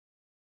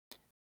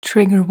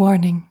Trigger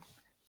warning.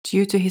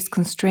 Due to his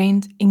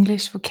constrained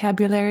English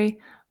vocabulary,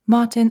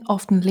 Martin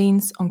often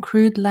leans on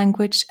crude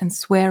language and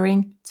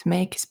swearing to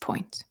make his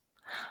point.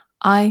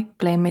 I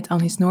blame it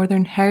on his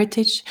northern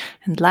heritage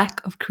and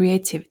lack of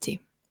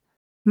creativity.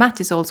 Matt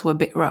is also a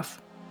bit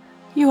rough.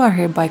 You are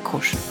hereby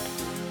cautioned.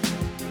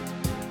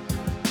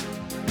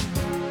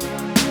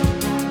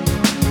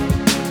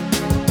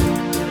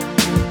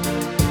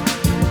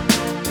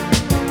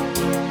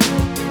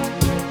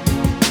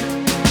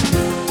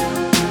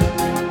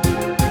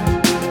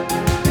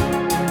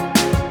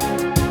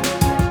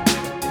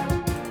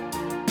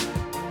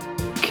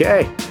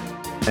 Okay,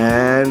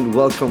 and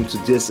welcome to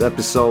this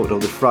episode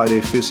of the Friday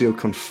Physio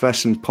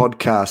Confession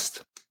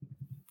podcast.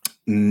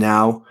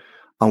 Now,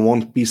 I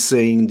won't be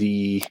saying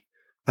the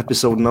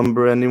episode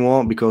number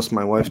anymore because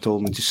my wife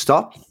told me to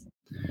stop.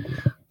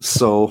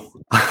 So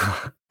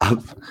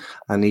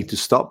I need to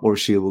stop or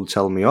she will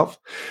tell me off.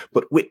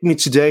 But with me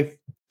today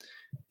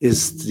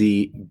is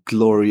the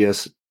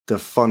glorious, the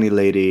funny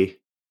lady,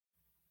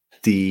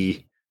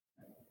 the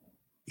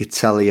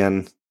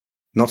Italian...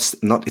 Not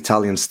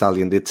Italian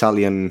stallion, the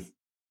Italian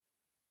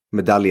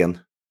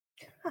medallion,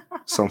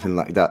 something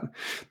like that.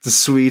 The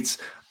sweet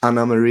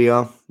Anna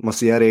Maria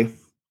Masieri.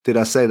 Did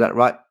I say that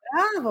right?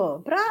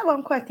 Bravo.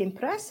 I'm quite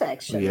impressed,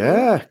 actually.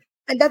 Yeah.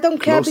 And I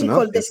don't care being enough.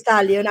 called the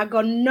stallion. I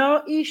got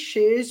no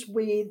issues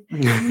with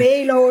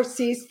male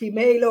horses,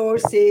 female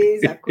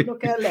horses. I could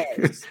not care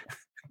less.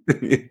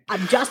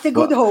 I'm just a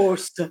good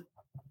horse.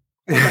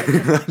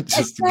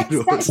 Just a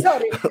good horse.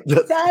 Sorry,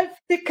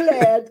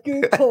 self-declared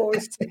good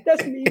horse.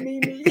 That's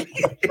me.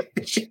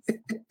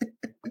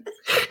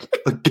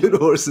 A good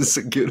horse is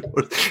a good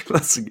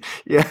horse.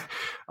 Yeah.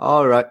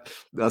 All right.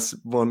 That's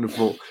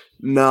wonderful.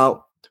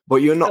 Now, but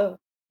you're not.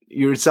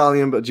 You're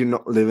Italian, but you're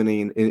not living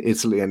in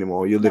Italy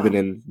anymore. You're living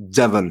in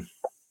Devon.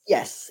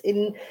 Yes,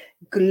 in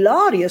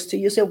glorious, to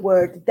use a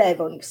word,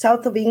 Devon,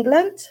 south of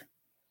England.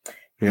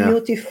 Yeah.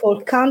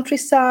 Beautiful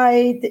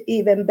countryside,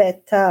 even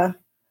better.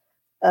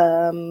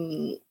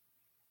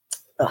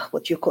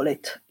 What you call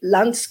it?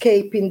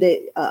 Landscape in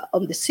the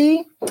on the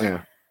sea.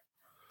 Yeah.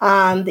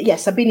 And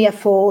yes, I've been here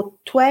for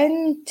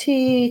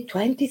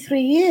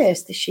 23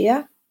 years this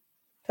year.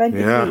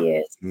 23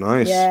 years.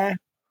 Nice. Yeah.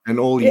 And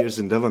all years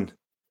in Devon.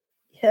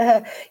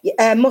 Yeah,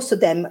 most of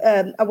them.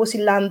 I was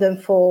in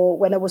London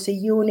when I was at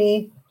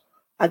uni.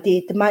 I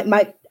did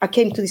I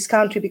came to this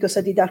country because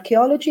I did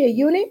archaeology at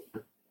uni.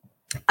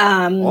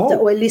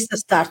 Or at least I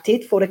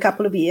started for a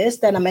couple of years.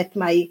 Then I met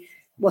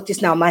what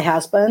is now my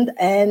husband,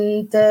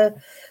 and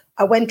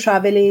I went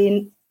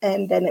traveling,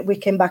 and then we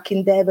came back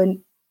in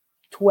Devon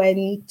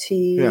 20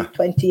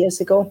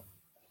 years ago.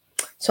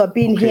 So I've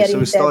been here in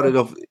Devon.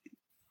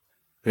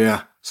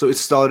 So it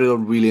started off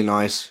really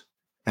nice,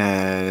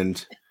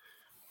 and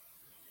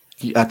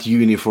at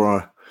uni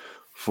for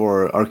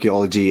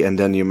archaeology, and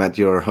then you met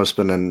your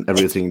husband, and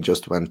everything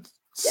just went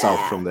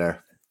south from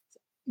there.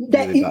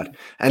 Really bad.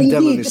 And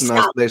Devon is a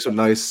nice place, so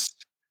nice.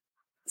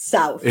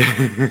 South.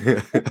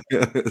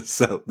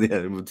 South,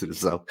 yeah, moved to the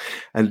south.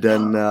 And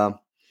then,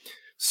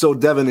 so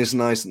Devon is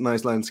nice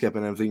landscape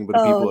and everything, but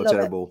the people are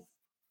terrible.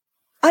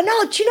 I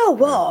know. Do you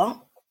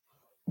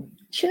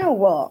know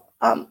what?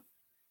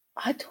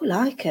 I do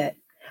like it.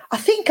 I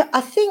think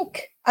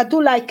I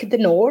do like the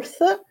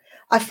north.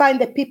 I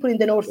find that people in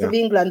the north of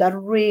England are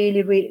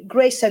really, really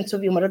great sense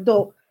of humor.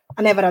 Although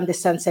I never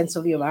understand sense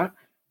of humor,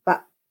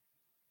 but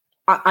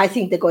I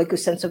think they got a good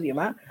sense of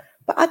humor.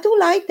 But I do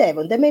like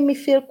Devon. They make me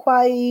feel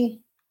quite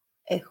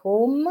at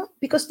home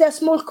because they're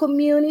small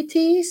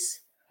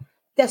communities,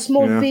 they're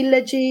small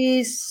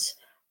villages,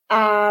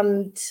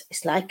 and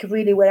it's like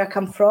really where I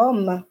come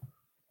from.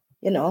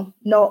 You know,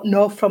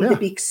 not from the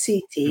big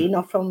city,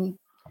 not from.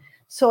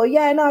 So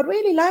I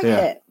really like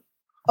it.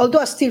 Although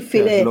I still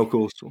feel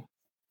locals.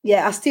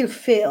 Yeah, I still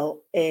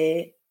feel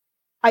I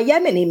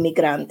am an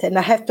immigrant, and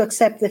I have to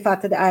accept the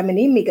fact that I'm an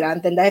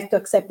immigrant, and I have to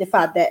accept the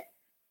fact that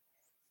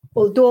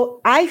although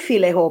I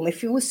feel at home,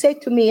 if you would say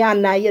to me,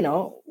 Anna,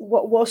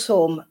 what was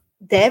home?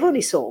 Devon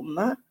is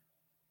home.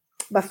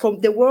 But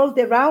from the world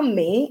around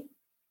me,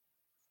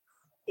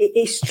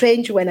 it's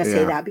strange when I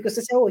say that, because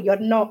they say, oh, you're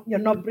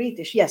not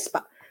British. Yes,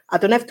 but I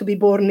don't have to be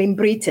born in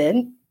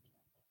Britain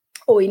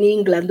or in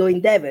England or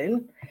in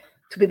Devon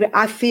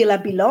I feel I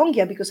belong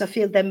here because I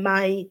feel that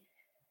my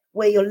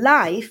way of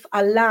life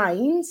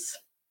aligns,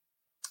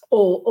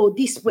 or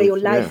this way of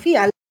life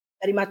here aligns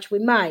very much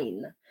with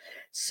mine.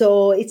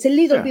 So it's a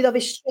little bit of a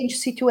strange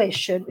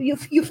situation.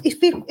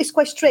 It's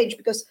quite strange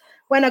because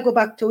when I go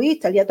back to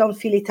Italy, I don't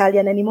feel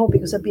Italian anymore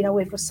because I've been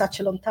away for such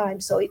a long time.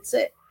 So it's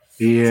so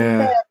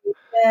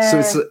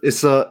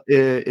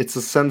it's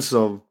a sense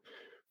of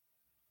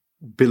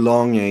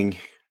belonging,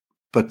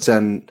 but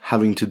then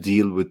having to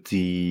deal with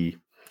the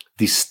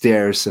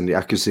stares and the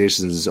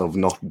accusations of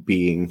not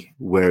being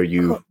where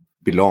you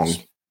belong,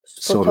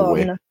 sort of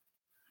way.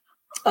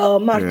 Oh,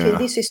 Martin,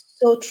 this is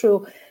so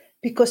true.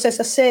 Because as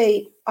I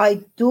say,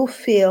 I do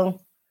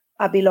feel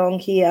I belong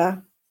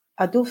here.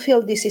 I do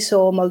feel this is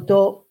home,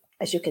 although,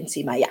 as you can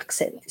see, my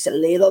accent is a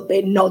little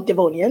bit not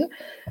Devonian.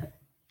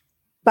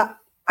 But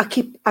I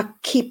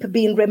keep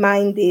being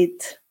reminded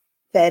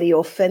very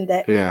often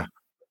that,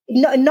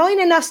 not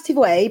in a nasty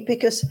way,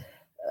 because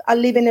I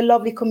live in a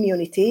lovely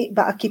community,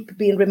 but I keep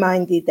being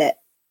reminded that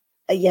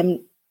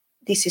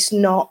this is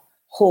not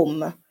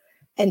home.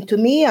 And to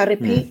me, I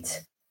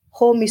repeat,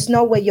 home is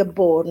not where you're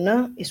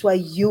born, it's where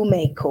you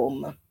make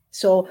home.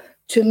 So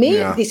to me,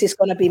 this is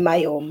going to be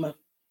my home.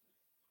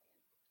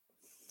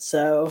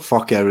 So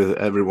fuck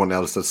everyone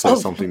else that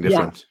says something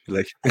different.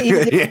 Like,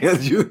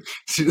 you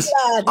just,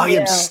 I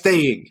am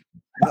staying.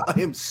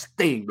 I am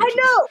staying. Bitches. I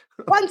know.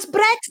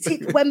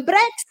 When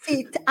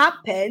Brexit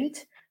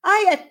happened,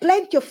 I had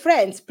plenty of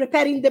friends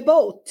preparing the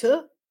boat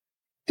to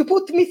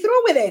put me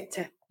through with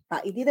it,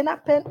 but it didn't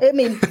happen. I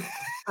mean,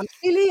 I'm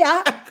still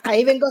here. I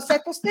even got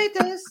settled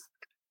status.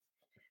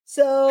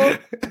 So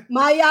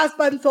my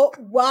husband thought,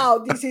 wow,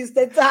 this is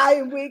the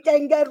time we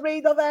can get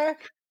rid of her.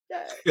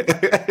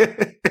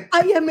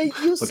 I am a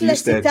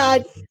useless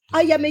Italian.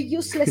 I am a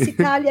useless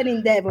Italian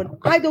in Devon.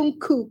 I don't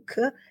cook.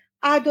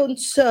 I don't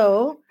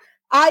sew.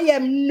 I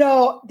am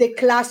not the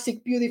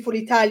classic beautiful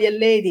Italian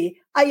lady.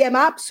 I am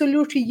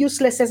absolutely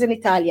useless as an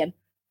Italian.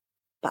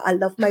 But I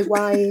love my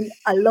wine.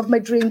 I love my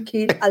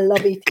drinking. I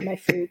love eating my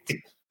food.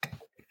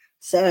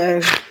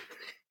 So,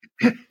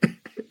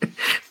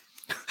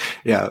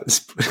 yeah.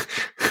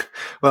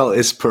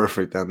 It's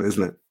perfect then,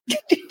 isn't it?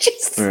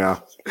 Yeah.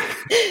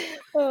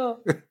 Oh,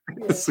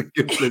 That's a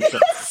good flip.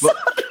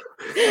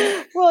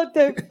 What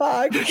the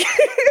fuck?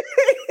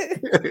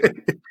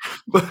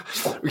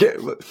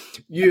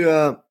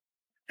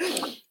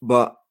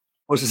 But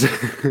what's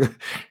this?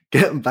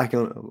 Getting back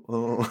on.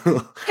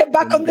 Get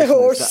back on the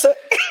horse.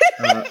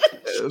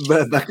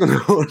 Back on the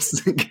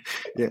horse.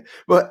 Yeah,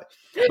 but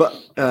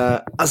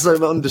as I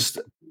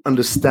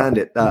understand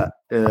it, that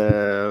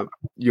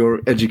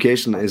your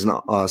education is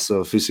not as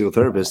a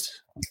physiotherapist.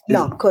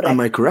 No, correct. Am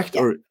I correct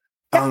or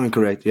am I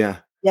correct? Yeah.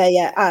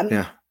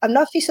 Yeah. I'm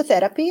not a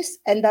physiotherapist,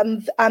 and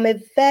I'm a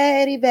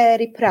very,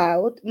 very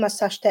proud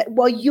massage therapist.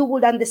 What you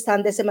would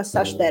understand as a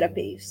massage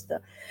therapist.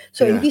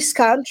 So in this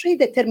country,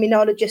 the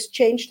terminology has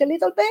changed a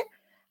little bit,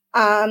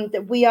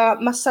 and we are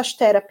massage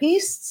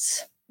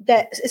therapists.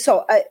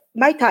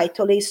 My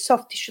title is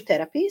soft tissue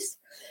therapist.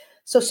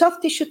 So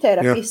soft tissue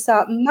therapists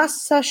are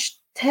massage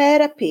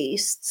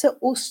therapists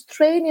whose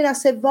training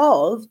has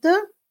evolved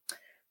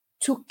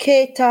to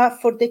cater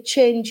for the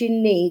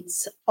changing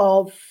needs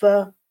of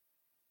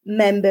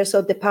members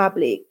of the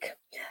public.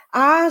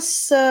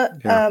 As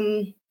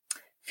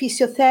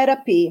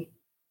physiotherapy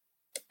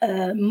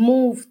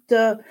moved,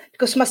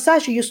 because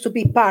massage used to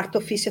be part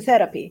of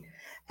physiotherapy.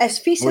 As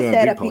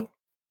physiotherapy,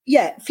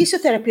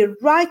 physiotherapy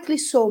rightly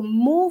so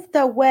moved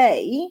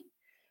away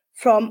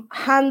from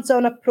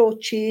hands-on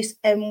approaches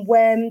and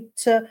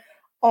went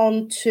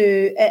on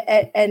to,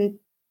 at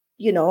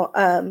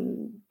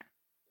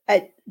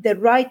the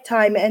right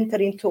time enter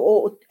into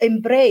or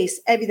embrace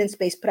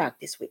evidence-based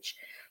practice, which,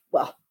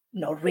 well,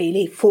 not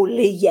really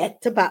fully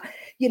yet, but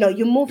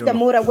you moved them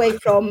more away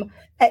from,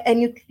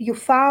 and you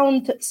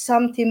found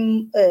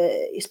something,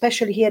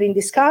 especially here in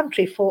this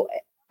country for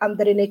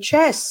under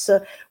NHS,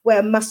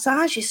 where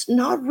massage is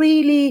not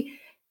really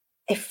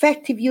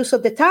effective use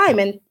of the time.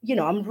 And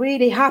I'm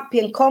really happy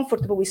and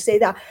comfortable with say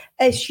that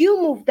as you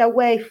moved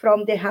away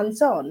from the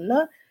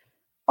hands-on,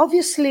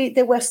 obviously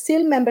there were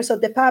still members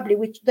of the public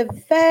with the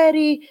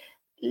very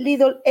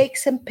little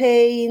aches and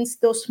pains,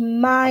 those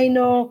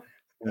minor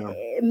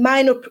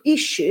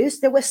issues.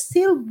 They were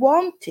still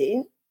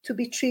wanting to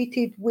be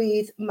treated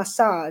with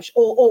massage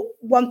or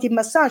wanting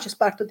massage as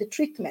part of the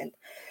treatment.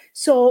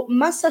 So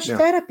massage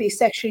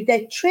therapists, actually,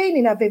 their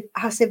training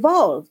has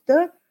evolved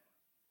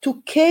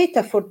to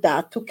cater for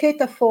that, to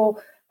cater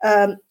for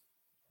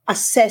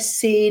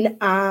assessing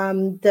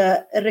and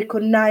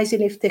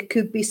recognizing if there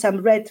could be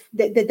some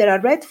there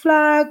are red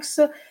flags,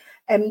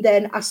 and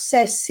then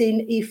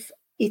assessing if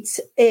it's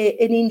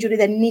an injury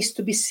that needs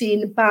to be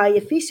seen by a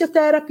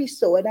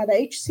physiotherapist or another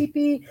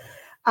HCP.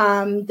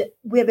 And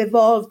we have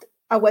evolved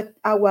our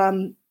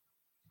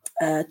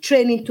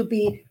training to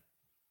be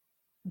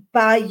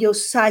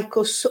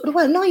biopsychosocial,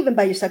 well, not even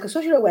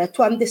biopsychosocial aware,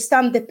 to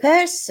understand the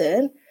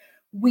person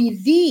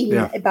within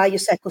a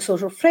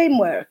biopsychosocial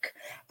framework.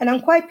 And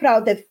I'm quite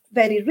proud that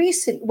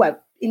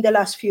in the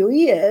last few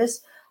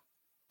years,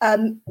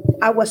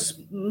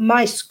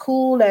 my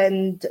school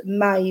and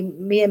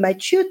me and my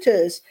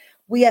tutors,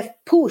 we have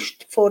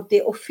pushed for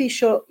the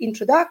official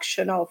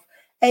introduction of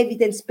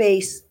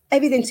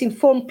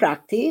evidence-informed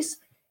practice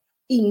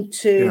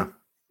into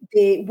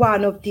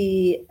one of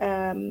the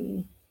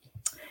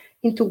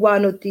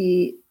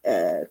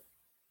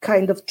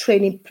kind of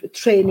training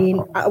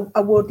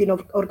awarding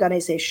of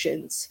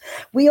organizations.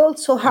 We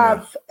also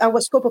have our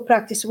scope of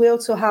practice. We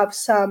also have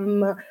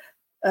some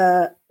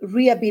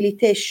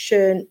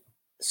rehabilitation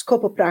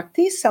scope of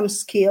practice, some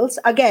skills,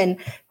 again,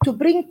 to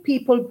bring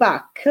people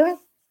back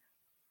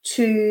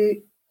to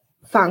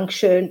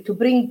function, to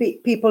bring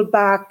people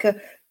back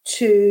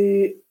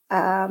to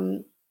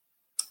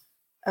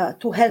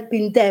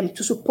helping them,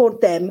 to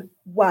support them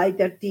while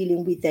they're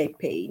dealing with their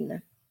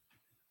pain.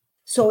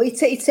 So I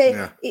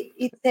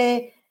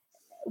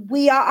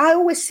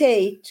always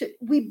say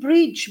we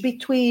bridge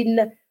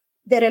between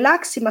the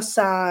relaxing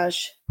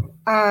massage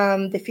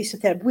and the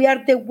physiotherapy. We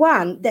are the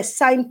one that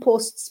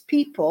signposts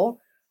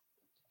people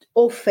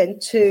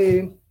often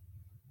to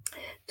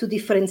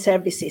different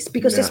services,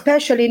 because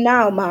especially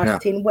now,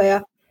 Martin,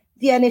 where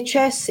the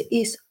NHS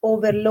is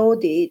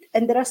overloaded,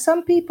 and there are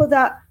some people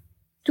that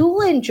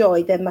do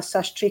enjoy the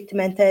massage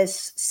treatment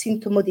as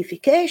symptom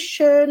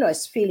modification or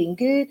as feeling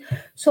good,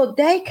 so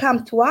they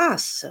come to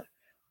us.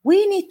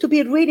 We need to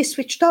be really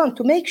switched on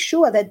to make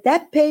sure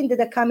that pain that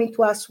they're coming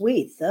to us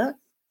with,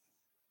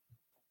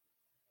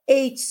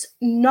 it's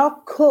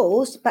not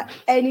caused by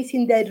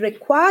anything that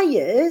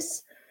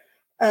requires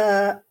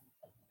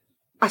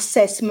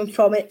assessment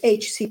from an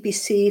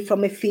HCPC,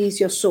 from a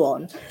physio, so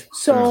on.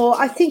 So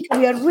I think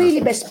we are really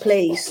best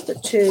placed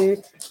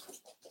to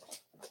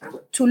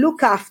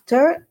look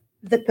after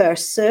the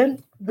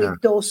person with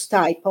those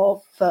type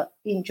of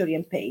injury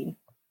and pain.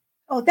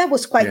 Oh, that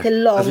was quite a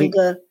long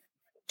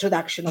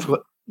introduction of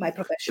my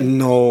profession.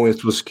 No,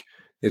 it was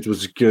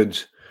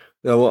good.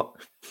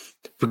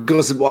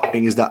 Because what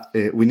thing is that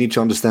we need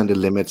to understand the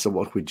limits of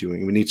what we're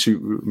doing. We need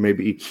to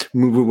maybe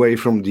move away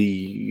from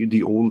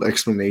the old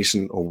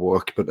explanation of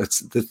work, but at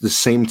the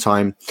same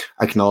time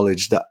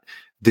acknowledge that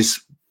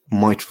this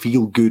might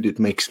feel good. It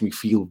makes me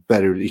feel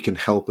better. It can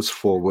help us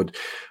forward.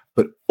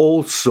 But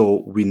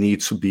also we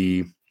need to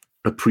be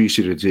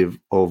appreciative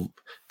of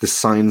the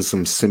signs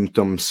and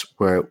symptoms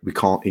where we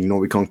can't ignore.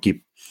 We can't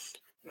keep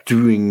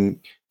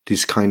doing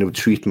these kind of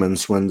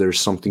treatments when there's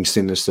something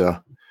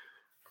sinister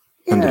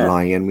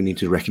underlying, and we need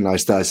to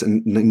recognize that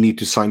and need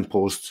to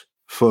signpost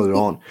further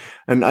on.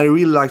 And I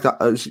really like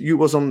that. You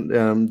was on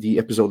the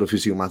episode of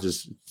Physio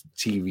Matters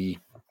TV,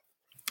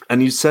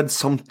 and you said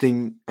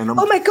something. And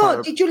oh my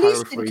God! Did you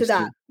listen to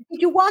that?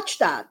 Did you watch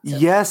that?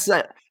 Yes,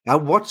 I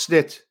watched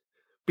it,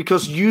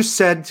 because you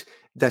said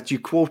that you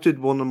quoted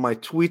one of my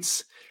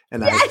tweets,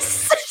 and I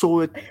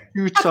saw it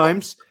 2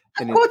 times,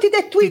 and I quoted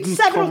that tweet didn't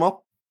several. come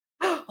up.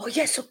 Oh,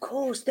 yes, of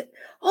course.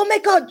 Oh, my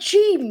God,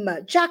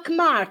 Jack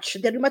March,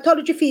 the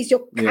rheumatology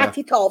physio, cut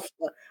it off.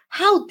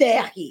 How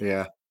dare he?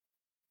 Yeah.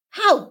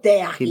 How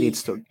dare he?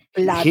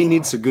 He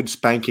needs a good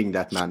spanking,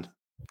 that man.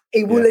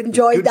 He will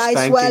enjoy that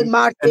as well,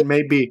 Martin.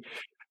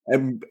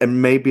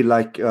 And maybe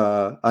like,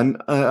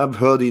 I've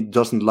heard he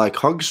doesn't like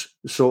hugs,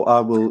 so I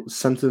will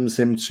sentence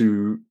him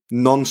to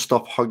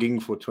non-stop hugging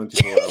for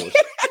 24 hours.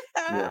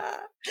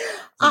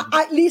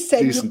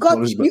 Listen,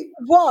 you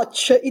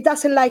watch. He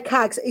doesn't like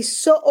hugs. It's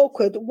so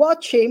awkward.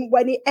 Watch him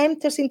when he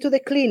enters into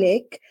the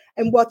clinic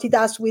and what he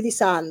does with his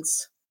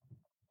hands.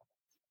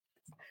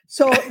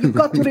 So you've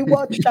got to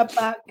rewatch that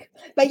back.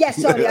 But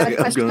sorry,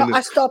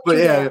 I stopped you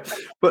there.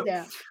 But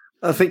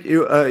I think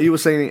you were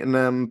saying, and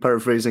I'm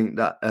paraphrasing,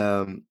 that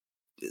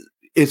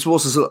it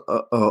was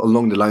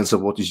along the lines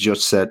of what you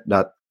just said,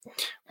 that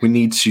we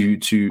need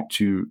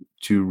to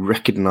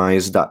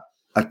recognize that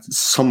at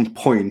some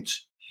point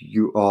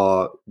you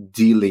are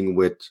dealing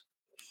with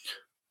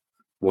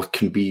what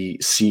can be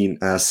seen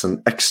as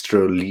an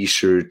extra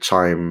leisure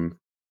time,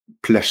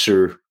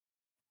 pleasure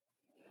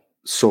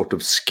sort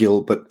of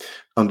skill, but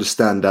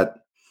understand that,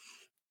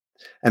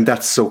 and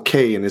that's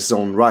okay in its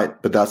own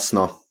right, but that's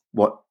not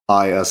what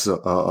I, as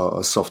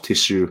a soft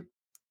tissue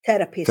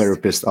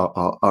therapist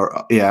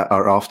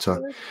are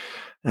after.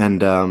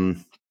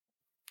 And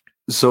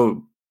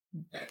so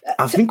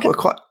I think we're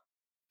quite...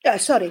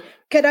 sorry,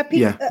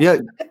 therapy.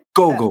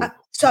 Go.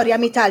 Sorry,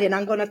 I'm Italian.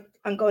 I'm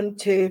going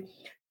to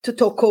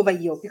talk over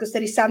you, because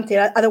there is something.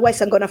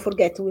 Otherwise, I'm going to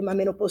forget with my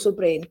menopausal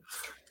brain.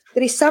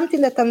 There is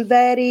something that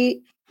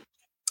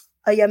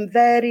I am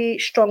very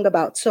strong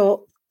about.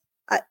 So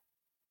I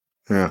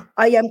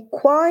am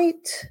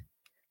quite,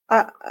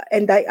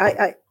 and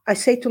I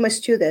say to my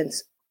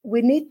students,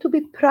 we need to be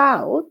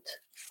proud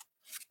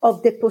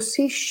of the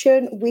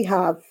position we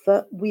have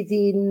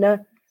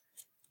within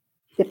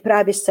the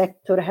private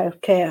sector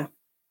healthcare.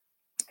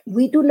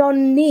 We do not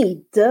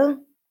need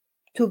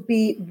to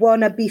be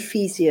wannabe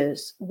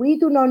physios. We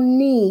do not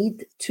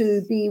need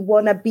to be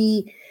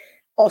wannabe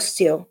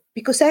osteo,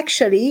 because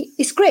actually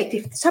it's great.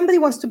 If somebody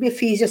wants to be a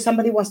physio,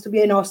 somebody wants to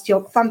be an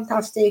osteo,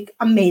 fantastic,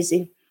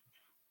 amazing.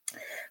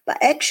 But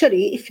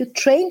actually, if you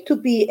train to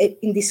be,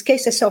 in this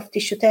case, a soft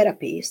tissue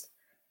therapist,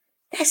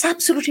 that's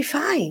absolutely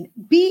fine.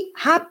 Be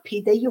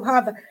happy that you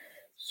have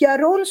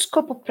your own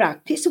scope of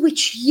practice,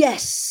 which,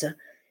 yes,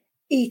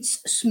 it's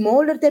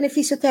smaller than a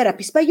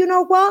physiotherapist. But you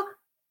know what?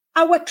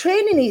 Our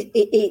training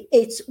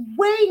it's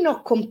way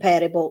not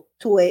comparable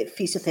to a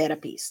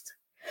physiotherapist.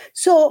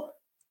 So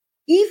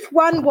if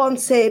one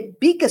wants a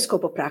bigger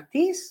scope of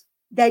practice,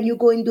 then you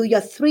go and do your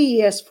 3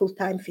 years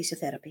full-time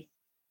physiotherapy.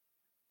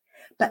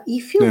 But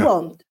if you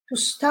want to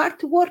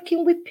start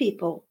working with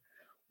people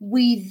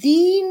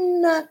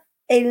within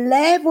a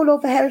level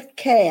of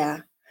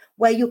healthcare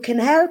where you can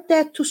help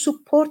them to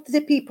support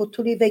the people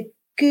to live a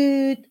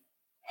good,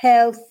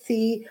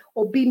 healthy,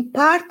 or being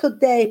part of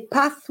their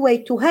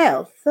pathway to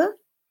health,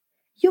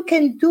 you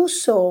can do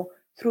so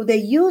through the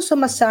use of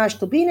massage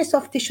to being a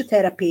soft tissue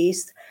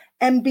therapist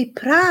and be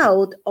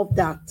proud of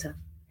that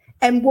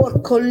and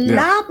work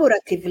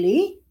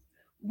collaboratively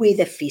with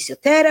a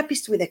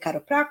physiotherapist, with the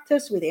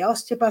chiropractors, with the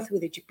osteopath,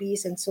 with the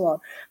GPs, and so on.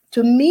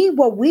 To me,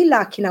 what we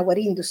lack in our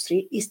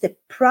industry is the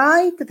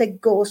pride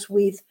that goes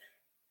with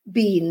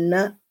being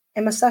a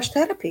massage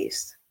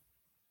therapist.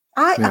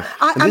 I'm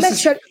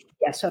actually,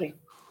 sorry.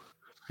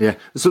 Yeah,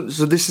 so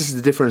this is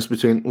the difference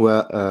between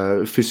where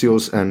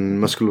physios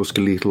and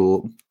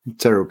musculoskeletal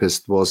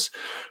therapist was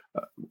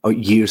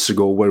years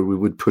ago, where we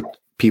would put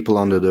people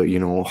under the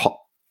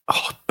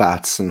hot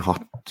baths and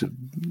hot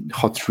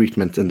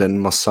treatment and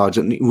then massage,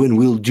 and when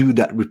we'll do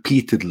that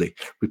repeatedly,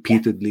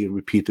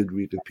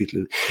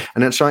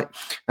 and that's right.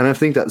 And I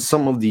think that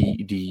some of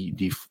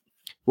the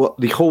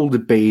whole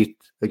debate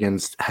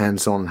against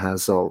hands-on,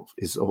 hands-off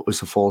is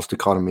a false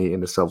dichotomy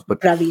in itself.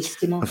 But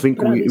Bravissimo. I think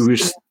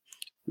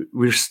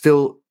we're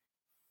still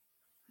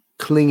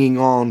clinging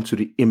on to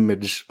the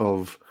image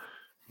of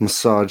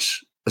massage,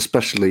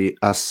 especially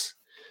as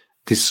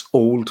this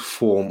old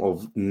form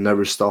of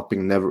never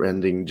stopping, never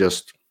ending,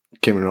 just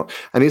coming up.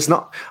 And it's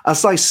not,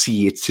 as I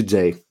see it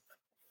today,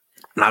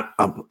 and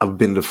I've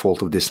been the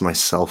fault of this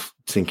myself,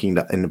 thinking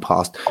that in the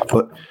past,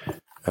 but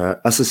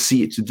as I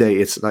see it today,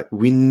 it's like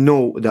we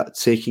know that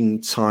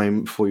taking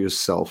time for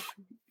yourself,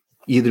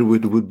 either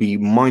would be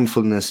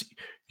mindfulness,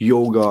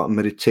 yoga,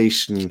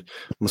 meditation,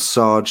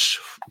 massage,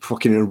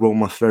 fucking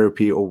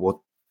aromatherapy,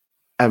 or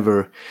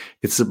whatever.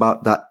 It's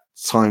about that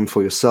time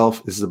for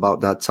yourself. It's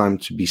about that time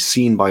to be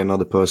seen by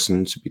another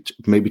person, to be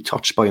maybe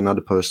touched by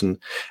another person.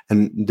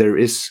 And there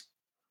is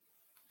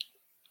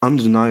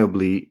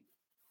undeniably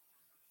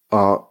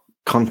a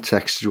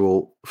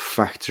contextual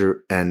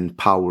factor and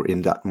power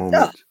in that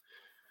moment.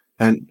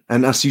 And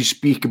as you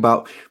speak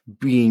about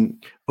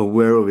being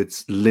aware of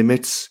its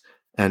limits,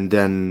 and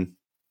then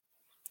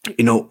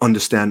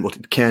understand what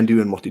it can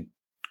do and what it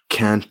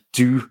can't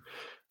do,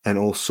 and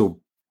also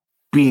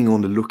being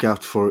on the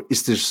lookout for,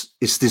 is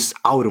this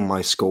out of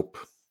my scope,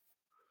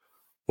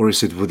 or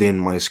is it within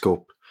my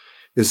scope?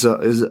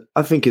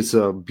 I think it's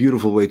a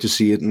beautiful way to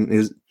see it, and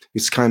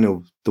it's kind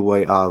of the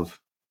way I've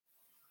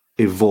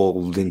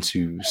evolved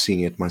into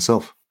seeing it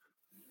myself.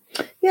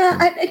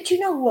 Yeah, and you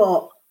know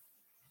what?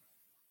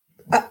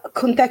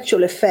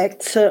 Contextual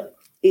effects,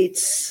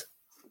 it's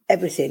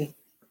everything,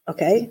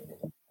 okay?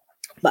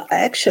 But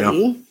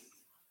actually,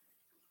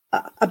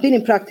 I've been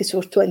in practice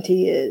for 20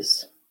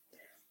 years,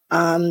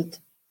 and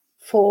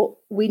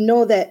we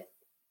know that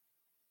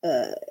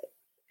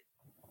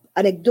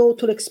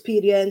anecdotal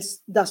experience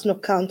does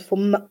not count for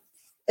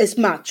as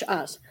much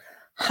as.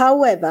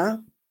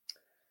 However,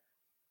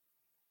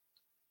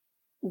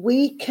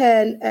 we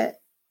can,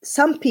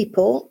 some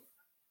people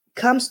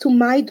comes to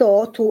my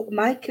door, to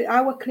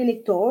our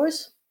clinic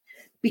doors,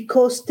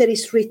 because there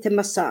is written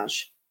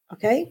massage,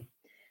 okay?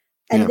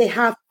 And they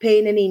have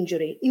pain and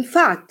injury. In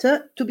fact,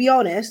 to be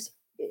honest,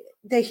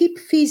 the hip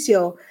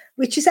physio,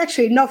 which is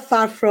actually not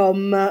far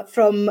from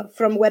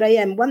where I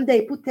am, one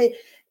day put a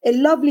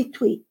lovely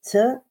tweet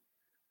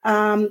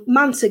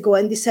months ago,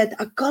 and they said,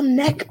 I got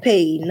neck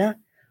pain,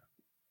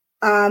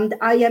 and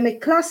I am a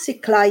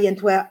classic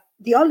client where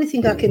the only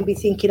thing I can be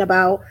thinking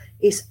about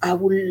is I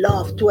would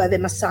love to have a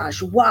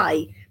massage.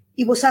 Why?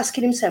 He was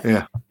asking himself,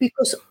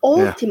 because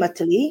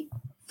ultimately,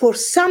 for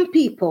some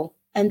people,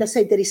 and I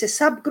say there is a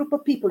subgroup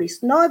of people,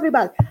 it's not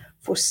everybody,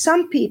 for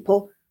some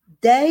people,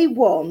 they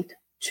want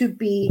to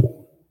be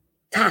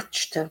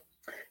touched.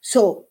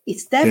 So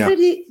it's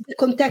definitely the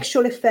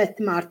contextual effect,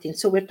 Martin.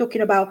 So we're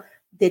talking about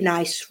the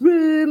nice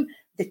room,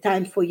 the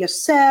time for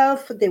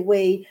yourself, the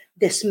way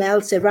the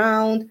smells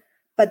around.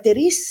 But there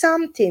is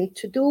something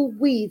to do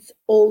with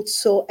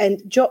also,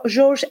 and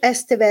George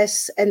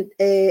Esteves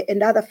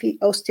and other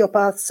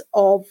osteopaths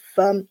of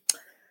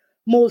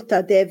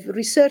Malta, they've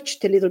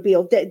researched a little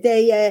bit.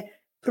 They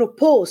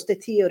proposed the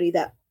theory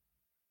that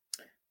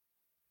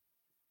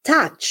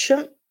touch,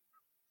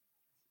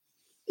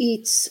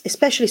 it's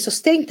especially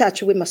sustained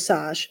touch with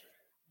massage,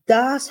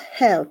 does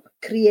help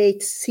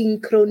create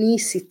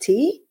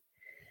synchronicity,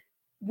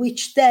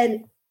 which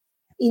then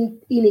in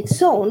its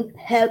own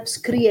helps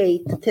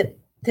create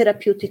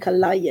therapeutic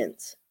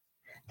alliance.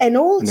 And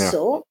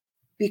also,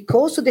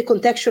 because of the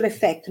contextual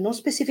effect, no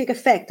specific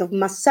effect of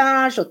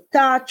massage or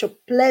touch or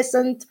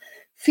pleasant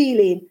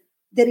feeling,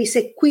 there is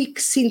a quick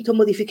symptom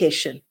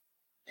modification.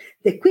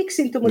 The quick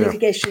symptom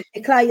modification,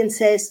 the client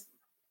says,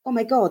 oh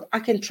my God, I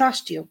can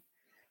trust you.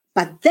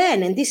 But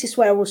then, and this is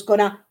where I was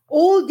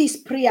all this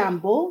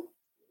preamble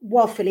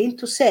waffling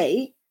to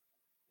say,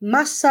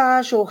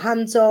 massage or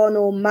hands-on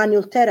or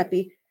manual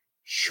therapy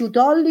should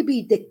only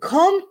be the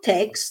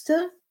context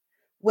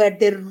where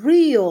the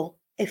real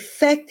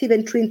effective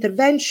and true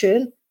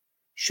intervention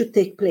should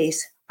take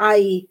place,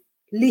 i.e.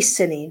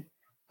 listening,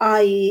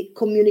 i.e.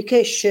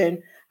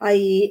 communication,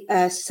 i.e.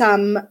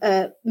 some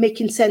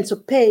making sense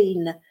of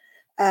pain,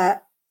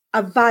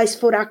 advice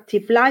for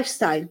active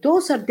lifestyle.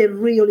 Those are the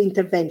real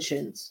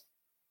interventions.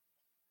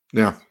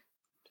 Yeah.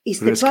 It's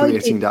the point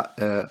creating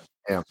that,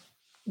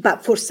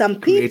 but for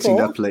some people, creating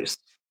that place.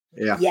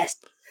 Yeah. Yes.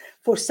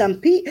 for some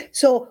people.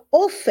 So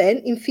often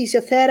in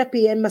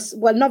physiotherapy and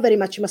not very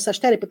much in massage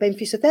therapy, but in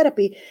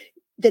physiotherapy,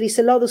 there is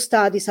a lot of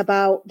studies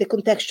about the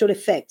contextual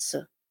effects.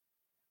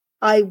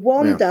 I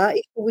wonder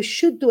if we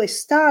should do a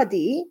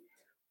study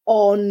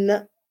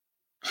on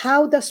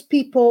how does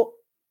people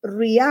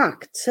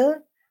react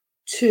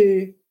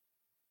to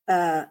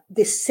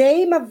the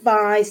same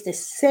advice, the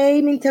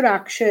same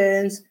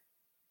interactions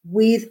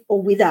with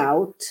or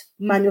without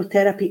manual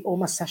therapy or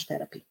massage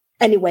therapy.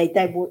 Anyway,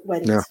 that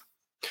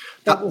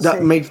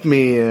made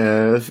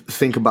me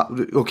think about.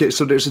 Okay,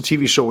 so there's a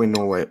TV show in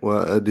Norway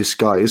where this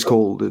guy is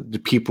called The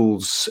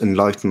People's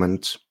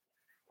Enlightenment,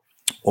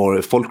 or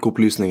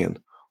Folkeopplysningen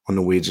on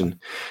Norwegian,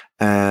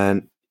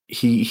 and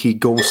he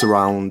goes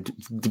around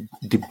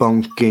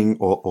debunking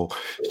or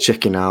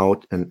checking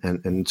out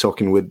and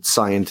talking with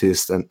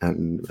scientists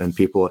and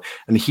people,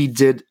 and he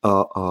did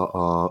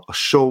a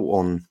show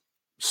on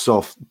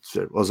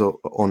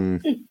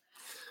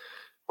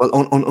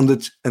on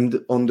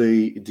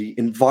the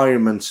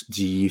environment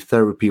the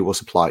therapy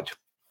was applied,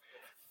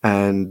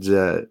 and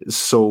the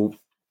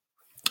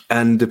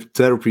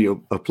therapy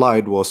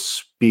applied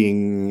was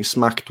being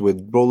smacked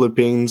with roller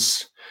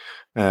pins,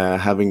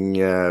 having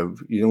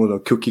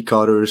the cookie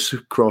cutters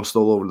crossed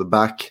all over the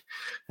back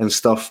and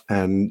stuff,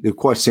 and they're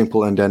quite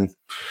simple. And then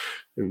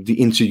the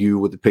interview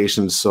with the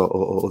patients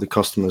or the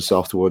customers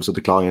afterwards, or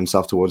the clients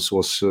afterwards,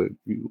 was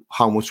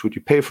how much would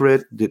you pay for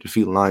it? Did it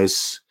feel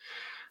nice?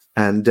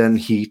 And then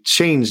he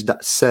changed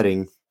that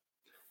setting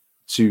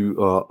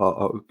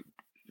to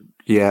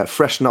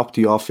freshen up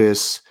the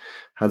office,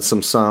 had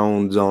some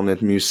sound on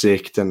it,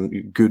 music,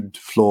 and good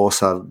floors,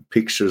 had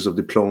pictures of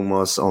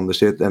diplomas on the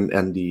shit,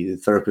 and the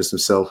therapist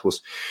himself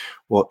was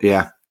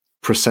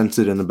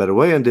presented in a better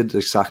way and did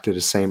exactly the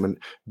same. And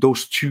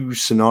those two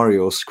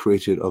scenarios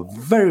created a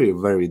very,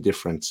 very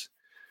different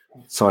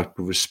type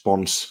of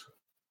response.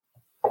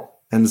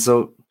 And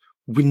so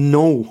we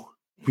know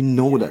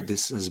that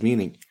this has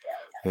meaning.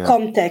 Yeah.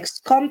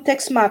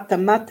 Context matter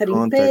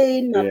in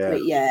pain,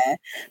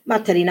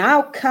 matter in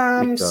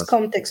outcomes.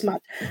 Context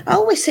matter. I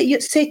always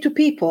say to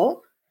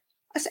people,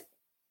 I say,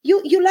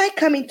 you like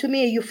coming to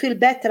me, you feel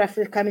better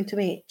after coming to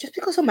me just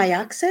because of my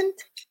accent,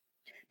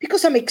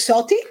 because I'm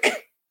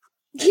exotic,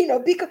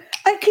 because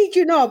I kid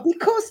you not,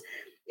 because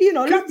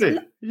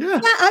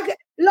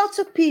lots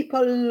of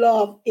people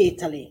love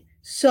Italy.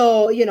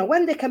 So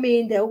when they come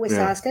in, they always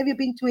ask, "Have you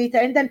been to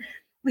Italy?" And then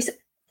we say.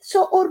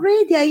 So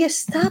already I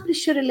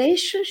established a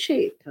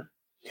relationship.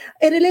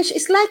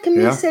 It's like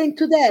me saying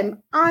to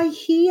them, I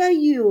hear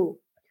you.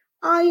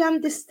 I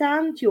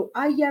understand you.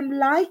 I am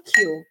like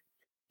you.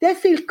 They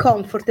feel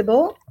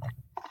comfortable.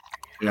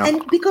 Yeah.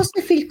 And because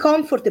they feel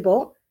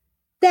comfortable,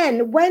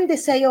 then when they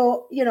say,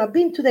 I've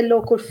been to the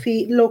local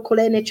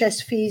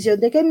NHS physio,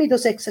 they gave me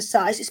those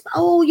exercises.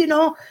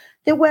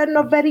 They were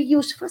not very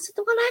useful. I said,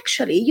 well,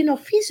 actually,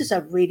 physios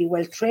are really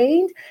well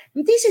trained.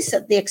 And this is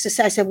the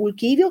exercise I will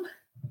give you.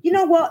 You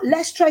know what?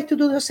 Let's try to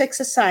do those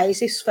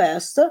exercises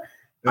first. Yeah.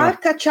 I'll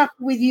catch up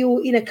with you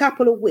in a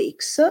couple of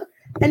weeks.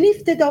 And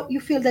if you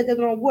feel that they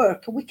don't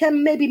work, we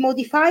can maybe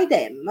modify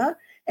them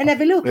and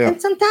have a look. Yeah.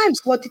 And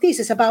sometimes what it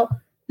is about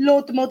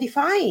load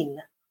modifying.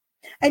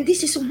 And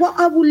this is what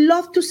I would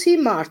love to see,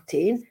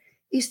 Martin,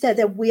 is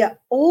that we are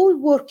all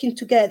working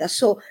together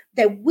so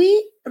that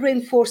we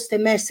reinforce the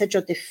message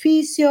of the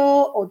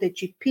physio or the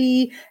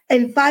GP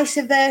and vice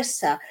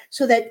versa.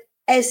 So that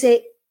as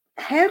a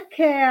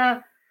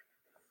healthcare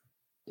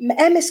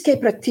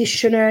MSK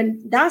practitioner,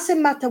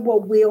 doesn't matter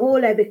what, we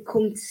all have a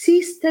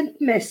consistent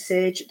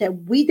message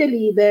that we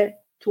deliver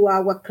to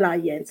our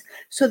clients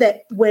so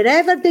that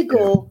wherever they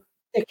go,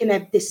 they can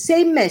have the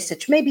same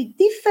message, maybe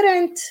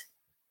different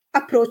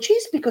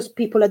approaches because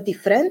people are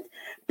different,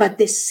 but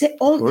the same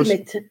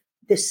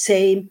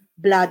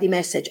bloody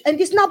message. And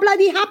it's not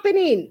bloody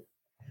happening.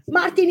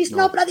 Martin, it's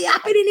not bloody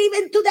happening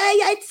even today.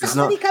 I had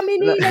somebody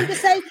coming in and they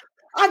say,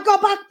 I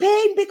got back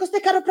pain because the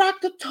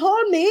chiropractor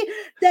told me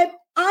that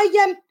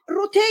I am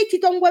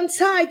rotated on one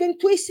side and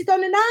twisted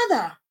on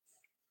another.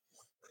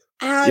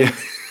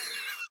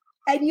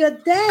 And you're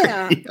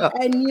there,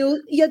 and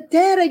you're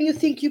there, and you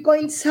think you go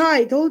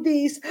inside, all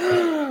this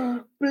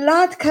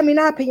blood coming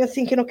up, and you're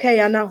thinking,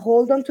 okay, Anna,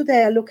 hold on to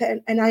there. Look,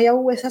 and I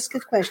always ask a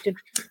question: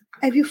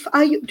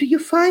 do you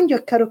find your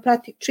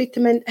chiropractic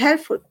treatment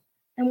helpful?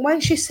 And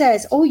when she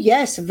says, oh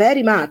yes,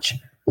 very much,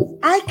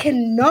 I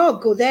cannot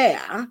go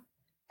there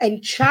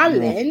and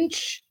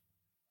challenge.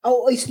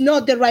 Oh, it's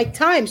not the right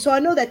time. So I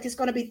know that it's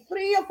going to be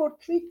 3 or 4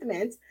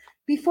 treatments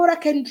before I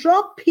can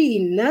drop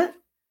in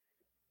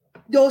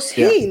those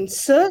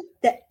hints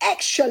that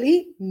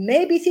actually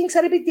maybe things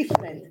are a bit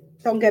different.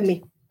 Don't get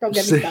me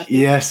started.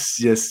 Yes.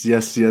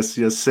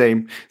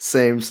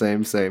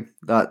 Same.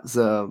 That's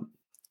a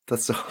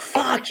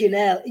fucking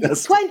hell.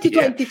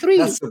 2023.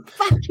 That's a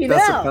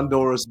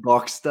Pandora's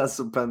box. That's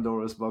a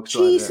Pandora's box.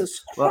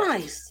 Jesus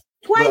Christ.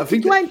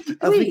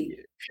 2023.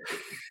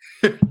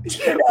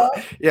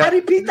 I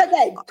repeat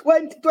again,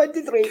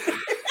 2023.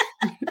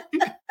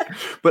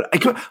 But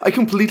I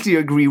completely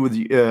agree with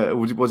you,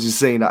 with what you're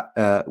saying,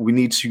 that we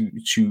need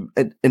to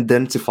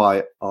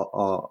identify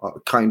a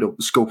kind of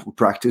scope of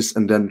practice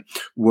and then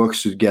work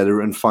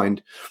together and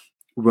find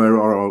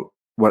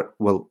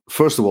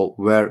first of all,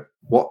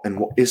 what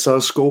is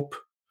our scope,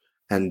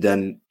 and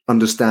then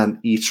understand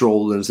each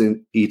role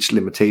and each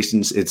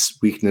limitations,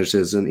 its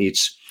weaknesses, and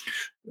each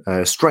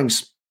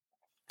strengths.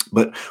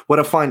 But what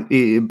I find,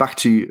 back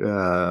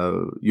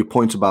to your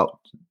point about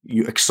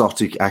your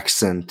exotic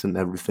accent and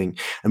everything,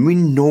 and we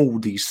know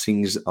these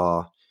things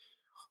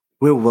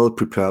we're well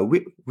prepared.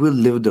 We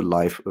live the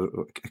life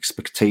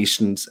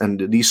expectations,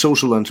 and the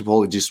social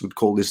anthropologists would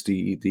call this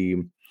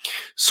the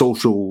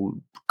social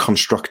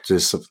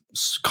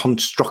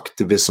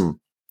constructivism,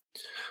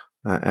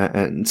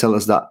 and tell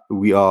us that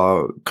we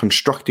are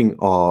constructing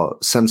our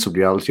sense of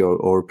reality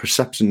or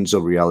perceptions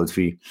of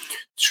reality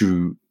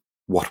through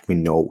what we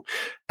know.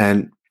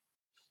 And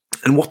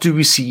what do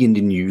we see in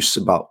the news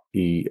about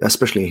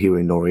especially here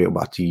in Norway,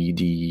 about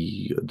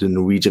the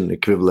Norwegian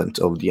equivalent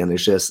of the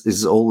NHS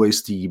is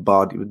always the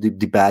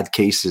bad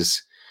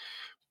cases,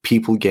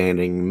 people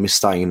getting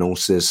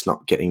misdiagnosis,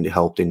 not getting the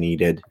help they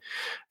needed.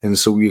 And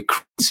so we're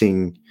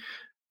creating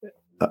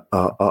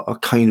a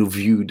kind of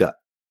view that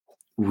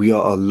we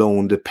are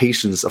alone, the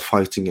patients are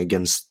fighting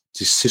against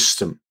the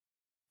system,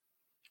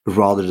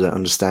 rather than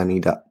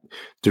understanding that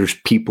there's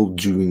people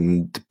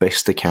doing the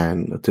best they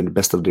can to the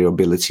best of their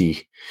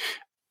ability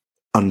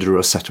under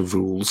a set of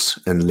rules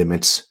and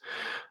limits.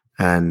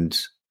 And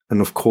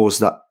of course,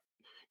 that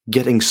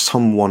getting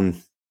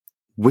someone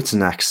with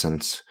an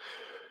accent,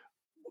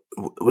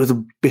 with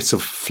a bit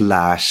of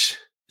flash,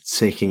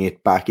 taking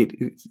it back,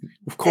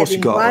 of course, having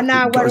you got 1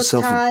 hour of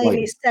self time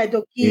instead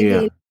of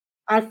giving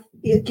half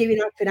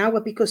an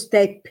hour, because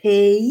they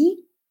pay.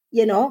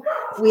 We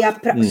are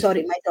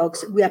sorry, my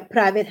dogs. We are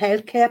private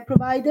healthcare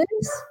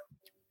providers,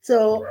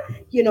 so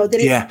there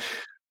is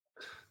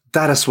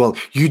that as well.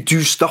 You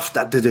do stuff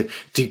that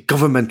the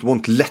government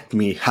won't let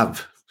me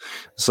have.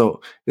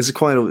 So it's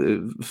quite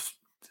a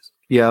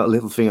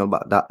little thing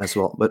about that as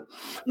well. But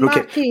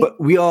okay, Martin, but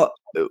we are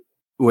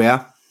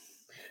where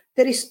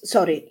there is,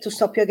 sorry to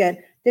stop you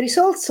again. There is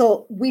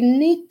also, we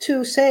need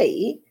to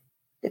say,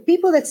 the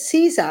people that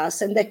sees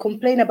us and they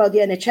complain about the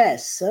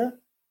NHS,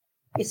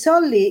 it's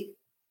only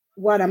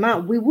one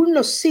amount. We will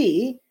not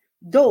see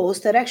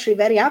those that are actually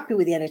very happy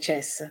with the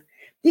NHS.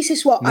 This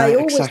is what I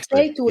always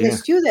say to the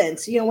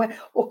students,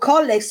 or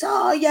colleagues.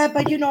 Oh, yeah,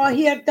 but I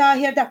hear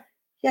that.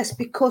 Yes,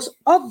 because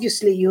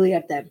obviously you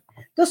hear them.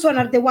 Those ones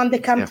are the ones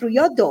that come through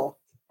your door.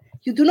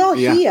 You do not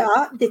hear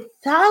the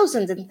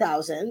thousands and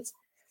thousands.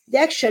 They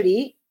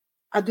actually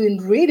are doing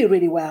really,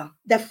 really well.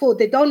 Therefore,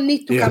 they don't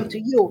need to come to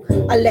you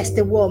unless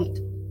they want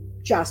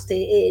just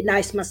a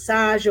nice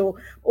massage or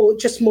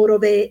just more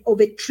of a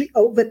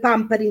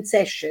pampering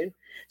session.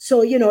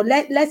 So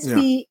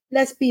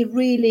let's be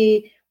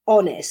really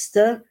honest.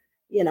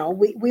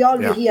 We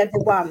only hear the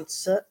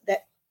ones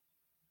that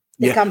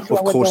come through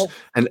our door.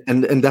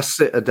 And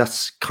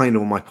that's kind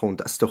of my point.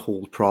 That's the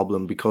whole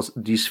problem, because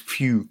these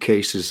few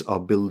cases are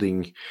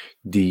building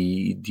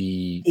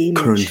the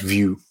current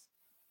view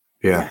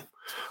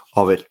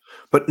of it.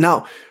 But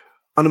now,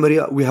 Anna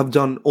Maria, we have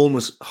done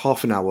almost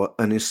half an hour,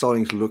 and it's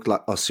starting to look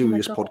like a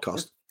serious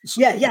podcast.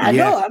 So, I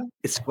know.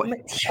 It's quite,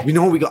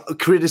 we got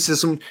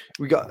criticism.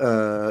 We got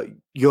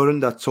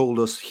Jørgen that told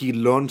us he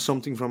learned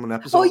something from an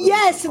episode. Oh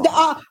yes,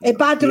 a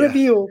bad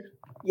review.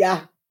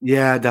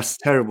 Yeah, that's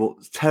terrible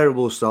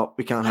stuff.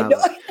 We can't have it.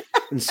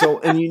 And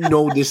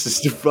this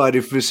is the Friday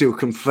Physio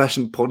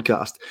Confession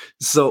podcast.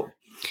 So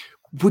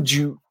would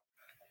you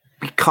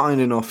be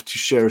kind enough to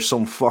share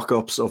some fuck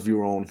ups of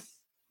your own?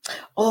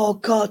 Oh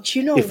God,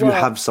 if you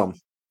have some.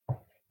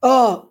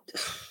 Oh,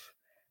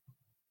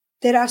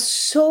 there are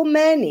so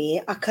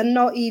many. I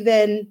cannot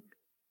even.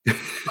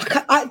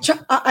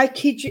 I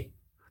kid you.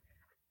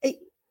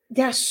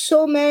 There are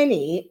so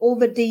many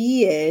over the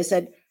years,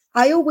 and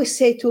I always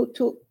say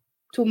to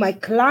my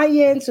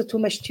clients or to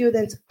my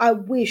students, I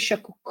wish I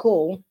could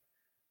call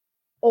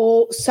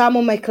some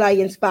of my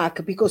clients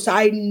back, because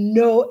I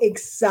know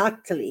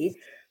exactly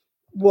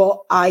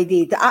what I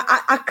did.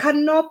 I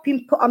cannot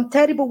pinpoint. I'm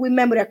terrible with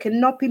memory. I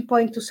cannot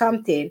pinpoint to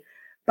something,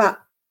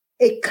 but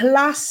a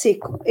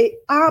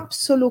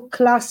absolute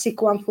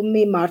classic one for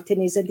me,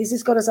 Martin, is, and this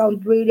is going to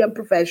sound really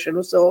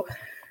unprofessional,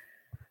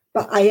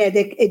 but I had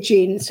a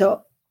gene.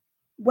 So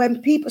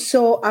when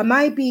I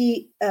might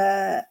be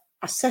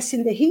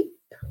assessing the hip,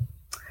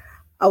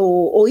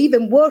 or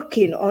even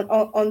working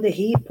on the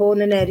hip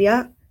on an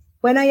area,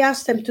 when I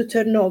ask them to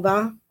turn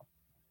over,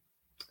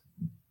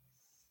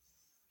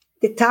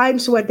 the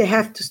times where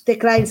the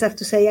clients have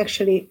to say,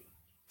 actually,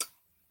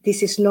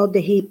 this is not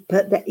the hip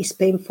that is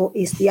painful,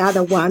 it's the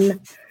other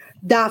one.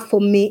 That for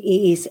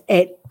me is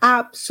an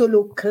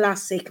absolute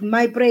classic.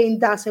 My brain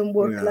doesn't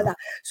work like that.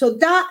 So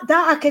that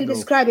I can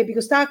describe it,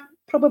 because that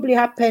probably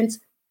happens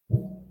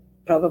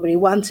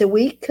once a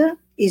week.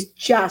 Is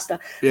just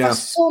but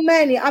so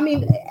many. I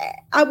mean,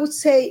 I would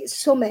say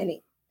so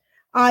many.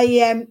 I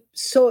am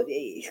so.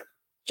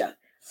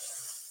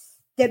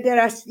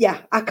 there are,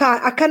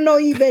 I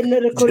cannot even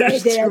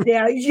recollect.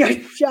 There are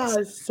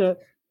just,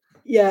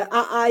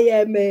 I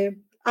am,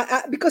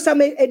 because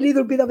I'm a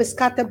little bit of a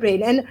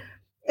scatterbrain.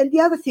 And the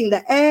other thing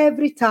that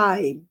every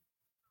time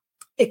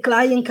a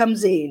client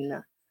comes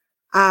in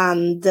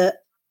and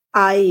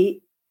I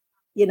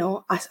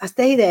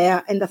stay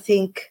there and I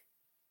think,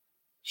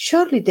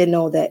 surely they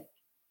know that,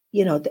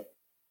 that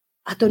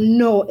I don't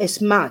know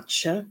as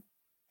much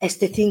as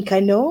they think I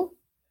know.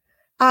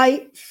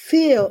 I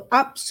feel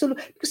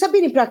absolutely, because I've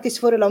been in practice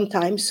for a long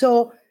time.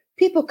 So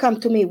people come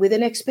to me with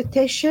an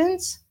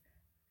expectations,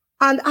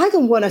 and I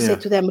don't want to say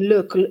to them,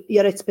 look,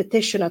 your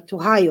expectations are too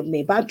high of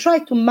me, but I try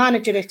to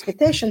manage your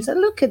expectations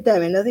and look at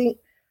them and I think,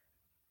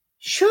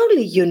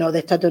 surely you know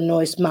that I don't know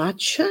as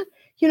much.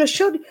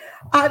 Surely.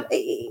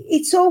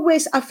 It's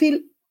always, I feel,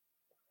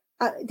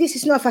 this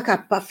is not a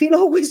cup, I feel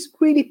always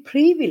really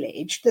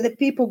privileged that the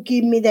people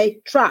give me their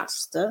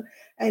trust,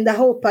 and I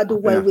hope I do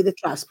well with the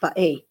trust. But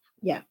hey,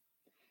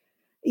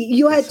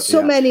 you had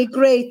so many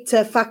great,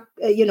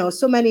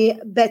 so many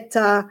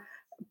better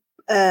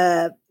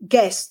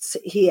guests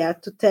here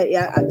to tell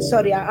you.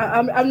 Sorry,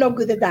 I'm not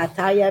good at that.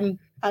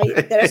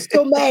 There are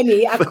so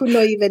many, I could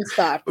not even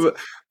start. But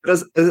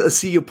I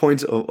see your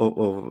point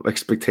of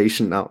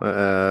expectation now,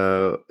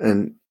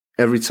 and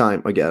every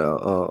time I get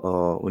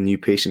a new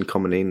patient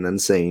coming in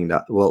and saying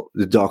that, well,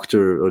 the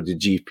doctor or the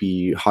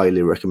GP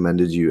highly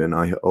recommended you, and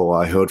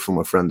I heard from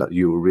a friend that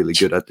you were really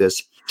good at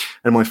this,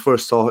 and my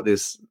first thought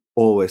is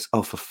always,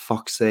 oh, for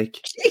fuck's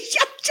sake,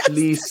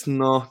 please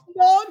not.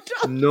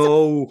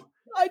 No.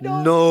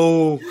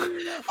 No.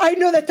 I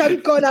know that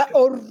I'm gonna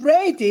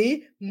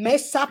already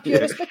mess up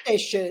your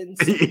expectations.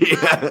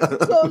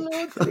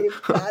 Absolutely,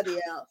 bloody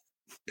hell.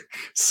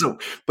 So,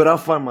 but I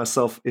find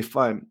myself, if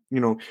I'm,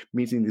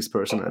 meeting this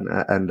person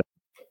and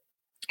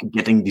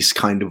getting this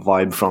kind of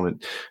vibe from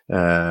it,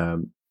 I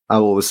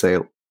always say,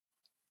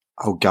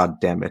 "Oh,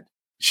 God damn it,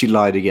 she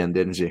lied again,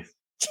 didn't she?"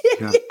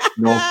 Yeah.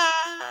 No.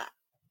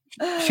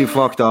 She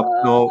fucked up.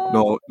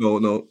 No.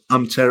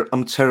 I'm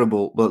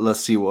terrible, but let's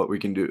see what we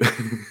can do.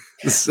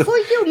 So, for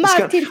you,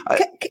 Martin,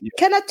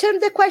 can I turn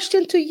the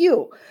question to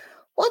you?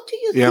 What do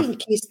you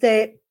think is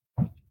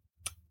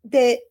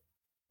the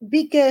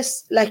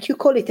biggest, like you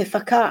call it, a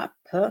fuck up,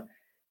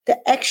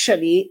 that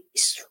actually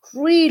is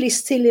really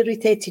still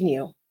irritating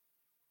you?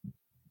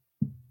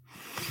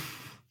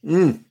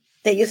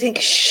 That you think,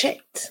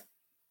 shit.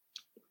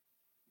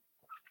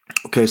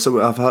 Okay,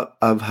 so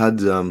I've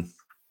had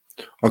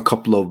a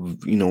couple of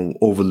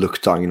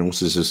overlooked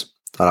diagnoses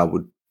that I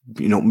would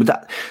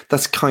but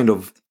that's kind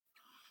of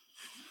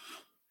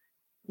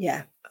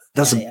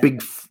that's a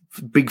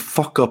big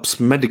fuck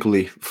ups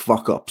medically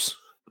fuck ups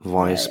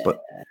wise,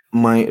 but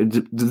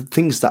the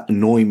things that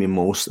annoy me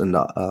most and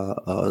that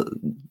are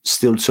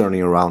still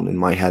turning around in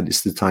my head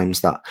is the times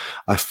that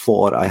I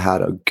thought I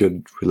had a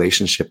good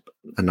relationship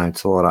and I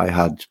thought I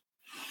had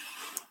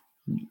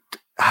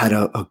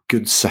a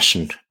good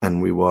session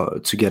and we were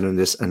together in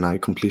this and I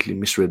completely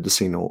misread the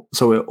signal.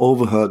 So I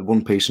overheard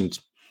one patient.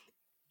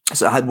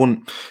 So I had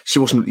one, she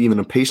wasn't even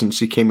a patient.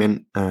 She came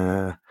in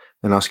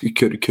and asked,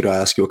 could I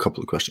ask you a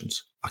couple of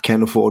questions? I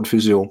can't afford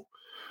physio,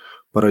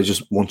 but I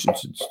just wanted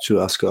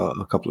to ask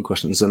a couple of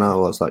questions. And I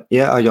was like,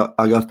 yeah, I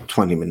got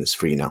 20 minutes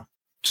free now.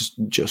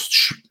 Just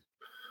shoot.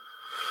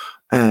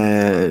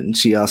 And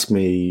she asked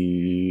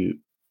me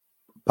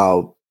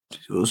about,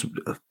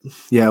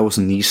 it was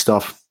knee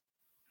stuff.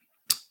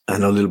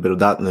 And a little bit of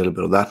that, and a little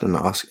bit of that, and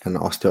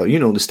asked her,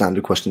 the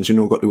standard questions.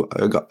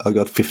 I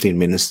got 15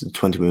 minutes,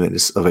 20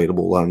 minutes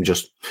available. I'm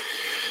just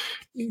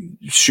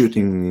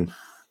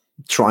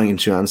trying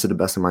to answer the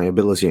best of my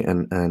ability.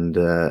 And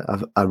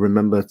I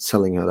remember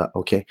telling her that,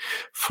 okay,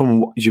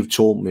 from what you've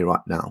told me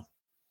right now,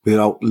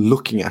 without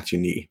looking at your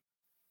knee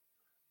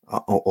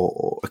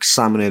or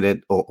examining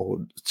it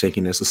or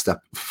taking this a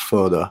step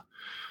further,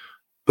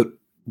 but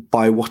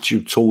by what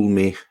you told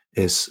me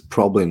is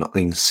probably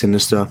nothing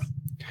sinister.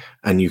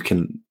 And you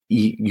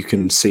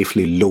can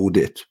safely load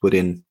it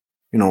within,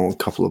 a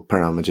couple of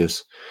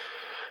parameters.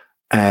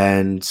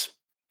 And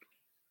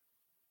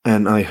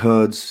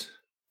I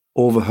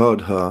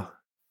overheard her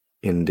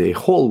in the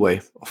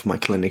hallway of my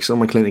clinic. So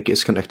my clinic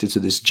is connected to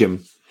this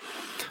gym.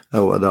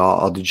 There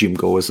are other gym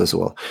goers as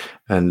well.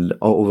 And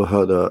I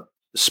overheard her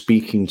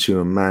speaking to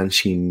a man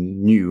she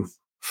knew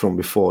from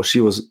before.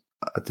 She was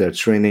at their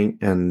training,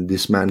 and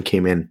this man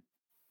came in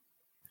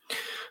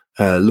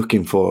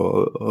looking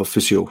for a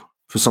physio.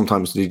 For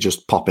sometimes they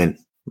just pop in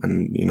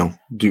and,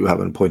 do you have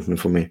an appointment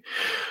for me?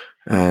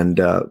 And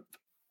are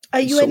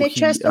you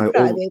NHS or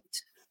private?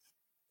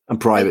 I'm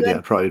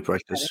private, private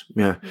practice.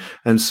 Yeah.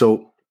 And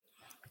so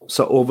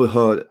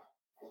overheard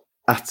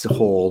at the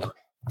hall,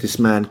 this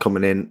man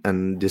coming in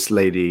and this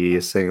lady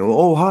is saying,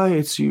 oh, hi,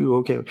 it's you.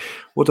 Okay.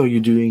 What are you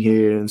doing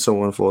here? And so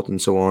on and forth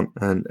and so on.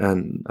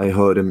 And I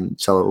heard him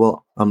tell her,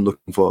 well, I'm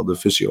looking for the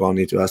physio. I'll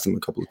need to ask him a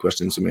couple of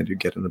questions to maybe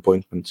get an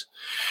appointment.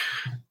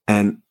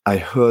 And I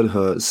heard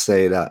her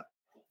say that,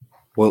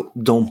 well,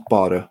 don't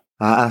bother.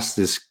 I asked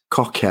this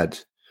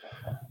cockhead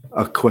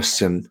a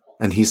question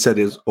and he said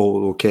it's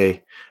all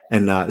okay.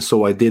 And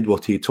so I did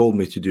what he told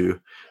me to do,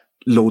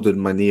 loaded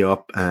my knee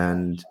up,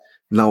 and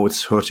now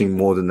it's hurting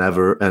more than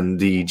ever. And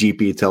the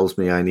GP tells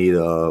me I need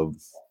to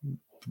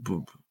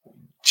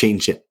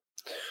change it.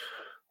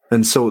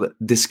 And so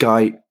this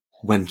guy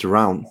went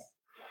around,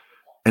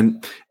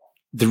 and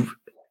it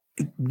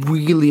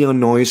really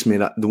annoys me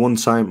that the one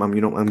time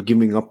I'm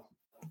giving up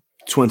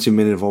 20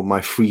 minutes of my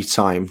free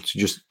time to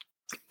just,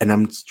 and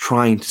I'm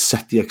trying to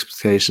set the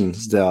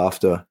expectations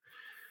thereafter,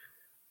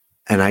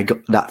 and I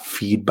got that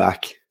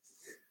feedback,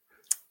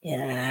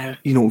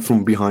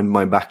 from behind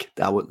my back.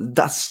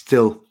 That's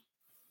still.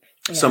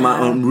 So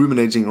I'm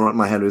ruminating around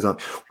my head with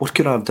what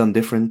could I have done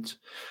different?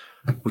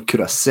 What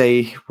could I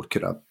say? What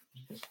could I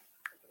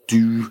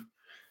do?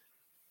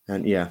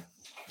 And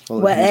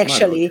well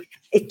actually,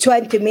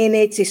 20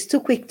 minutes is too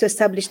quick to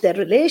establish the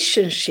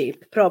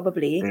relationship,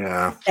 probably.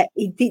 Yeah.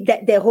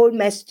 The whole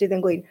message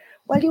didn't go in.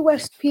 While you were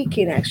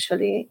speaking,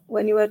 actually,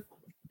 when you were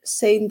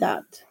saying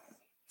that,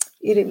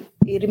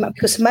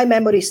 because my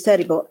memory is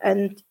terrible,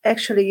 and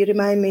actually you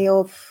remind me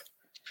of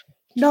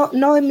not a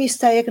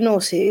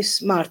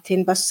misdiagnosis,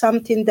 Martin, but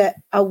something that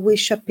I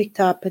wish I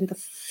picked up and I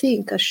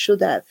think I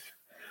should have.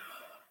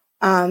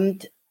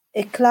 And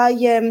a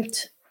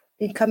client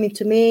coming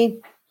to me,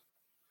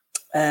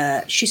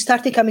 she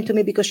started coming to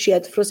me because she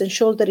had frozen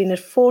shoulder in her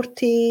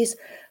 40s,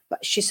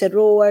 but she's a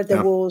rower.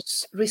 There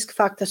was risk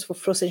factors for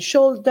frozen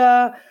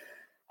shoulder,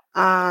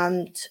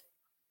 and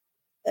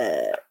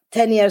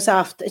 10 years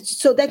after.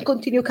 So then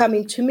continue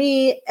coming to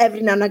me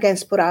every now and again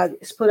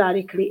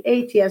sporadically.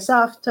 8 years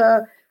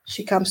after,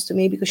 she comes to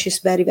me because she's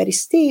very, very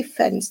stiff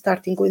and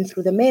starting going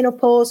through the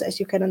menopause, as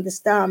you can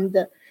understand.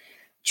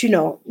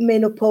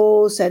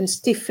 Menopause and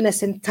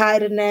stiffness and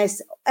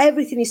tiredness,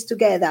 everything is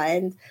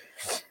together.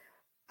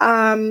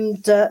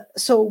 And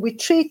so we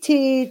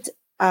treated,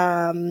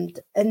 and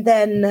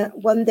then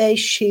one day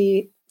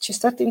she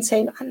started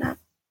saying, Anna,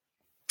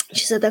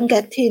 she said,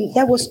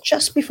 that was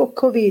just before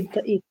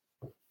COVID.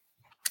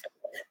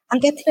 I'm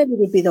getting a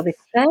little bit of a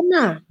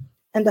tremor.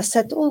 And I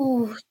said,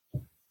 oh,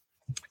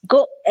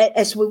 go,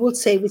 as we would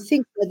say, we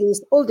think about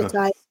this all the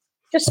time,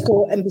 just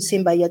go and be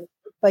seen by your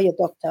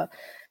doctor.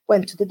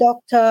 Went to the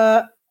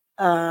doctor,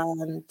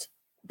 and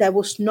there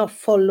was not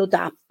followed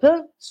up.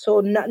 So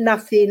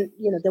nothing,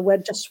 they were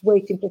just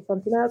waiting for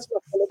something else,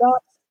 not followed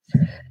up.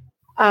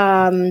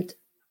 And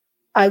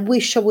I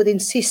wish I would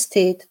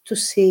insisted to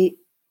see,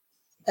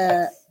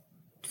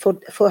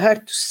 for her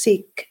to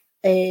seek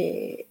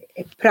a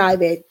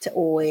private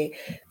or a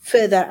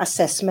further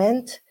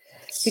assessment,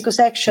 because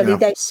actually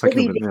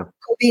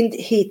COVID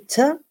hit,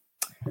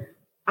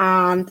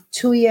 and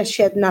 2 years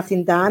she had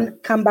nothing done.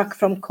 Come back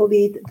from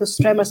COVID, those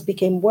tremors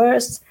became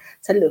worse.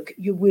 So look,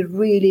 you will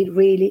really,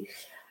 really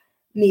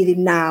need it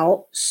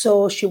now.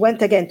 So she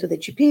went again to the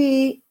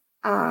GP,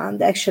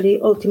 and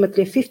actually,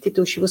 ultimately,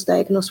 52, she was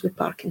diagnosed with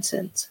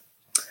Parkinson's.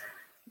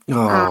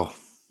 Oh.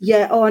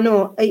 Oh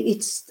no, I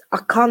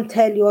can't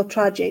tell you how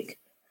tragic.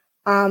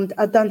 And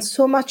I've done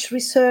so much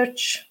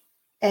research,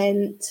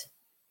 and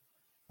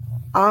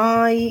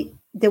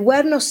there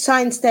were no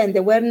signs then,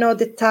 there were no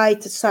the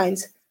tight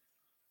signs.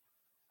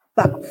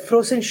 But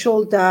frozen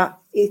shoulder,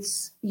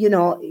 it's,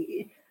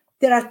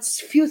 there are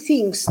few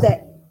things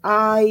that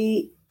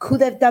I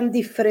could have done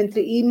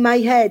differently. In my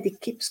head, it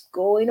keeps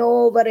going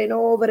over and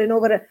over and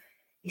over.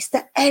 Is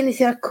there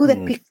anything I could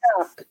have picked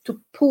up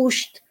to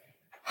push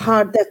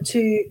harder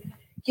to,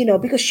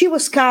 because she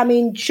was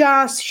coming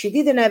she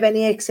didn't have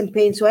any aches and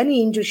pains or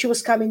any injury. She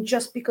was coming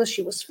just because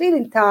she was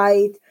feeling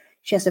tight.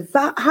 She has a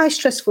high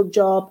stressful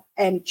job,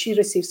 and she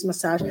receives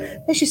massage.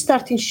 Then she's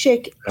starting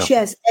shake. Yeah. She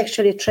has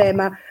actually a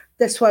tremor.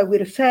 That's why we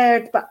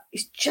referred. But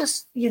it's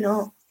just,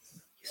 you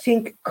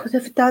think, could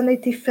have done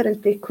it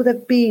differently. Could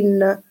have been,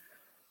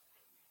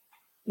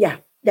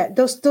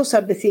 those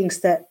are the things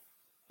that,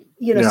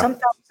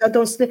 sometimes I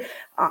don't sleep.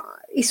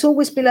 It's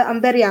always been like,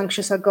 I'm very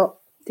anxious. I got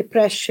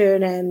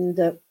depression,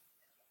 and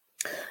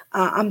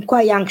I'm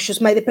quite anxious.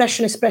 My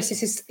depression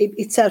expresses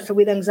itself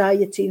with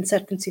anxiety in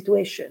certain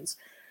situations.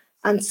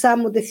 And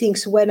some of the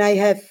things when I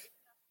have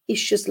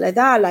issues like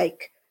that,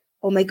 like,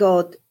 oh my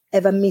God,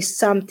 have I missed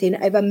something?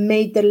 Have I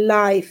made the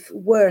life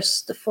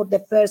worse for the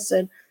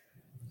person?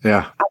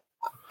 Yeah.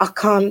 I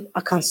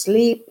can't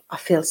sleep. I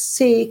feel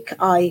sick.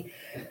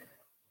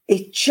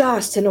 It's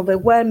just an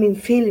overwhelming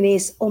feeling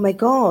is, oh my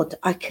God,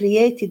 I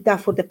created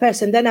that for the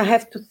person. Then I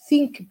have to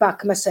think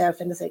back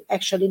myself and say,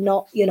 actually,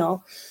 no,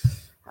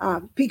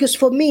 because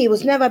for me,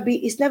 it's never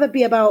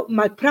be about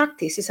my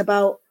practice. It's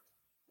about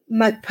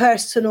my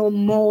personal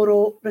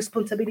moral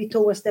responsibility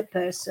towards the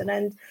person,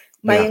 and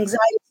my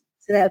anxiety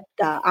that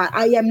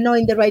I am not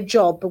in the right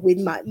job with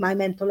my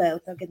mental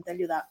health. I can tell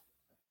you that.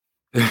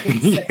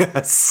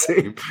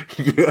 Same.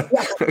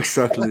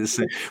 Exactly the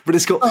same. But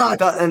it's got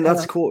that, and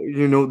that's called,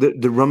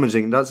 the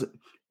rummaging. That's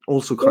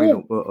also kind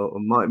of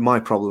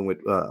my problem with,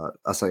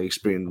 as I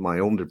experienced my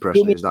own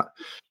depression, is that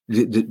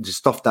the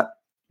stuff that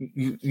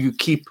you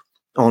keep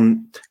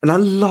and I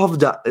love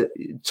that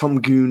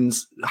Tom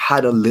Goons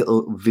had a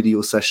little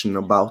video session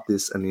about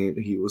this, and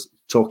he was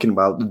talking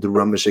about the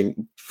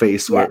rummaging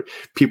phase where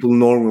people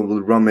normally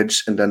will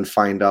rummage and then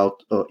find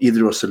out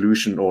either a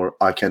solution or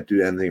I can't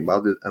do anything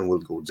about it and will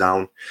go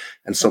down,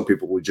 and some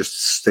people will just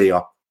stay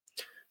up,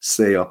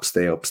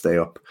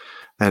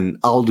 and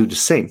I'll do the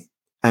same,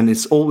 and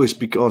it's always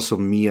because of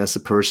me as a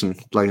person.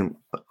 Like,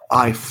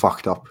 I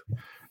fucked up.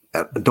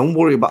 Don't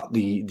worry about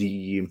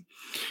the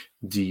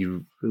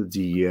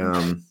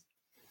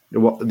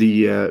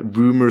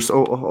rumors.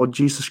 Oh,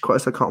 Jesus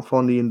Christ! I can't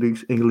find the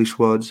English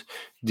words.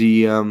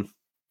 The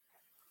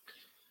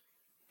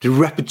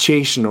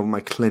reputation of my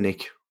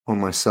clinic on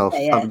myself.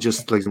 I'm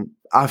just like,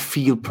 I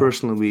feel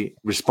personally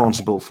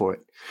responsible for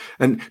it,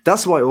 and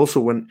that's why also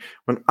when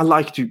I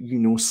like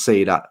to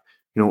say that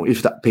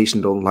if that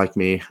patient don't like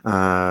me,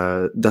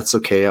 that's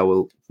okay. I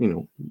will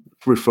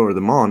refer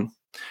them on,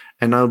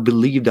 and I'll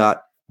believe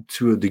that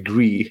to a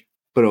degree,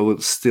 but I will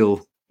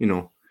still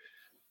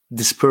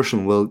this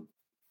person will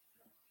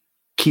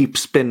keep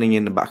spinning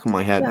in the back of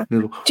my head.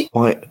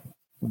 Why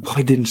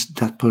didn't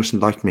that person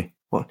like me?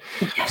 What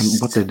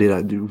did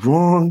I do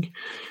wrong?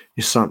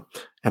 It's not.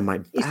 Am I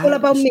bad? It's all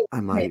about me.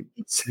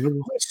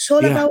 It's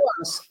all about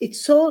us.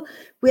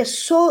 We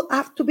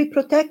have to be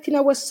protecting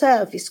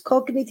ourselves. It's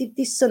cognitive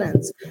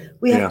dissonance.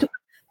 We have to.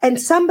 And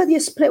somebody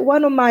explained.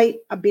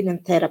 I've been in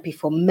therapy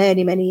for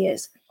many, many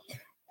years,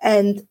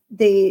 and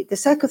the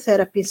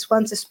psychotherapist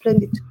once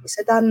explained it to me. He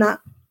said, Anna,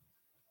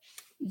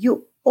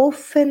 you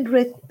often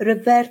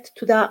revert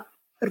to that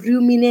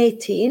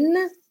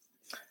ruminating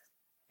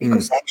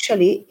because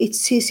actually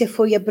it's easier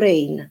for your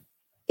brain.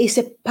 It's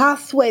a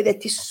pathway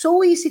that is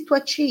so easy to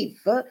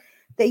achieve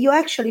that you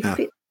actually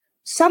feel.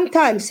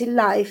 Sometimes in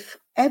life,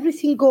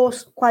 everything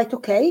goes quite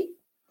okay,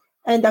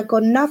 and I've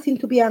got nothing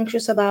to be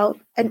anxious about.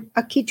 And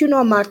I kid you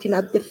not, Martin,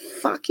 at the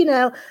fucking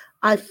hell,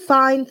 I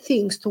find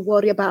things to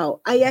worry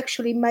about. I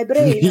actually, in my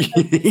brain,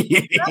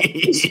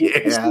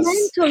 it's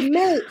mental,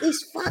 mate.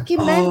 It's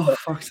fucking mental.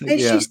 And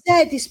she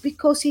said it's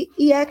because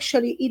he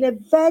actually, in a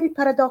very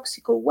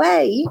paradoxical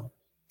way,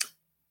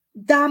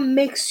 that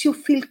makes you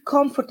feel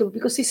comfortable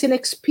because it's an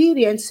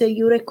experience that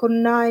you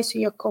recognize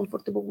and you're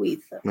comfortable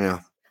with. Yeah.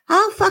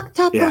 How fucked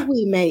up are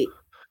we, mate?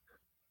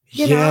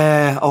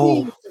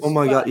 Oh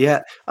my God.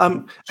 Yeah.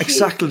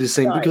 Exactly the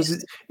same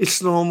because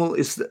it's normal.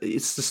 It's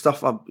the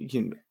stuff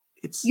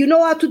it's. You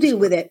know how to deal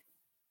with it.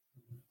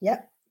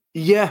 Yeah.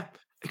 Yeah.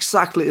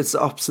 Exactly. It's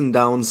the ups and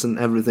downs and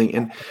everything,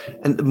 and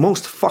the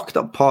most fucked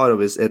up part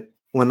of it is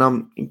when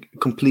I'm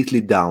completely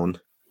down.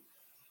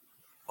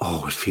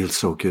 Oh, it feels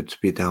so good to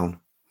be down.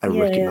 I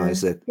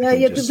recognize it.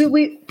 Just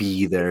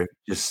be there.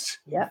 Just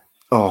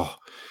and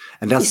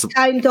that's it's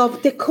kind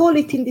of they call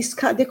it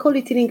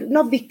in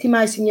not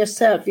victimizing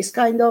yourself. It's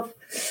kind of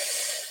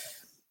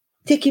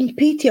taking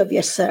pity of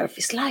yourself.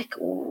 It's like,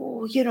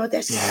 oh, you're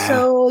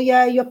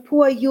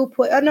poor,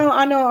 I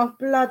know,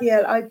 bloody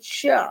hell, I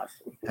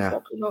just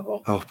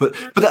but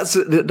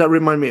that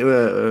remind me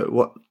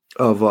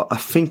I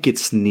think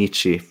it's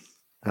Nietzsche.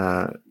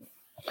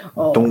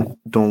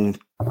 Don't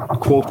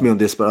quote me on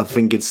this, but I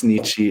think it's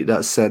Nietzsche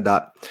that said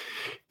that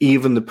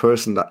even the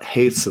person that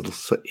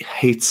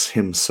hates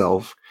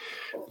himself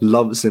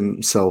loves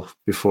himself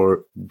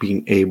before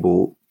being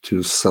able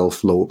to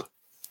self-loathe.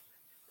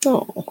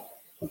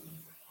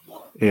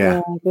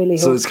 Really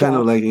so it's kind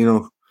of like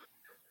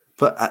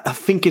but I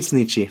think it's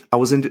Nietzsche. I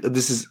was into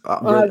this is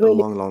a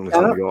long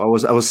time ago. I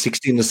was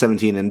 16 or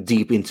 17 and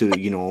deep into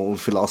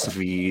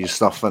philosophy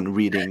stuff and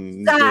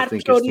reading.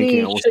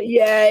 Thinking I was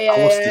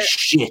the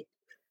shit.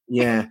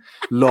 Yeah,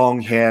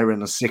 long hair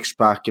and a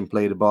six-pack and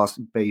play the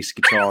bass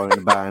guitar in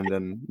a band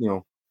and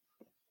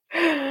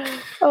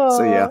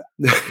So yeah,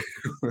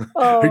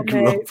 I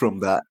grew up from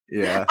that.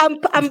 Yeah, I'm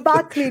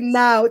battling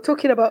now.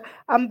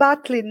 I'm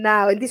battling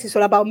now, and this is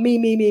all about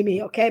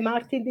me. Okay,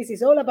 Martin, this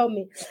is all about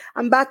me.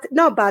 I'm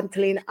not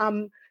battling.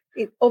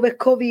 Over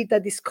COVID, I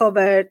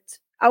discovered.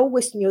 I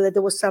always knew that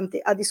there was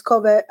something. I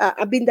discovered.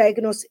 I've been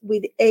diagnosed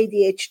with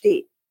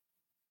ADHD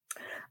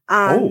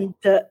and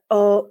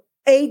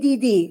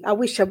ADD. I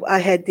wish I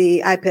had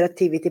the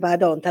hyperactivity, but I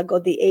don't. I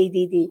got the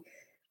ADD,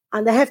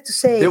 and I have to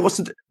say, there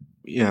wasn't.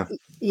 Yeah.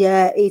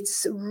 Yeah,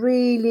 it's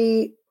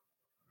really.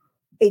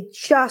 It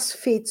just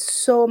fits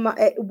so much.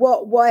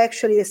 What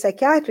actually the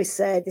psychiatrist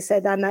said, he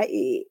said, Anna,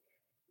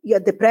 your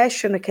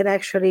depression can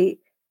actually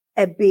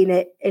have been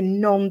a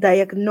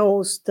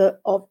non-diagnosed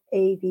of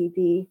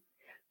ADD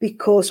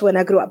because when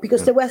I grew up,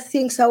 because there were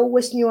things I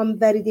always knew I'm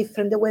very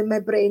different. The way my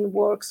brain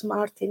works,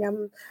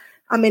 Martin,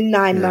 I'm a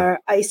nightmare.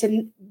 I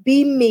said,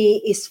 being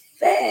me is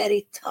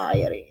very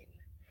tiring.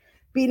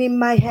 Being in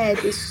my head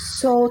is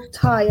so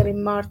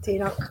tiring,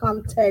 Martin. I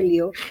can't tell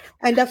you.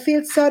 And I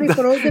feel sorry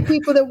for all the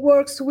people that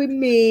works with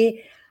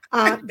me.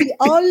 The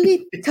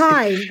only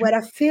time where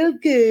I feel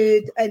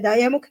good and I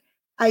am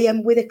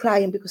with a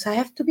client because I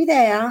have to be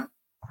there.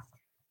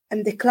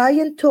 And the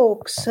client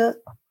talks,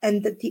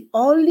 and the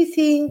only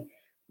thing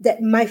that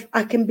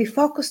I can be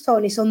focused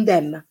on is on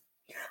them.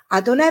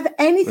 I don't have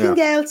anything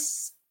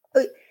else.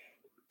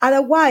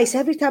 Otherwise,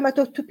 every time I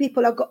talk to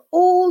people, I've got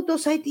all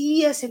those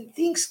ideas and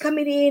things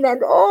coming in,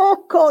 and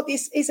oh God,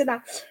 this isn't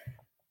a.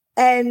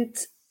 And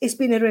it's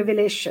been a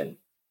revelation.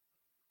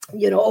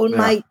 All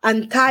my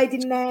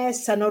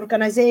untidiness and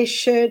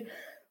organization,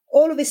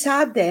 all of a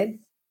sudden,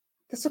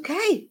 that's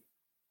okay.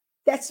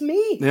 That's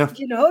me. Yeah.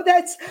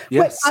 That's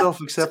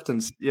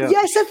self-acceptance. Yeah.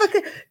 Yes,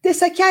 the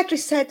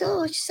psychiatrist said,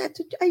 she said,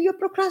 are you a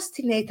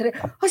procrastinator?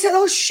 I said,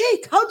 oh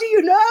shit, how do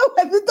you know?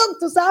 Have you talked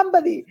to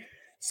somebody?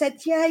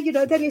 Said, yeah,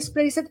 then he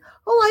explained, he said,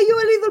 oh, are you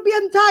a little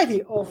bit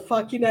untidy? Oh,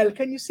 fucking hell,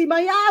 can you see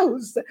my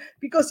house?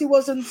 Because he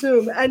was on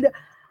Zoom. And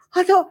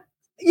I thought,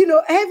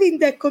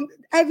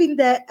 having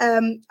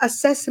the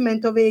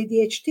assessment of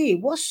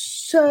ADHD was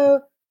so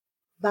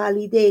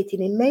validating.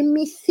 It made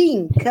me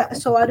think.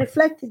 So I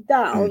reflected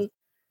down.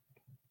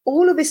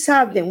 All of a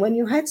sudden, when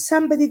you had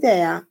somebody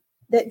there,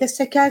 the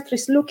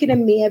psychiatrist looking at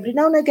me every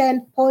now and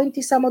again,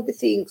 pointing some of the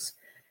things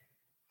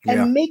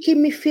and making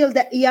me feel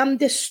that he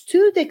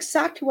understood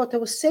exactly what I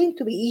was saying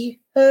to me. He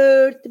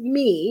heard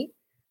me.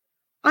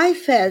 I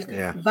felt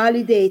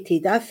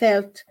validated. I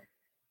felt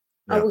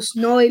I was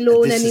not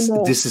alone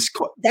anymore.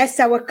 That's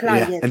our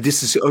client.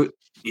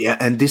 Yeah,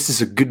 and this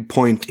is a good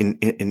point in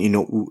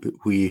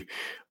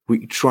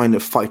we trying to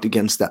fight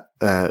against that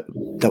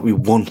that we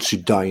want to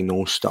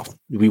diagnose stuff.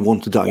 We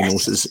want to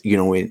diagnose this,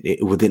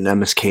 within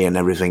MSK and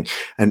everything,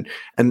 and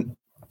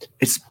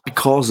it's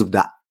because of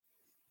that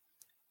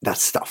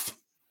stuff,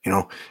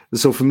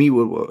 So for me,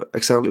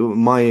 exactly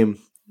my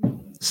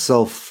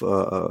self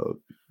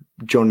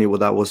journey with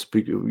that was,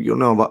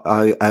 about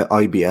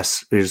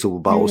IBS, irritable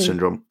bowel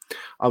syndrome.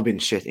 I've been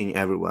shitting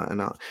everywhere,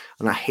 and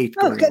I hate.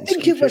 Okay,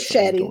 thank you for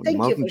sharing. Thank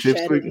you for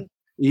sharing.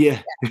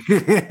 Yeah.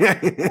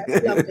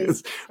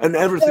 And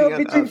everything.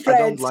 I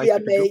don't like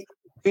it.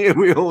 Yeah,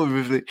 we all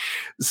everything.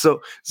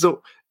 So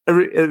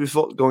every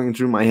thought going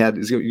through my head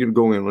is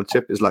going on a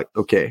tip is like,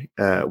 okay,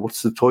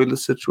 what's the toilet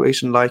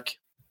situation like?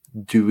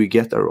 Do we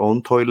get our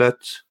own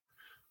toilet?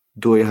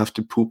 Do I have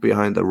to poop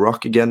behind a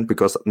rock again?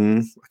 Because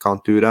I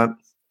can't do that.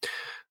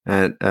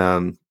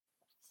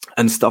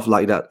 And stuff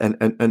like that.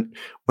 And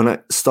when I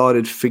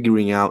started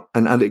figuring out,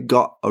 and it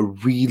got a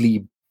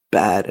really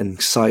bad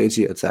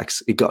anxiety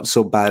attacks. It got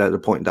so bad at the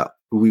point that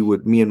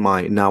me and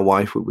my now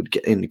wife, we would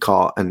get in the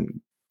car and,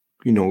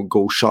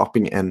 go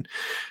shopping. And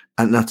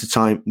at the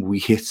time we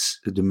hit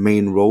the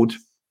main road,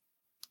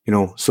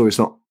 so it's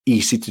not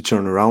easy to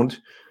turn around.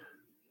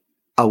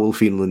 I will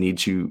feel the need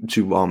to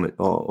vomit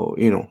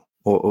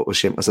or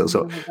shit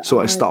myself. So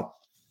I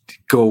stopped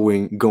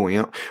going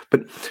out.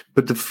 But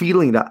the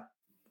feeling that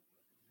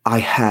I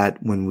had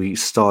when we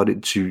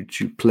started to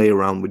play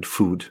around with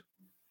food,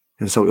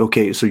 and so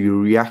so you're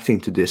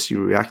reacting to this,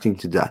 you're reacting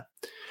to that,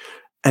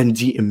 and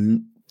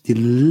the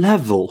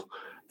level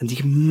and the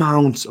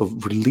amounts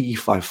of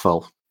relief I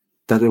felt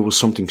that there was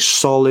something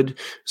solid,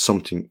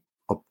 something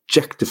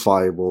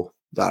objectifiable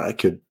that I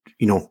could,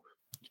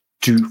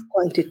 do.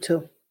 Pointed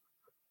to.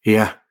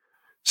 Yeah.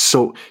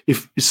 So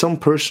if some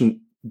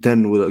person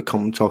then will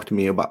come and talk to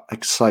me about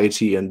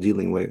anxiety and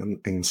dealing with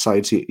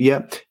anxiety,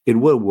 it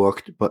will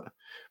work, but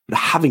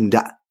having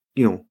that,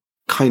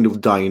 kind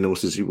of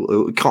diagnosis,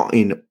 you can't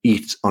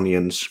eat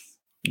onions,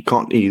 you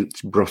can't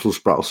eat Brussels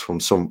sprouts for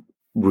some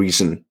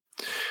reason.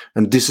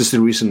 And this is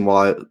the reason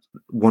why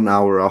 1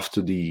 hour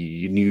after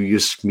the New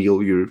Year's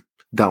meal, you're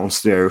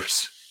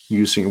downstairs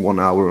using 1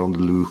 hour on the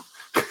loo.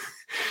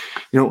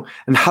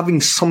 And having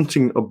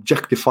something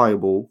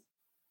objectifiable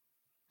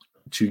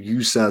to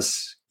use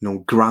as,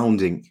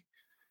 grounding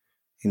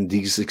in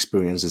these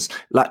experiences,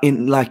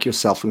 like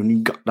yourself, when you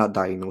got that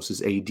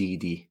diagnosis,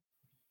 ADD,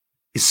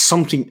 is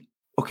something,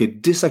 okay,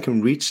 this I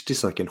can reach,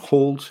 this I can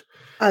hold.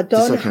 I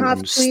don't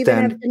have to even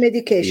have the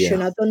medication.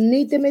 Yeah. I don't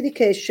need the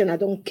medication. I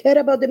don't care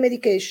about the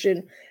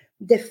medication.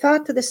 The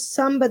fact that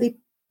somebody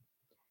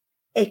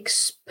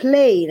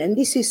explain, and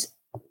this is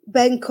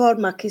Ben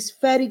Cormack is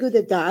very good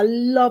at that. I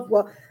love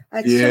what I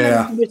had so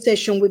many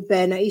conversation with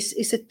Ben.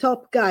 He's a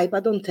top guy,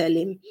 but don't tell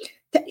him.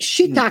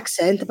 Shit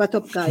accent, but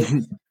top guy.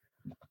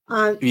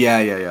 And we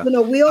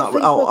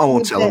often I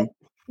won't tell him.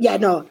 Yeah,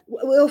 no,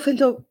 we often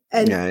talk.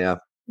 And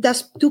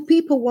do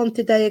people want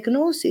a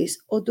diagnosis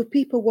or do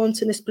people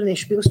want an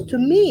explanation? Because to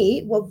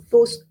me, what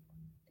was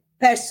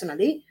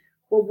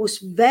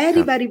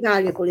very, very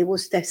valuable, it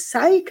was the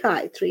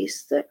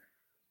psychiatrist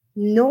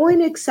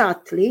knowing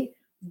exactly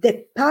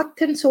the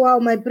patterns of how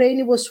my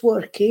brain was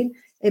working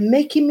and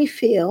making me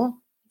feel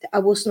that I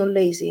was not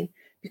lazy.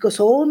 Because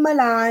all my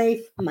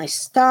life, my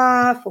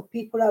staff or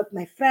people,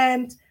 my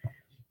friends,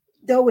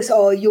 they always,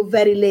 you're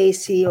very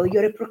lazy or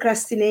you're a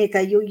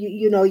procrastinator,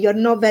 you're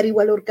not very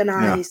well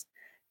organized.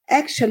 Yeah.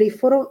 Actually,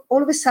 for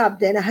all of a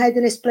sudden, I had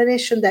an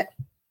explanation that,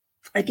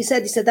 like you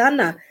said, he said,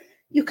 Anna,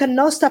 you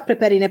cannot start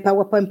preparing a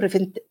PowerPoint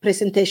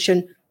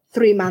presentation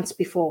 3 months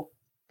before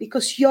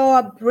because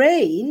your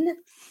brain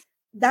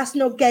does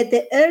not get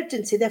the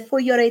urgency. Therefore,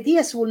 your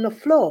ideas will not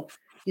flow.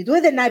 You do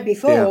it the night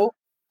before,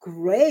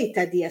 great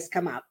ideas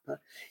come up. I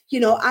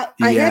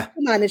have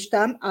to manage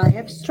them. I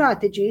have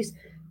strategies,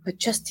 but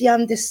just the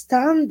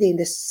understanding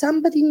that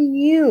somebody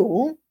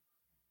knew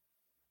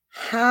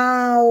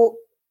how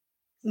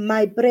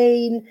my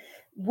brain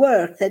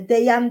works, that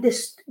they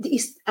understand.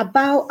 It's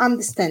about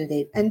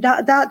understanding, and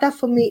that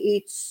for me,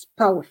 it's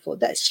powerful.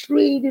 That's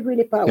really,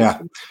 really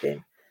powerful.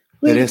 Really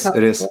It is.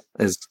 powerful.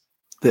 It's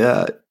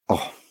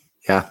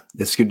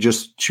it's good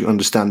just to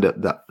understand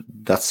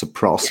that's a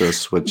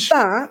process, which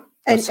But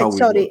that's how and we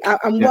sorry, work.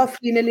 I'm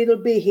waffling a little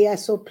bit here,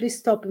 so please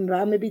stop me.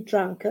 I'm a bit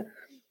drunk.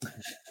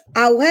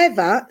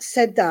 However,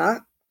 said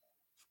that,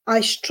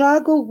 I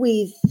struggle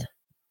with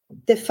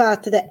the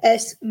fact that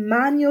as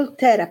manual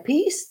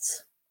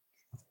therapists,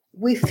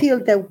 we feel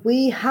that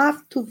we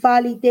have to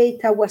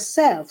validate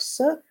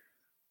ourselves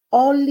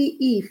only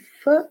if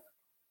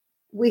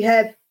we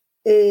have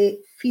a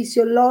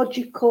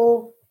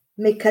physiological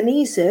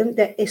mechanism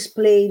that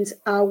explains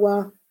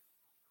our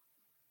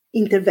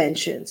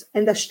interventions.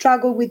 And I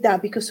struggle with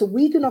that because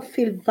we do not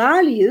feel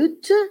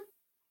valued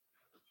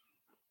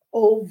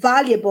or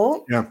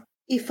valuable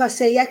if I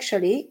say,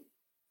 actually,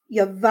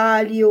 your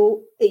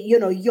value,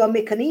 your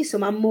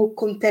mechanism are more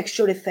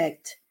contextual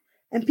effect.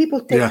 And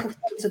people take offense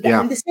to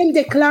that. And the same,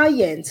 the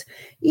clients.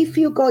 If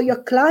you go,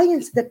 your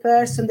clients, the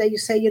person that you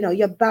say,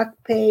 your back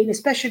pain,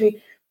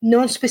 especially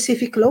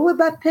non-specific lower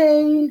back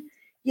pain,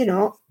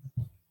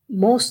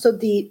 most of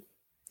the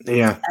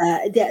they're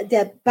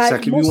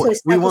exactly.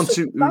 We want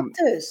to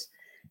factors,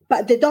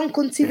 but they don't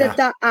consider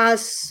that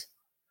as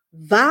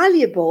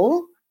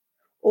valuable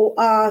or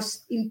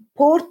as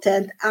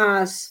important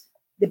as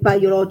the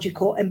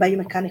biological and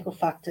biomechanical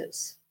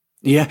factors.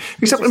 Yeah,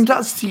 exactly.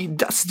 That's the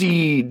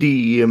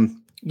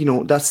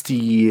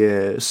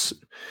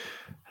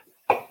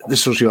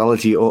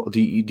sociality or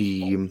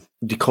the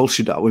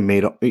culture that we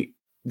made up,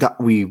 that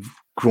we've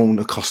grown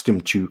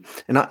accustomed to,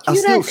 and I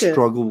still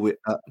struggle with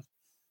that.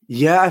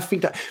 Yeah, I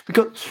think that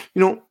because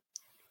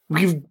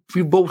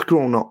we've both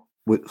grown up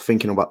with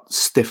thinking about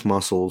stiff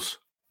muscles,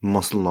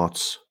 muscle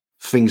knots,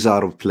 things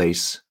out of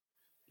place,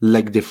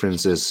 leg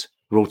differences,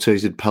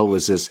 rotated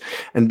pelvises,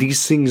 and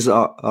these things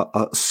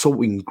are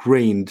so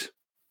ingrained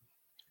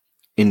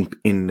in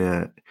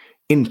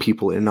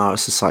people in our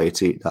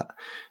society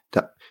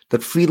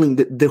that feeling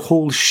that the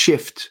whole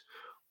shift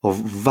of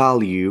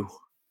value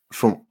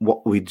from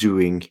what we're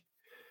doing,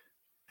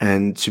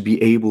 and to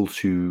be able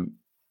to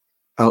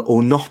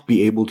or not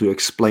be able to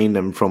explain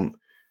them from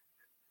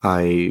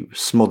I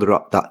smother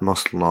up that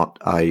muscle knot,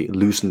 I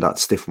loosen that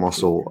stiff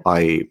muscle,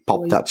 I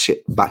pop that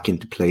shit back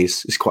into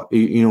place. It's quite,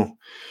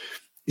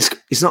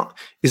 it's not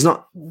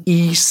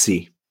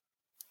easy,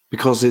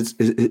 because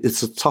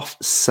it's a tough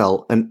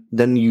sell. And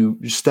then you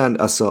stand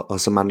as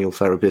a manual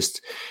therapist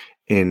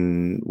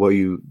in where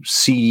you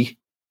see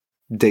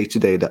day to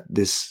day that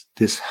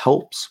this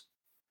helps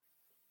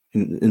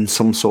in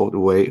some sort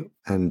of way,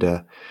 and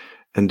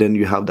then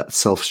you have that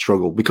self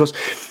struggle, because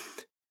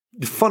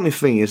the funny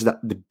thing is that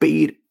the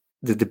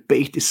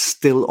debate is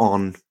still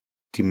on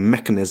the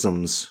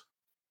mechanisms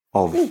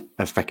of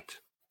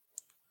effect,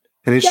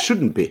 and it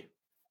shouldn't be.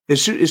 That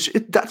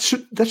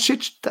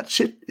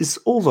shit is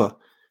over.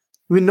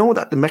 We know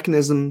that the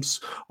mechanisms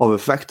of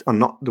effect are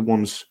not the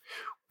ones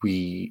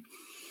we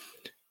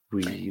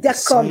they're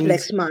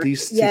complex, man.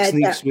 These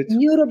techniques with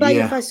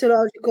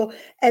neurobiophysiological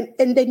and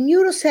the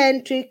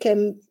neurocentric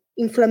and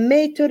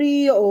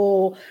inflammatory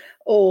or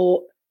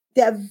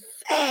they're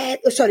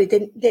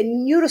the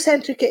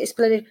neurocentric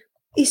explanation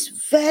is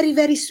very,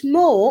 very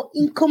small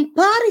in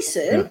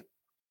comparison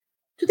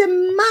to the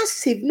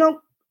massive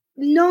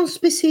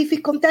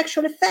non-specific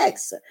contextual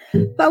effects.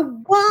 But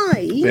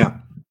why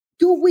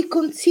do we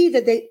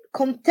consider the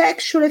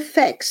contextual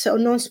effects or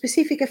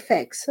non-specific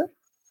effects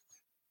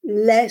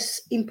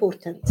less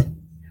important?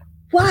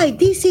 Why?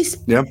 This is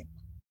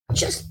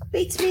just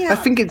beats me up. I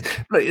think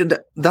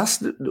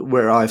that's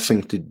where I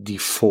think the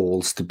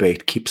false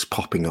debate keeps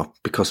popping up,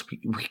 because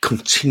we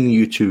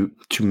continue to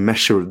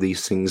measure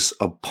these things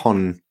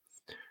upon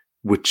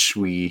which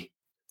we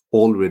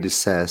already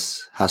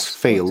says has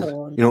failed. I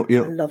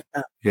love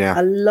that. Yeah,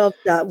 I love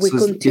that. We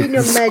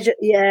continue measure.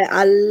 Yeah,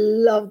 I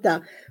love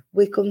that.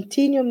 We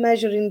continue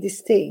measuring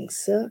these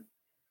things.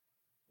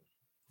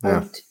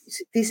 And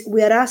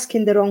we are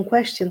asking the wrong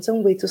questions,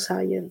 aren't we, to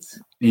science?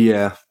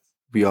 Yeah,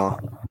 we are.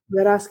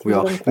 We're asking the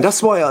wrong questions. And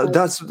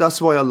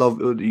that's why I love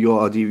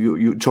your idea.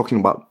 You're talking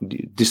about,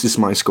 this is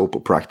my scope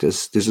of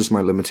practice. This is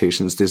my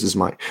limitations. This is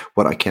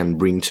what I can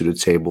bring to the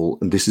table.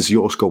 And this is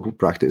your scope of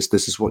practice.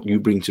 This is what you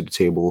bring to the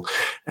table.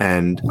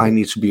 And I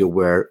need to be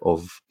aware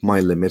of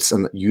my limits,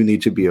 and you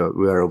need to be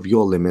aware of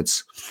your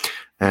limits.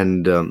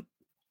 And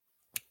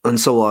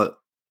so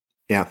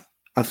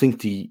I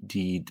think the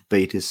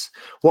debate is,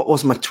 what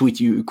was my tweet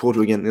you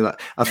quoted again?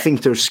 I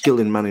think their skill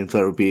in manual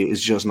therapy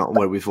is just not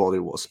where we thought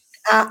it was.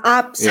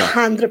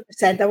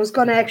 100%. I was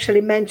going to actually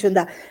mention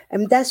that.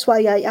 And that's why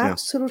I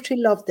absolutely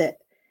loved it.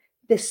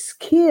 The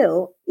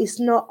skill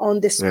is not on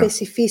the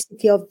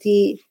specificity of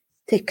the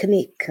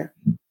technique.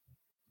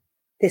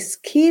 The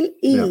skill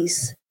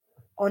is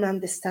on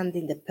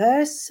understanding the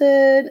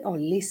person, on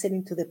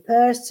listening to the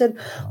person,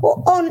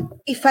 or on,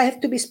 if I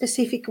have to be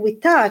specific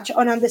with touch,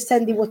 on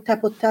understanding what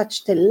type of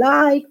touch they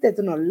like, they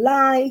do not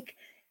like,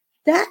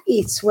 that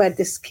is where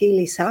the skill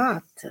is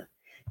at.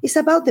 It's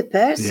about the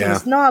person. Yeah.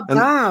 It's not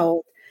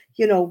about,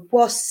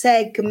 what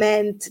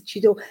segment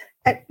you do.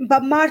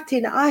 But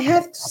Martin, I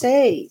have to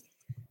say,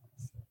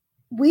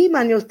 we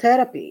manual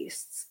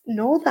therapists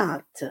know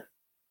that.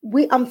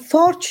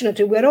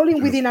 Unfortunately, we're only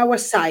within our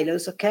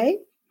silos, okay?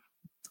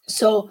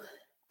 So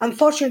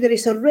unfortunately,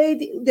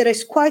 there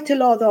is quite a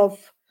lot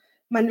of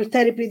manual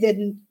therapy that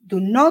do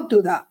not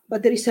do that.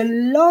 But there is a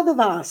lot of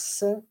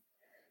us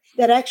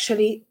that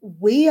actually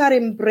we are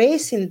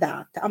embracing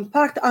that.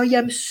 I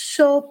am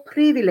so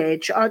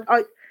privileged.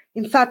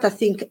 In fact, I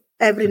think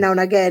every now and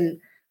again,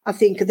 I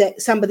think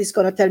that somebody's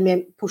going to tell me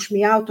and push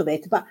me out of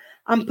it. But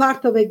I'm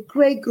part of a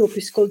great group.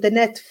 It's called the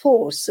Net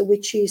Force,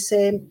 which is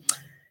a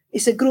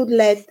group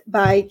led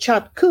by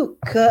Chad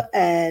Cook,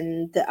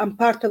 and I'm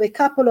part of a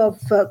couple of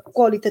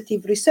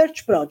qualitative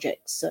research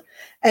projects.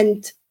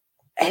 And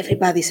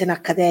everybody's an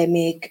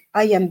academic.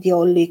 I am the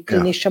only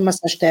clinician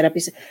massage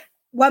therapist.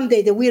 One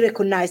day they will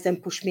recognize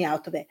and push me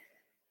out of it.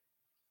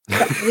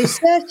 But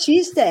research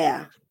is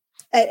there.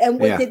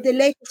 And the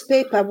latest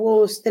paper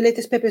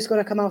is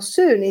going to come out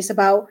soon, is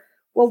about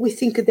what we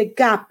think the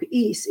gap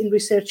is in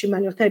research in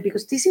manual therapy,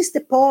 because this is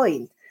the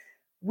point.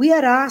 We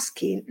are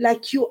asking,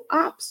 like you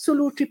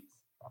absolutely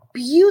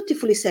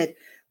beautifully said,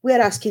 we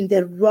are asking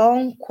the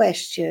wrong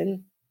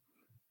question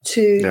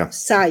to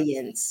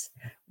science.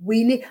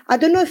 I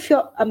don't know if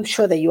I'm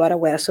sure that you are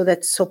aware, so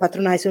that's so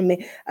patronizing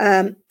me.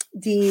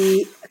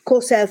 The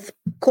Co-Self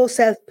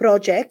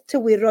project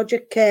with Roger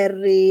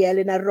Kerry,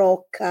 Elena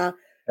Rocca.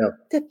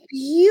 They're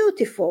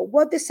beautiful.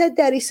 What they said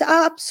there is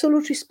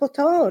absolutely spot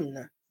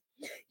on.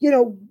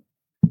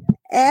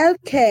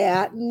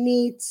 Healthcare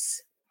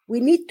we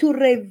need to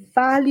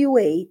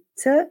reevaluate,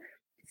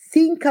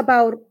 think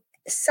about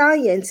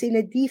science in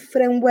a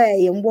different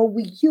way and what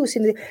we use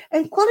and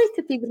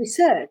qualitative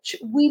research.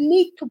 We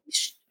need to be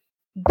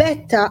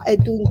better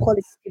at doing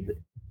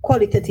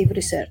qualitative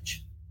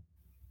research.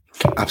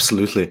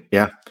 Absolutely,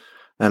 yeah.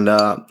 And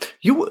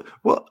you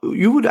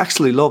would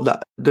actually love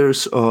that.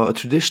 There's a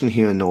tradition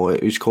here in Norway.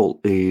 It's called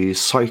a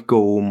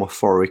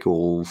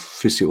psychomotorical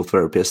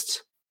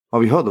physiotherapist.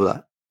 Have you heard of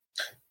that?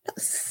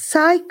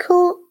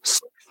 Psychomotorical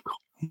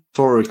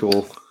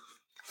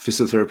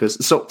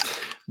physiotherapist. So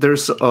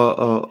there's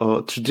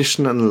a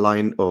tradition and a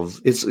line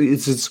of it's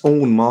its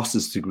own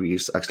master's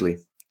degrees actually,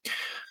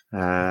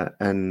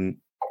 and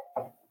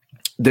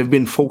they've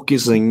been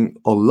focusing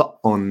a lot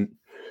on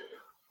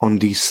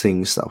these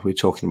things that we're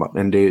talking about,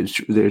 and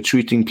they're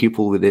treating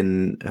people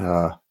within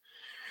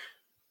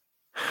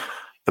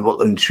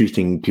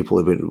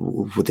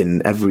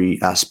within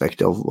every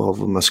aspect of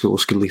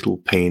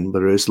musculoskeletal pain. But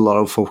there is a lot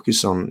of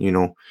focus on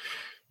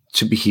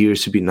to be here,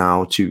 to be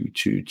now, to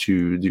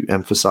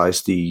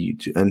emphasize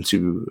and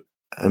to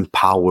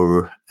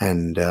empower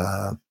and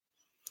I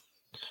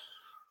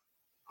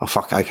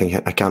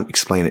can't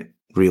explain it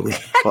really,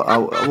 but I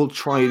will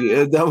try.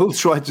 I will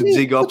try to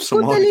dig up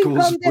some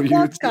articles for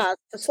you.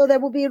 So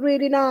that would be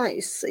really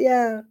nice.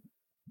 Yeah,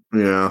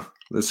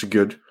 that's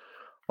good.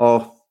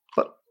 But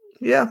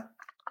yeah,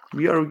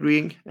 we are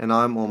agreeing, and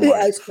I'm on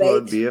my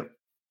third beer.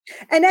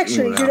 And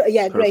actually,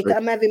 great.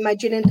 I'm having my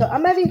gin and tonic.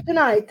 I'm having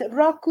tonight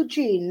Rocco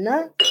gin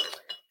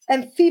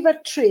and Fever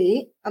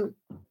Tree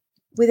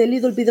with a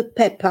little bit of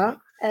pepper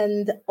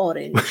and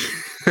orange.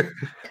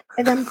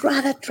 And I'm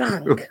rather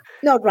drunk.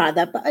 Not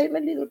rather, but I'm a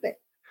little bit.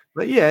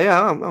 But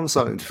I'm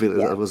starting to feel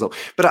it as well.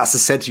 But as I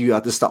said to you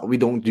at the start, we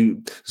don't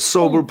do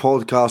sober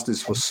podcast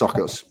is for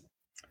suckers.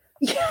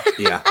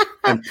 Yeah.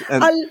 And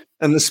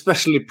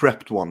especially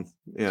prepped one.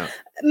 Yeah.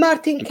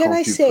 Martin, can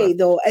I say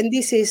though, and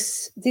this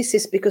is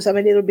because I'm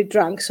a little bit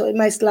drunk, so it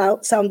might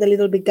sound a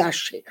little bit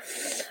gushy.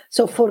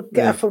 So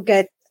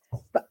forget.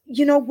 But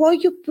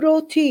what you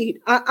brought in,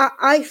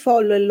 I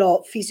follow a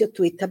lot physio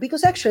Twitter,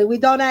 because actually we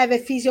don't have a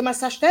physio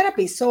massage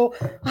therapist, so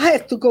I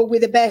have to go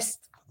with the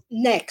best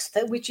next,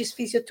 which is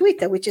physio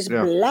Twitter, which is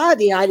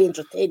bloody highly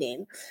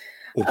entertaining.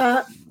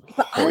 But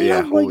I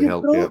love what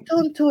you brought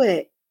onto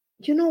it.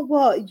 You know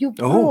what you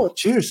brought?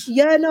 Cheers!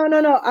 Yeah,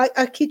 no.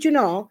 I kid you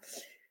not.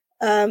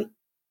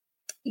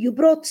 You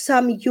brought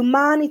some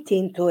humanity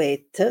into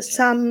it,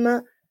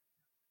 some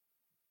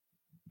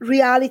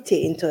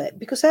reality into it,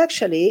 because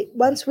actually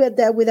once we're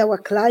there with our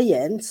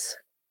clients,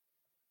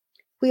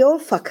 we all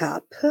fuck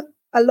up.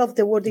 I love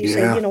the word that you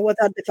say, what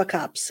are the fuck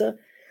ups?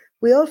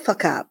 We all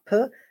fuck up.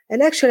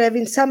 And actually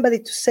having somebody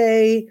to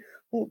say,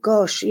 oh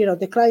gosh,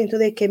 the client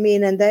today came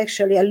in and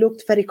actually I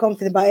looked very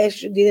confident, but I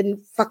actually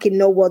didn't fucking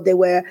know what they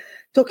were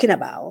talking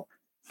about.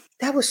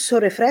 That was so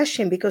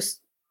refreshing, because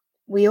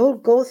we all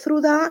go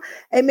through that.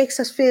 It makes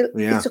us feel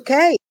it's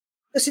okay.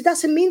 Because it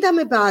doesn't mean that I'm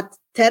a bad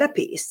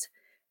therapist.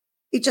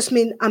 It just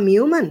means I'm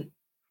human.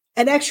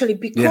 And actually,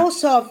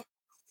 because of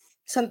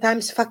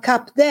sometimes fuck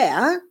up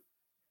there,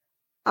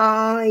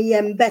 I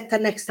am better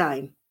next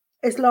time.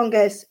 As long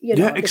as,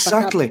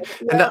 exactly.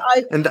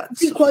 And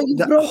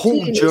that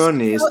whole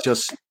journey is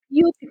just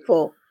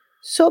beautiful.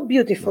 So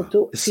beautiful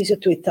to physio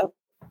Twitter.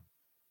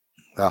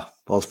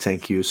 Well,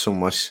 thank you so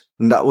much.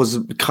 And that was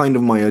kind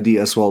of my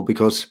idea as well,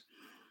 because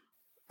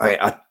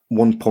I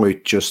one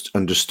point just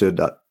understood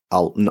that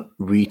I'll not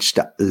reach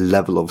that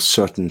level of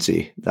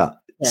certainty that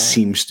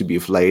seems to be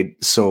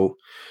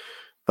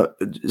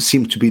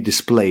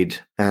displayed,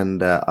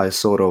 and I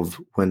sort of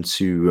went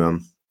to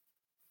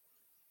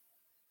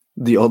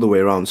the other way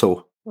around.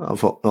 So I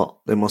thought, oh,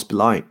 they must be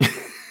lying.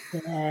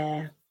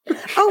 Yeah.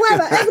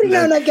 However, every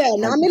now and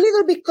again, I'm a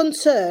little bit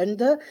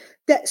concerned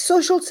that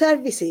social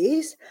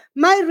services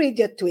might read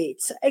your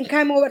tweets and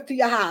come over to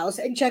your house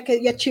and check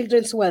your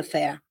children's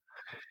welfare.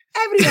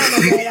 Every now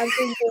and again, I'm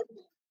thinking,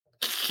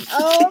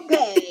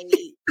 okay.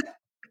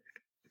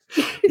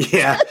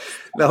 Yeah.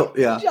 No,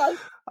 yeah.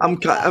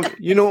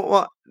 You know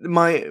what?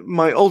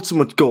 My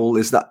ultimate goal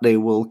is that they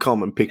will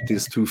come and pick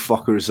these two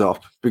fuckers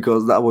up,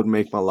 because that would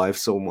make my life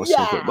so much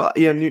simpler. But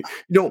yeah, you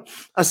know,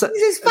 this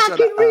is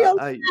fucking real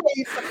life.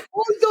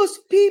 All those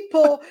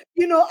people,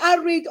 I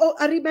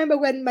remember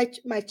when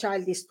my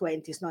child is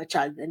 20, he's not a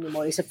child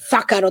anymore, he's a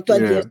fucker of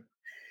 20 years.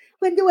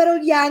 When they were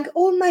all young,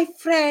 all my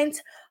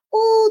friends,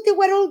 they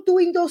were all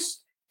doing those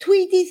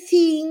tweety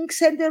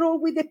things, and they're all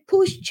with the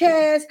push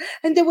chairs,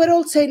 and they were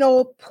all saying,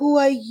 oh,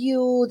 poor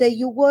you, that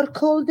you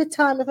work all the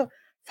time. I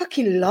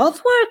fucking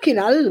love working.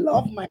 I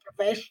love my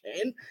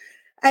profession.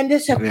 And they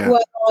said,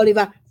 poor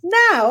Oliver.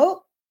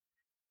 Now,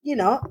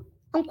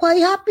 I'm quite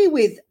happy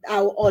with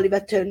how Oliver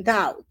turned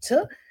out.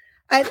 And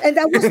I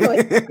was I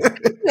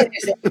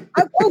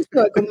was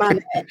not a good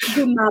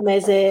mom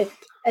as a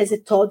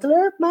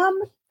toddler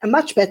mom. I'm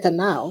much better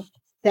now,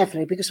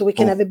 definitely, because we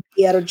can have a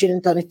beer or gin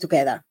and tonic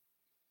together.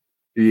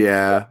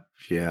 Yeah.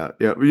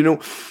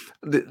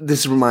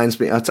 This reminds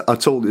me. I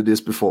told you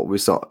this before we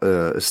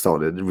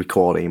started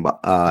recording, but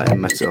I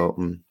met a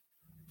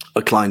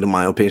client of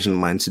mine, a patient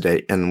of mine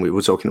today, and we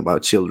were talking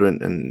about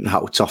children and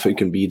how tough it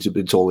can be to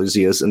be tall as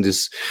years. And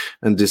this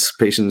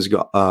patient's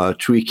got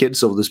 3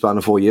 kids over the span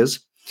of 4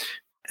 years,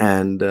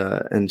 and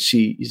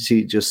she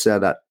just said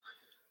that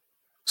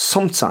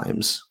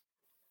sometimes,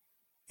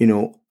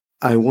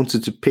 I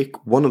wanted to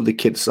pick one of the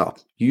kids up,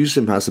 use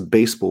him as a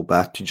baseball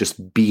bat to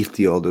just beat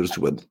the others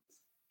with.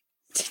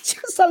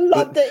 I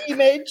love the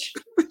image.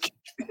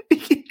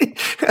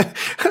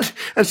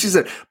 And she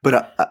said,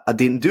 but I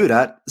didn't do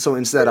that. So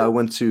instead, I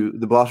went to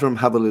the bathroom,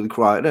 have a little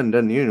cry, and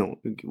then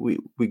we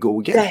go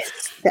again.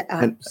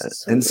 And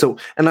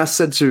I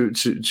said to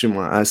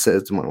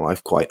my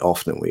wife quite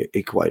often, we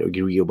quite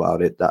agree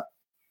about it, that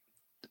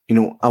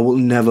I will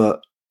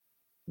never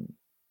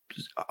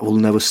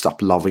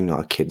stop loving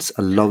our kids.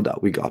 I love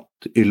that we got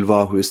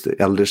Ylva, who is the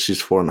eldest, she's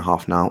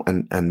 4.5 now,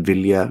 and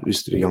Vilja,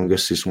 who's the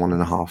youngest, she's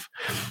 1.5.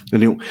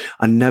 And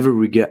I never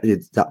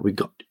regretted that we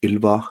got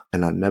Ylva,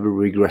 and I never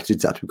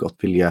regretted that we got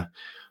Vilja.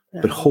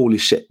 But holy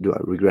shit, do I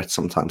regret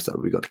sometimes that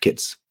we got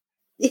kids.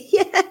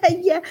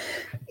 Yeah.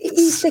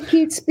 It's the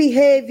kids'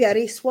 behavior.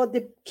 It's what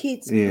the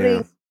kids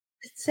bring.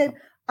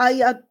 I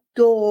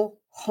adore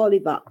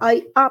Oliver.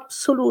 I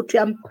absolutely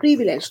am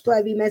privileged to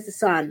have him as a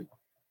son.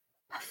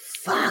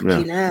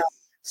 Fucking hell.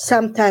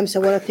 Sometimes I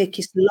want to take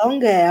his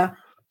long hair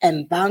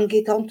and bang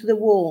it onto the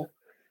wall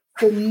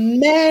for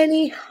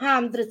many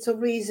hundreds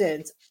of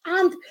reasons.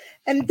 And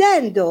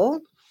then, though,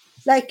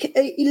 like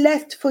he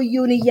left for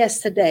uni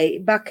yesterday,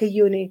 back at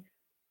uni,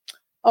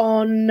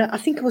 on, I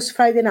think it was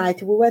Friday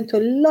night. We went to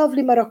a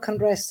lovely Moroccan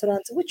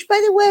restaurant, which,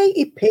 by the way,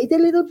 he paid a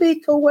little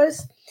bit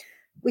always.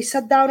 We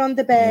sat down on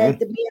the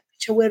bed, me and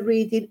Richard were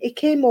reading. He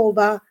came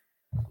over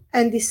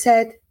and he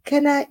said,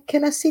 Can I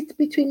sit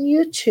between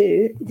you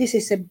two? This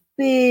is a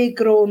big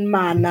grown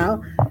man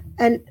now,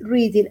 and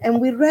reading. And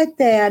we read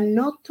there,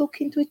 not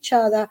talking to each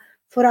other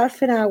for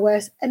half an hour.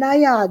 And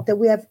I add that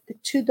we have the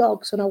 2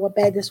 dogs on our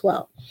bed as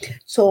well.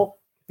 So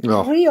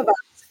 3 of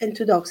us and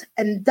 2 dogs.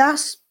 And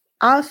that's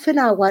half an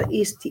hour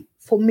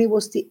for me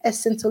was the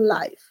essence of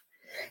life.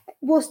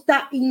 Was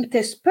that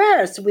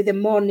interspersed with the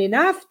morning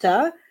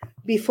after,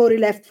 before he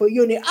left for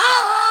uni?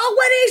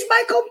 Where is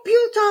my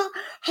computer?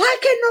 I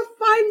cannot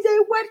find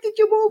it. Where did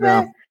you move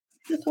it?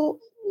 So,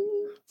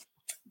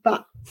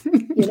 but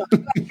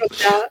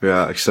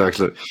yeah,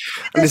 exactly.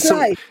 That's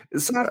life,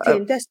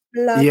 Martin. That's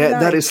life.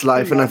 That is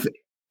life,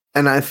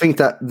 and I think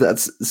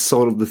that's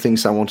sort of the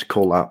things I want to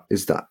call out,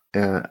 is that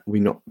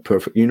we're not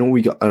perfect.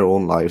 We got our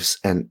own lives,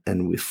 and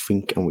we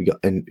think, and we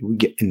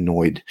get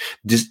annoyed.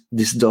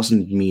 This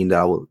doesn't mean that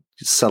I will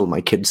sell my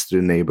kids to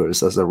the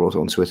neighbors, as I wrote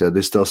on Twitter.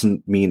 This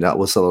doesn't mean that I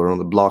will sell her on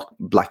the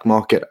black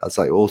market, as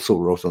I also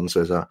wrote on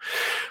Twitter.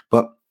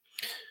 But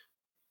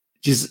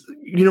just,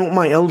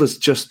 my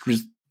eldest just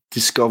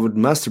discovered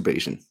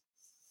masturbation.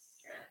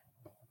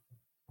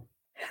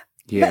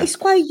 Yeah, but it's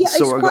quite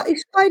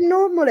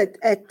normal.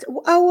 At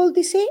how old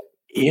is he?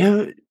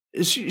 Yeah,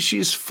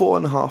 she's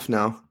 4.5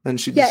 now, and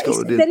she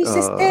discovered it. There is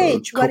a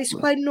stage where it's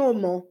quite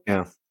normal.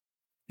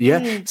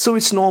 Yeah. So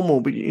it's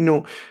normal, but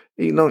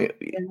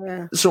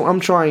So I'm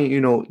trying,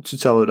 to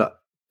tell her that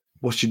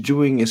what you're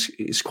doing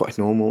is quite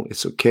normal.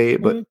 It's okay,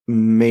 but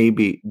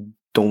maybe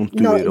don't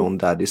do it on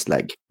daddy's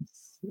leg.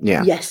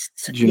 Yeah. Yes.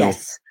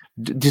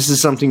 This is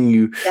something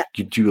you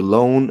do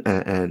alone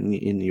and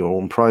in your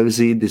own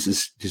privacy. This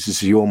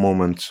is your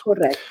moment.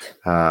 Correct.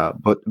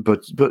 But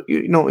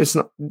it's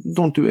not.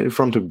 Don't do it in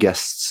front of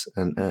guests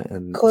and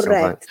Correct. stuff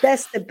like.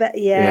 That's the best.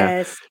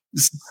 Yes.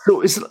 Yeah.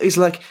 So it's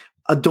like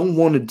I don't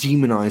want to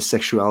demonize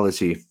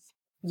sexuality.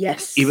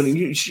 Yes.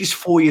 Even she's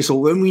 4 years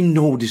old, and we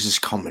know this is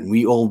coming.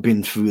 We all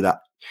been through that.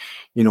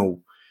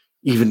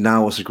 Even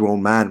now as a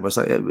grown man, was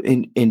I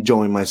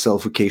enjoying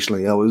myself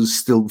occasionally. I was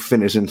still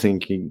finishing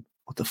thinking,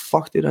 what the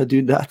fuck did I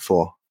do that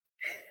for?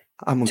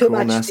 I'm a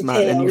grown-ass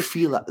man. And you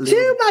feel that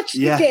too much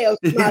details,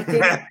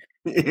 Martin.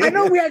 I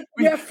know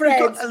we are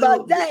friends,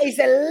 but that is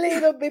a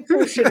little bit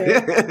pushing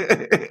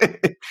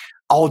it.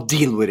 I'll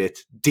deal with it.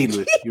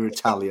 You're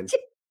Italian.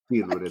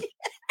 Deal with it.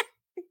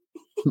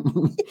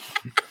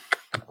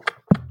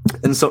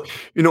 And so,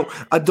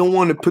 I don't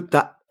want to put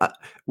that.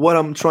 What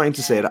I'm trying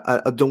to say,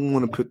 I don't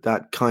want to put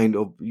that kind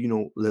of,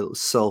 little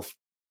self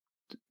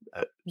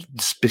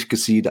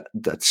despicability,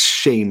 that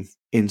shame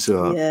into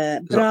her. Yeah,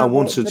 I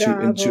want her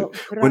to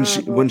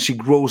when she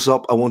grows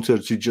up, I want her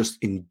to just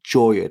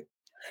enjoy it.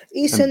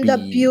 Isn't that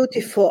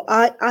beautiful?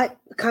 I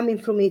coming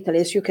from Italy,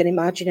 as you can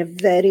imagine,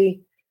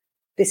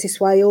 this is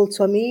why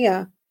also I'm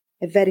here,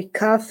 a very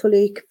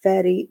Catholic,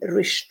 very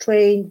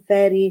restrained,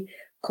 very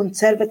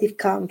conservative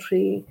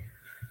country.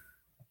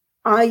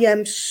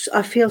 I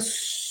feel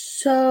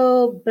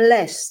so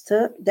blessed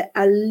that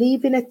I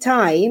live in a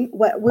time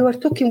where we were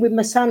talking with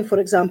my son, for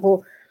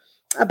example,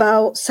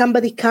 about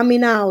somebody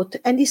coming out.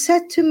 And he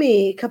said to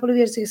me a couple of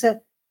years ago, he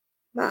said,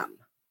 Mom,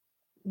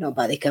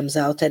 nobody comes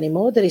out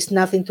anymore. There is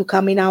nothing to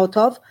coming out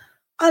of.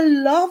 I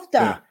love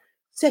that. Yeah.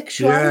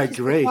 Sexuality is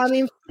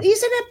becoming,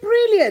 isn't it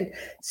brilliant?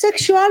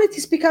 Sexuality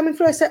is becoming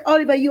free. I said,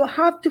 Oliver, you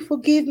have to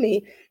forgive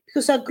me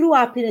because I grew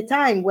up in a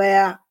time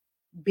where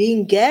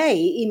being gay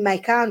in my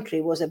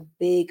country was a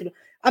big,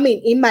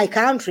 in my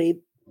country,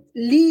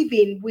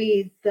 living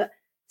with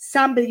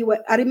somebody,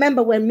 I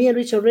remember when me and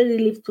Richard really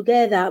lived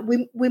together,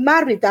 we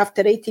married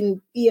after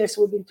 18 years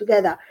we've been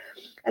together.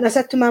 And I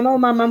said to my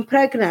mom, I'm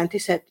pregnant. He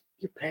said,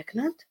 you're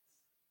pregnant?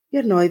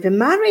 You're not even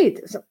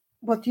married. So,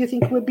 what do you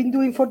think we've been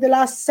doing for the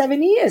last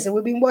 7 years? And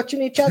we've been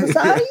watching each other's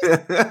eyes?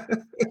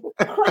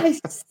 For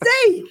Christ's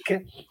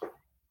sake.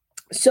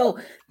 So,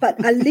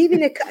 but I live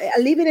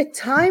in a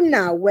time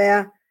now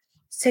where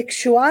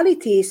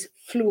sexuality is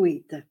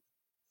fluid.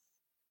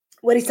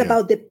 Where it's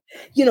about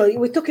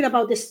we're talking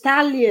about the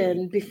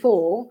stallion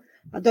before.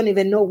 I don't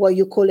even know what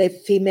you call a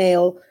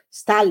female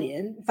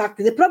stallion. In fact,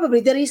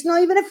 there is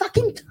not even a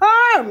fucking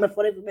term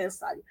for a female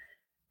stallion.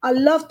 I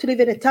love to live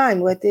in a time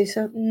where there's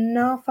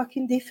no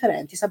fucking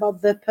different. It's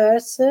about the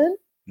person,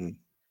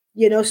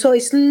 so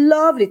it's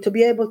lovely to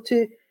be able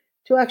to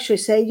actually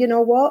say, you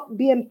know what,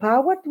 be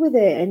empowered with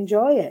it,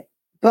 enjoy it.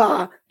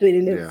 But do it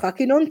in the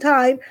fucking on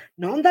time,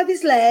 none that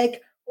is leg,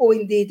 or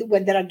indeed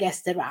when there are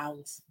guests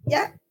around.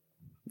 Yeah.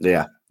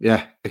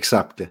 Yeah,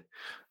 exactly.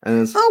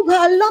 And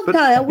I love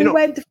that. We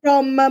went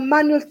from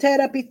manual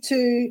therapy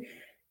to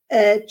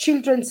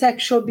children's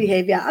sexual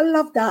behavior. I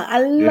love that. I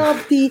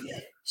love the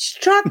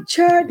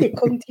structure, the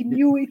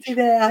continuity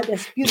there.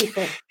 That's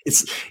beautiful.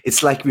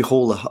 It's like we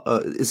hold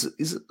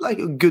it's like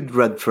a good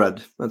red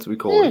thread, that's what we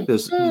call it.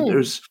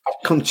 There's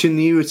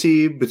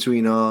continuity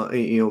between our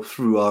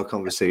through our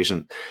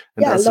conversation.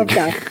 And I love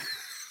that.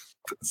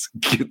 That's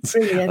good.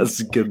 Brilliant. That's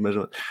a good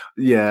measurement.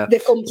 Yeah. The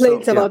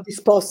complaints about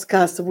this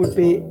podcast would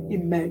be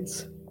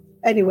immense.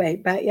 Anyway,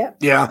 but yeah.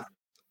 Yeah.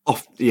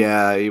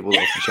 He will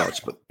often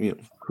charge, but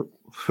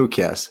who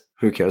cares?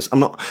 Who cares? I'm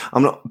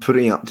not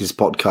putting out this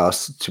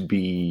podcast to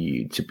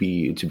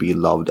be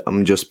loved.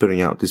 I'm just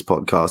putting out this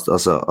podcast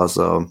as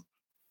a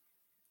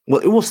well,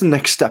 it was the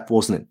next step,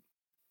 wasn't it?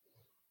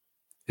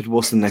 It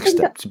was the next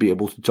step to be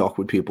able to talk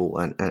with people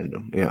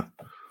and yeah.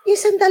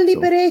 Isn't that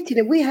liberating?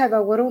 So, we have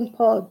our own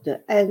pod,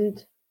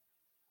 and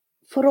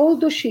for all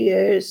those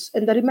years,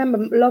 and I remember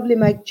lovely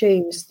Mike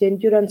James, the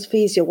endurance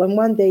physio, when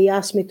one day he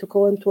asked me to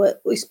go into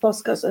his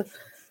podcast.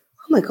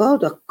 Oh my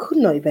God, I could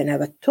not even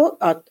have a talk.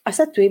 I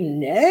said to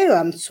him, no,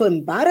 I'm so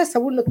embarrassed. I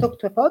would not talk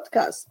to a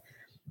podcast.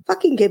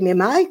 Fucking gave me a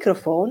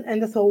microphone,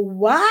 and I thought,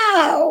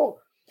 wow.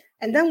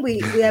 And then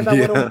we have our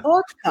own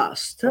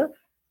podcast.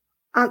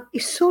 And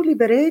it's so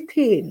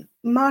liberating.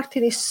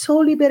 Martin, it's so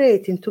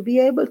liberating to be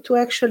able to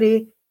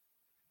actually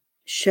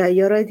share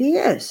your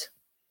ideas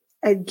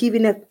and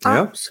giving an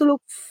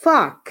absolute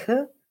fuck.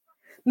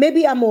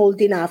 Maybe I'm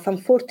old enough. I'm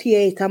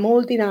 48. I'm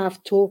old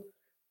enough to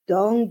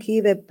don't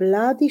give a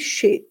bloody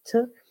shit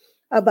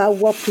about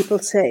what people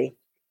say.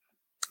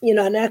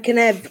 And I can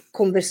have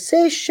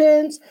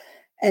conversations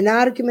and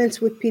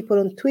arguments with people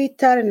on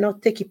Twitter and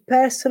not take it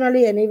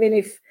personally. And even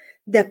if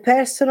they're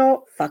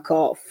personal, fuck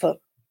off.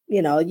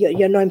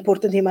 You're not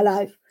important in my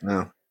life.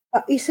 No.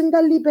 But isn't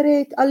that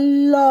liberating? I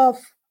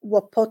love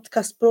what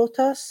podcast brought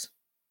us.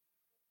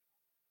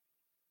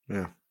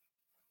 Yeah.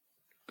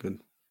 Good.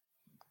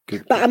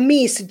 But I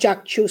miss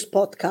Jack Chew's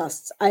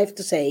podcasts, I have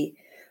to say.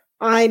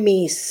 I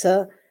miss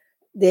the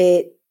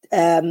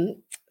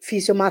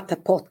Physio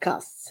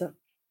podcasts.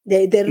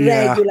 The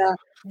regular,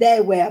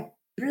 they were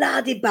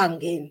bloody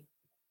banging.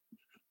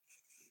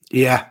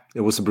 Yeah,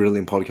 it was a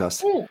brilliant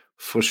podcast Mm.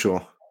 for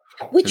sure.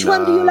 Which And,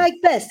 one do you like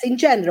best in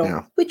general?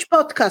 yeah. Which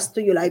podcast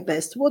do you like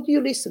best? What do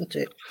you listen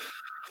to?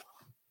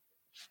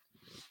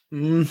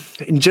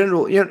 In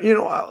general,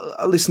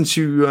 I listen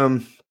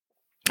to.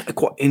 I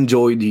quite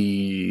enjoy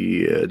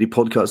the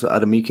podcast,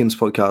 Adam Meakin's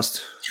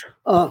podcast.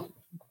 Oh,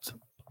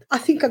 I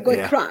think I got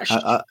Yeah, crushed.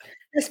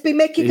 Let's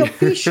make it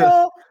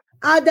official.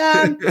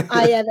 Adam,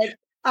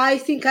 I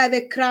think I have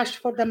a crush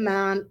for the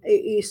man.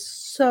 It is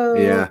so...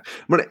 Yeah,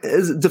 but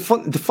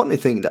the funny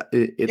thing that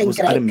it was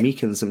Greg. Adam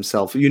Meakins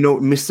himself,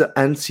 Mr.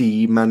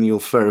 Anti-Manual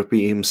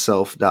Therapy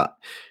himself, that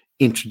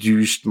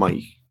introduced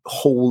my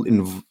whole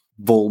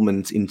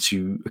involvement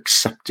into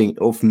accepting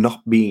of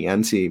not being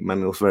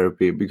anti-manual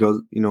therapy,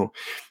 because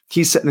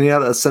he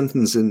had a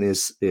sentence in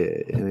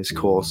his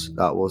course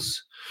that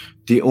was,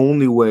 the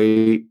only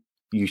way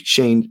you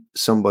change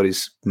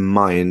somebody's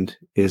mind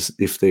is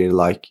if they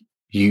like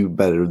you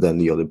better than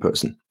the other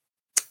person.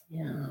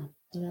 Yeah.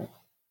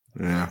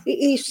 Yeah.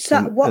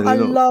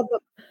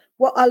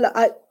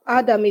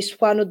 Adam is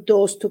one of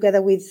those,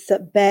 together with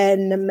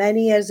Ben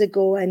many years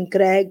ago and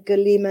Greg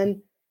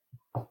Lehman,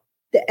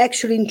 they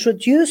actually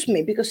introduced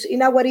me, because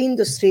in our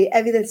industry,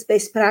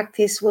 evidence-based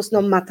practice was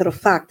not matter of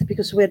fact,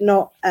 because we're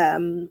not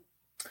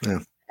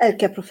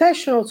healthcare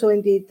professionals or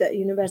indeed the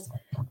university.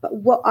 But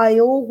what I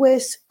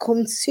always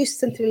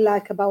consistently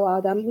like about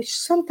Adam, which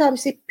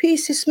sometimes it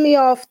pisses me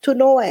off to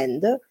no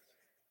end,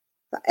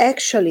 but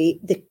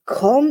actually the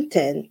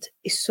content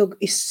is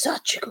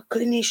such a good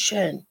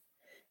clinician.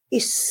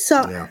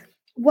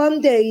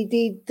 One day he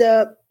did,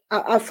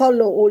 I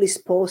follow all his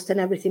posts and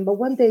everything, but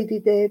one day he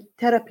did a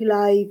Therapy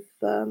Live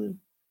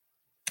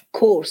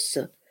course,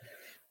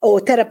 or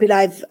Therapy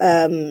Live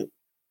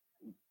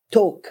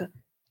talk.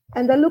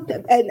 And I looked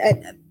at,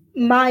 and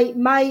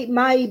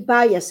my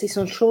bias is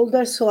on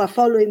shoulders, so I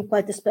follow him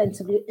quite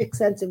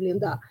extensively in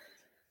that.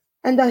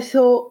 And I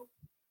thought,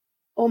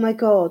 oh my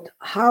God,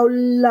 how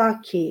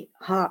lucky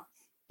are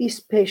his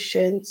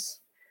patients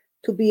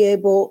to be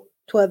able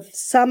to have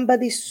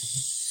somebody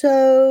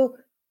so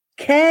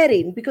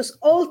caring, because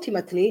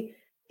ultimately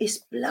he's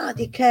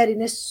bloody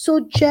caring, is so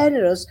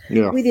generous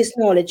with his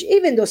knowledge,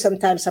 even though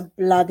sometimes I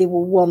bloody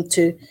will want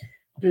to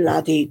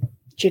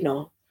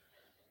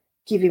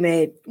give him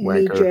a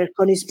knee jerk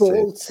on his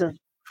balls.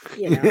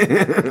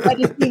 But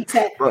he thinks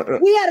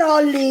we are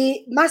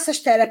only, massage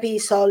therapy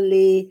is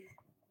only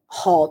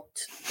hot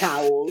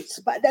towels,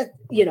 but that,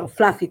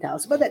 fluffy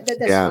towels, but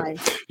that's fine.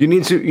 You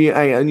need to,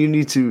 and you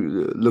need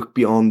to look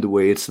beyond the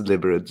way it's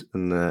delivered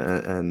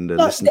and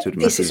listen to the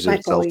message is my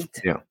itself. point.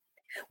 Yeah.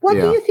 What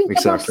do you think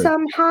about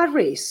Sam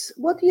Harris?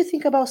 What do you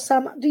think about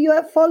Sam? Do you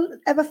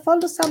ever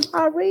follow Sam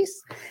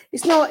Harris?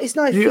 It's not a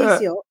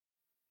physio.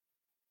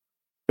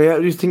 Yeah,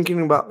 you're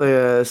thinking about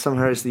Sam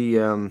Harris, the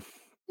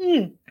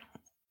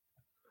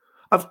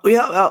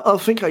I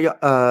think I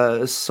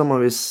got some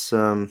of his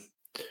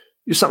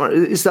is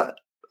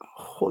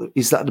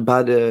that the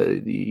bad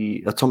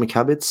the Atomic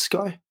Habits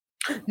guy?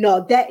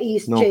 No, that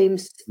is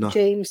James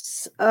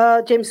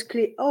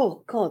Clear.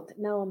 Oh God,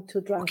 now I'm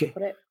too drunk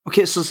for it.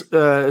 Okay, so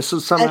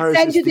Sam Harris.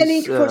 I'll send you the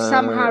link for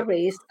Sam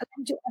Harris.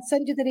 I'll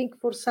send you the link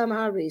for Sam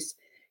Harris.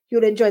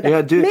 You'll enjoy that.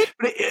 Yeah, dude.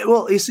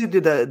 Well, is he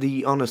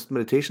the honest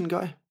meditation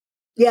guy?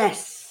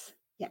 Yes.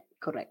 Yeah,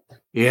 correct.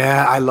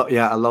 Yeah, I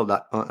love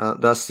that.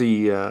 That's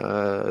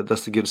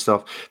the good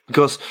stuff,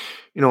 because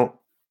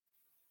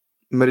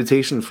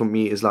meditation for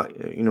me is like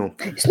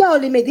it's not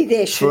only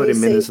meditation. 30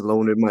 minutes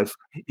alone with my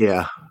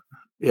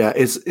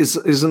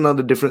it's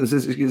another difference.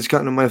 It's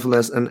kind of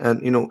mindfulness, and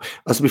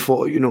as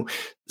before,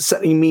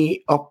 setting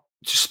me up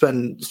to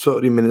spend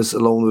 30 minutes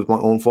alone with my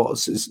own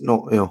thoughts is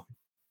not,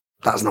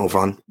 that's no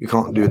fun. You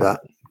can't do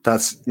that.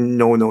 That's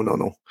no.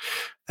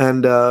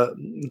 And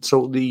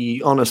so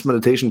the Honest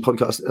Meditation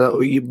podcast,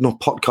 not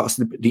podcast,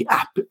 the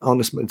app,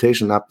 Honest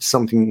Meditation app, is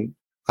something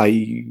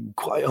I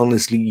quite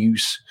honestly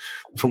use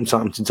from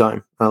time to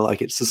time. I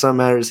like it. So Sam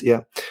Harris,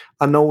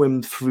 I know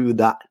him through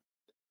that.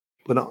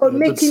 But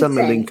send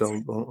me a link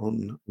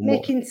on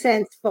Making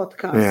Sense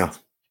podcast.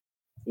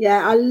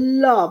 Yeah, I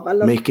love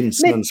Making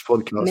Sense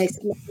podcast.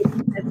 Making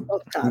Sense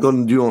podcast.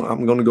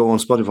 I'm gonna go on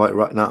Spotify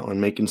right now and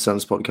Making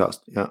Sense podcast.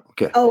 Yeah,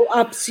 okay. Oh,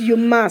 you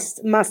must.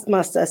 Oh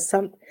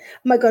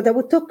my God, I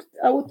would talk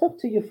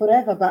to you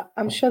forever, but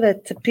I'm sure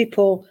that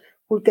people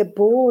will get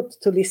bored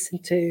to listen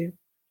to.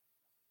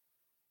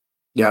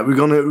 Yeah, we're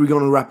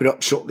gonna wrap it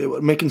up shortly.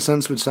 Making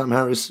Sense with Sam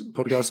Harris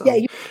podcast.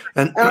 Yeah,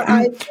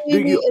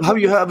 have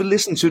you ever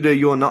listened to the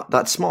You're Not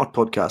That Smart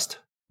podcast?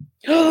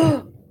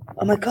 Oh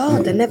my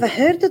God, I never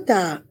heard of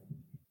that.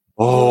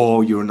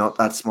 Oh, You're Not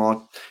That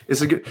Smart.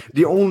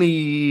 The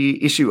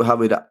only issue I have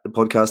with that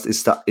podcast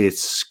is that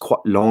it's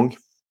quite long.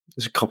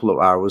 It's a couple of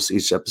hours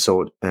each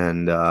episode,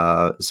 and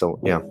so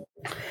yeah.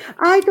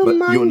 I don't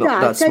mind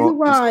that. I'll tell you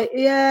why.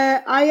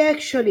 Yeah, I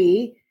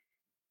actually,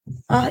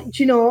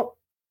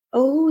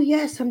 oh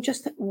yes, I'm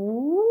just. I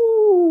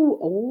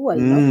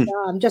love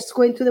that. I'm just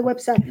going to the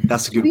website.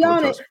 That's a good. To be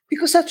honest,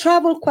 because I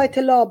travel quite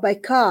a lot by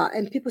car,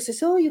 and people say,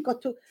 "Oh, you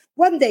got to."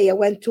 One day, I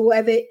went to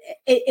have a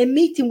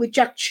meeting with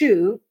Jack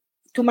Chu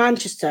to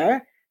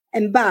Manchester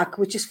and back,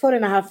 which is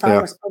 4.5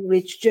 hours probably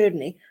each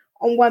journey,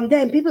 on one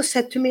day. And people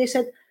said to me,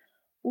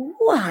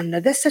 Juan,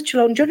 that's such a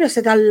long journey. I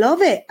said, I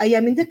love it. I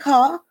am in the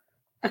car.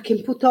 I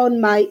can put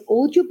on my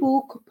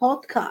audiobook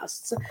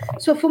podcasts.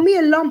 So for me,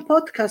 a long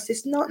podcast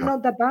is not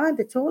that bad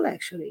at all,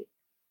 actually.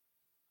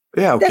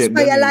 Yeah, okay. That's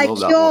why I like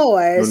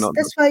yours.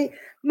 That's why,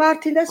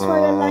 Martin, that's why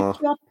I like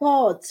your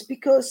pods,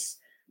 because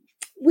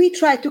we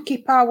try to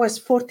keep ours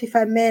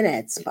 45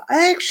 minutes. But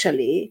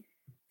actually,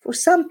 for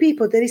some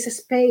people, there is a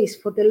space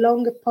for the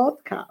longer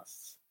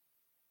podcasts.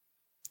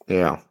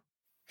 Yeah.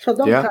 So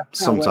don't cut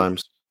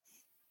sometimes.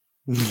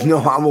 No,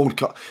 I won't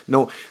cut.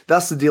 No,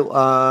 that's the deal.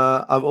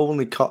 I've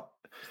only cut,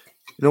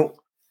 all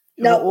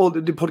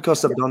the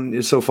podcasts I've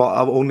done so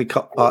far, I've only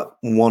cut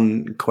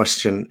one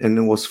question, and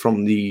it was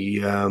from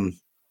the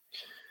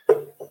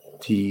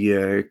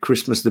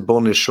Christmas the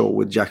Bonus show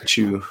with Jack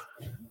Chu.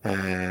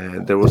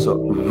 There was a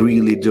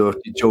really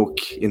dirty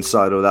joke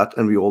inside of that,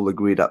 and we all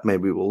agreed that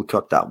maybe we'll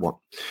cut that one.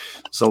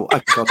 So I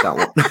cut that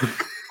one.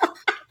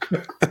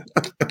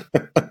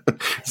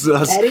 So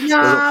that's, fair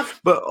enough.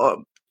 But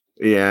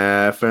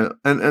yeah, fair.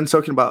 And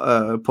talking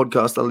about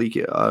podcast,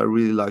 I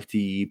really like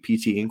the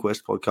PT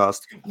Inquest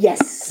podcast.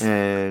 Yes,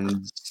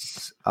 and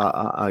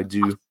I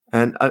do,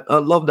 and I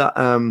love that.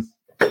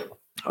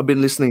 I've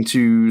been listening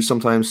to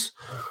sometimes.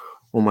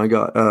 Oh my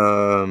god,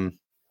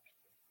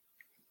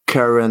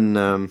 Karen.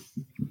 I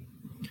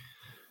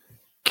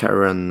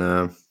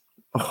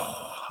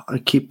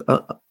keep.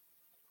 I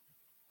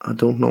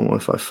don't know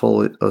if I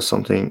follow it or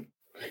something.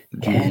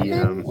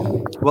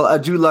 Well, I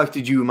do like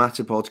the You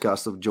Matter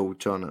podcast of Joe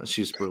Turner.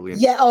 She's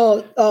brilliant. Yeah.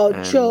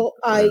 Joe.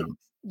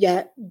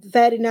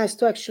 Very nice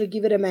to actually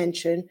give it a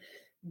mention.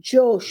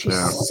 Joe,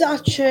 she's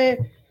such a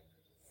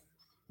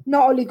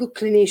not only good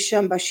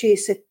clinician, but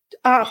she's an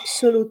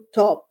absolute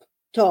top.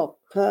 I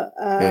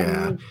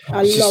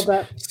love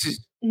her.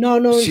 No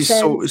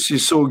nonsense.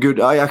 She's so good.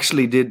 I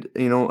actually did.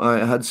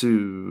 I had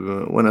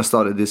to when I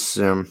started this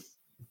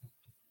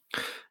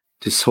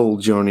this whole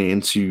journey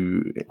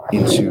into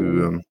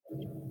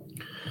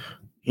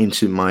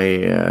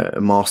my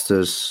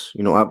masters.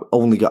 I've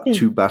only got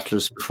 2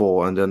 bachelors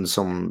before, and then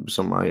some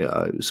fitness.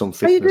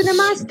 Are you doing a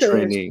master's?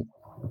 Training.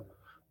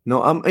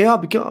 No,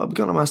 I've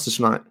begun a master's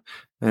tonight,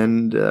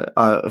 and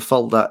I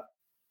felt that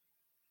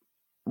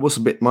was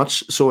a bit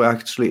much. So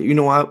actually,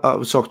 I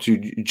talked to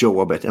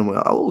Jo a bit, and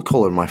I will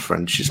call her my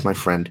friend. She's my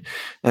friend,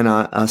 and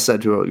I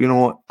said to her,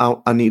 what,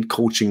 I need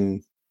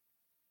coaching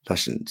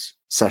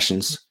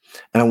sessions,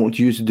 and I want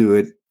you to do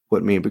it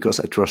with me because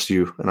I trust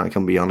you and I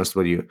can be honest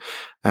with you.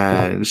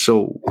 And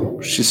so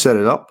she set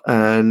it up,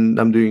 and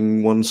I'm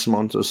doing once a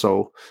month or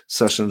so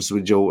sessions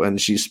with Jo, and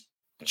she's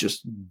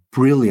just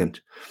brilliant.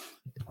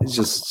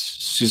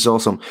 She's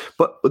awesome.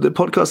 But the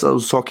podcast I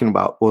was talking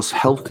about was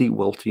Healthy,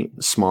 Wealthy,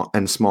 Smart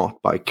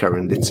by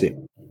Karen Ditzy.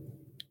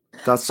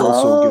 That's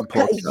also a good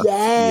podcast.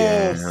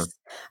 Yes. Yeah.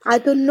 I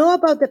don't know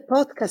about the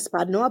podcast,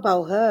 but I know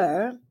about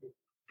her.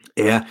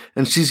 Yeah,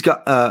 and she's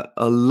got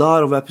a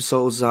lot of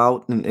episodes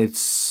out, and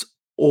it's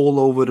all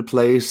over the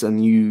place,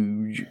 and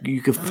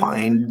you can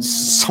find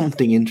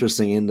something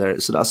interesting in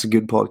there. So that's a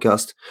good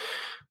podcast.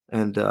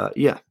 And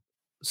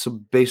so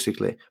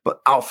basically,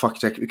 but fuck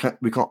Jack,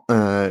 we can't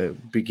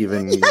be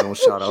giving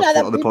shout outs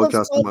for other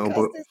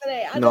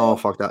podcasts. No,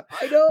 fuck that.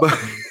 I know.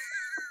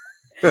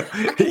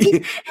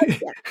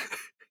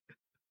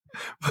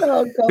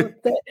 Oh God!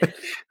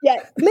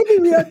 Yeah, maybe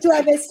we ought to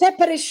have a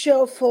separate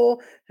show for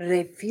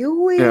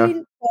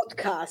reviewing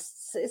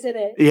podcasts, isn't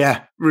it?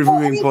 Yeah,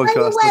 reviewing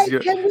podcasts. By the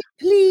way, can we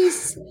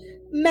please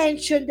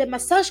mention the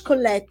Massage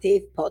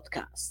Collective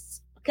podcasts?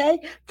 Okay,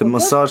 the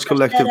Massage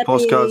Collective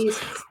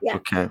podcast. Yeah,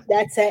 okay,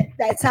 that's it.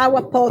 That's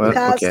our podcast.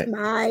 Well, okay.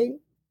 Mine.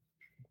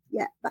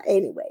 Yeah, but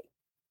anyway.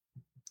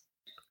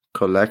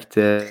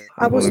 Collective.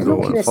 I was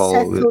looking at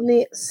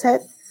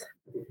Seth.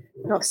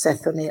 Not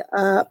Seth O'Neill.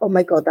 Oh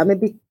my God, I'm a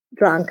bit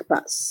drunk,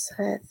 but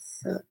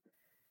Seth.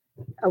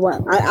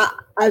 Well,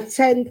 I'll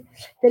send.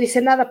 There is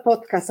another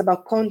podcast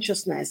about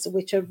consciousness,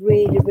 which I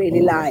really,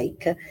 really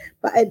like.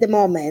 But at the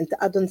moment,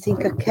 I don't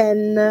think I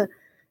can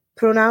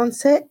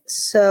pronounce it.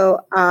 So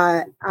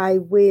I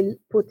will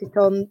put it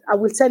on. I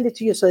will send it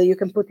to you so you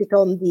can put it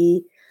on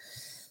the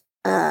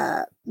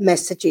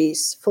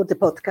messages for the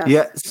podcast.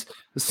 Yes.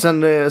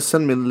 Send me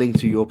the link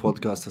to your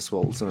podcast as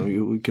well, so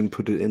we can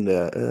put it in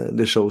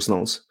the show's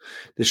notes.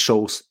 The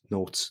show's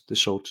notes.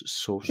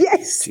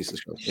 Yes.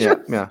 Jesus Christ.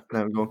 Yeah.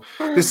 There we go.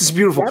 This is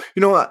beautiful. Yep.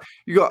 You know what?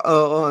 You got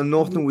a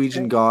North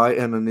Norwegian guy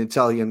and an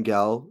Italian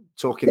gal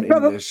talking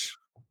English.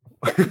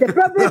 They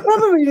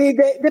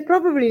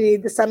probably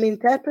need some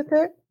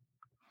interpreter.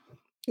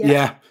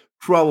 Yeah,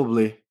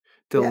 probably.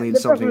 They'll need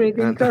something.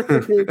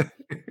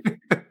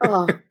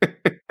 Oh.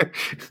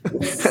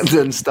 And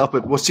then stop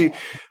it. What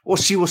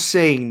she was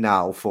saying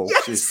now,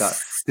 folks, is that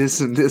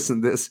this and this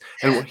and this,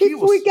 and what he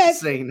was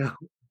saying now.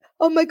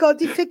 Oh my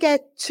God! If you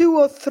get 2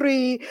 or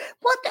 3,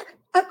 what?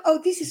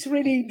 This is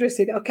really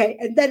interesting. Okay,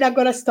 and then I'm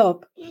gonna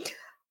stop.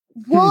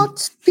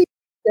 What do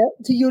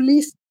you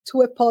listen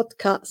to a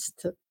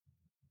podcast?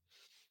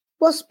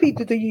 What speed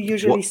do you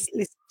usually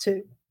listen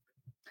to?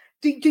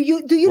 Do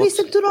you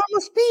listen to normal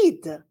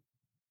speed?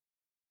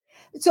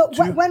 So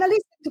when I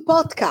listen to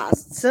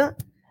podcasts,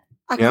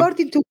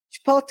 according to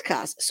which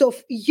podcast, so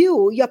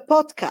your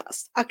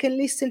podcast, I can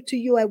listen to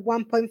you at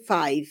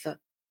 1.5,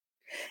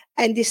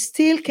 and it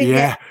still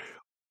can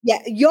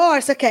get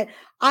yours. Okay,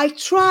 I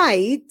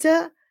tried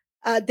the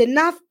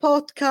NAV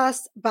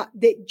podcast, but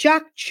the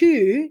Jack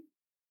Chew,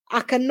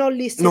 I cannot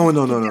listen. No.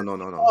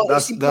 Oh,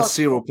 That's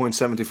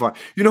 0.75.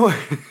 You know.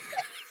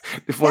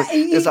 Before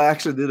yes, I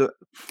actually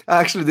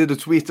did a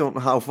tweet on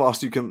how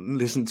fast you can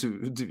listen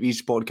to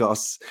each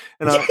podcast,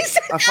 and I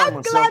found myself.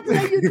 I'm glad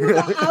that you do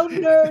that. How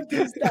nerd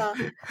is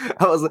that?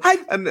 I was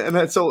and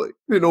I saw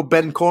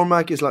Ben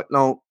Cormack is like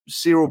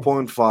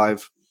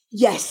 0.5.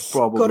 Yes,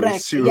 probably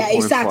correct. 0. Yeah,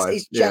 exactly.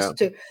 It's just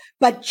two.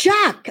 But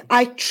Jack,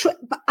 I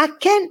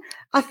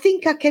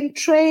think I can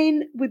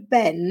train with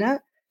Ben,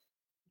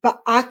 but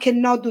I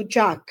cannot do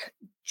Jack.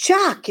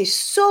 Jack is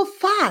so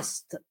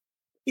fast.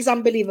 It's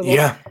unbelievable.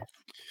 Yeah.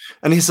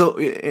 And he's so,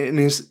 and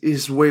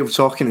his way of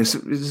talking is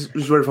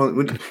very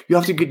funny. You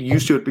have to get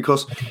used to it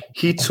because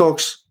he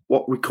talks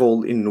what we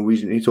call in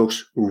Norwegian. He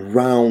talks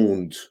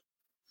round.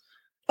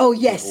 Oh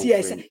yes.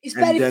 He's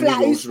very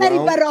flat. He's very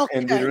baroque.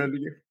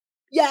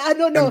 Yeah, I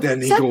don't know.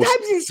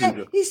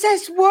 Sometimes he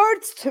says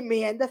words to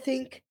me, and I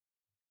think,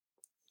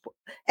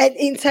 and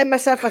inside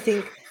myself, I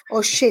think,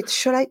 oh shit,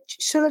 should I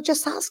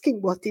just ask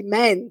him what he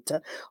meant,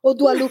 or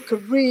do I look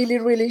really,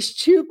 really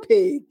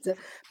stupid?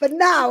 But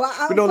now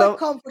I'm quite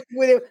comfortable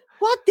with it.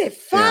 What the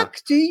fuck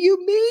do you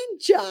mean,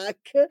 Jack?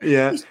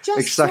 Yeah, it's just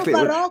exactly.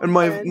 So baroque,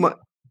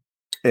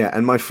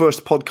 and my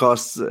first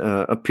podcast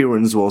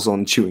appearance was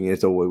on Chewing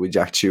It Over with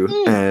Jack Chew,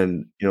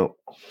 and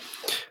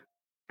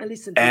I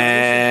listened to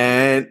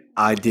and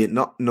I did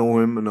not know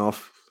him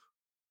enough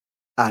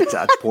at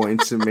that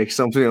point to make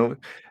something of it.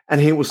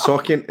 And he was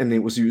talking and he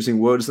was using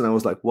words, and I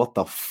was like, "What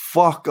the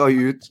fuck are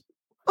you?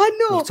 I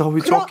know. What are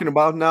we talking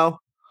about now?"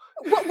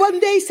 One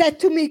day he said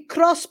to me,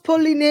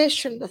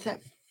 "cross-pollination." I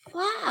said,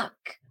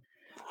 "Fuck,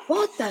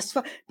 what does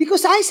fuck?"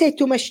 Because I say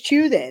to my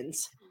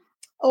students,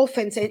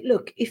 often say,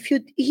 "Look, if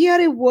you hear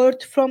a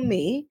word from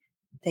me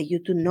that you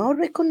do not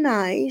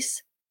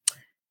recognize,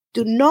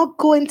 do not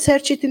go and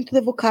search it into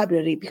the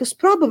vocabulary, because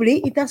probably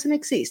it doesn't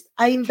exist.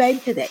 I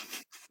invented it."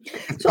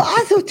 So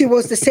I thought it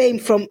was the same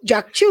from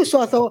Jack Chew.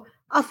 So I thought,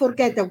 I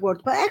forget the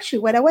word. But actually,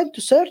 when I went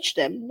to search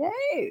them, no,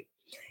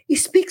 he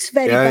speaks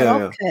very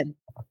baroque,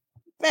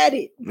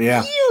 very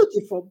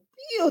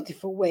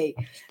beautiful way.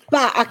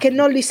 But I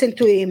cannot listen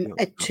to him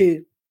at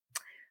 2,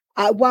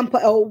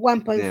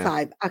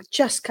 1.5. I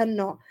just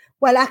cannot.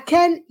 Well, I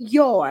can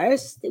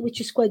yours, which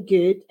is quite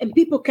good, and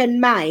people can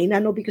mine. I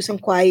know because I'm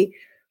quite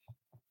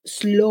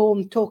slow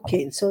on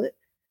talking. So,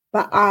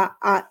 but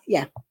I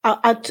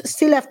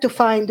still have to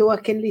find who I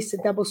can listen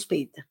double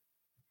speed.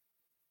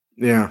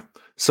 Yeah.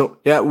 So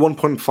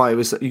 1.5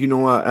 is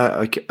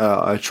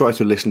I try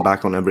to listen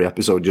back on every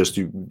episode just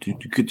to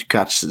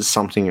catch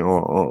something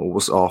or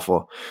was off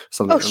or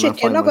something. Oh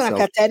shit! You're not going to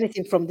cut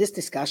anything from this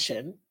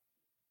discussion.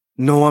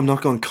 No, I'm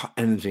not going to cut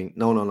anything.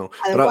 No.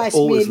 But I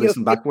always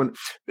listen back when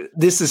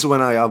this is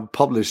when I have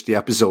published the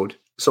episode.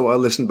 So I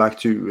listen back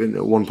to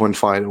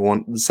 1.5,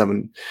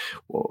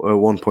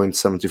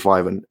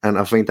 1.75, and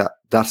I think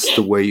that's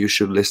the way you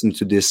should listen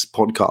to this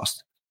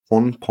podcast.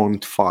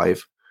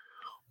 1.5,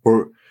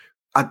 or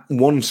at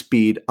one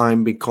speed,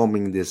 I'm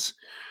becoming this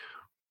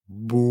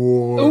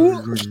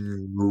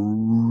boring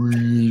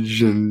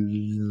Norwegian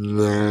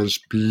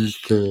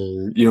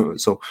speaking.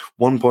 So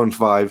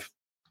 1.5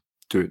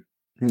 to it.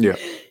 Yeah.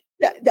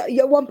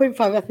 Yeah,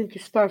 1.5 I think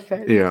is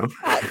perfect. Yeah.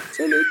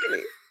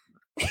 Absolutely.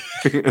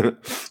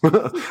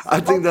 I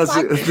think that's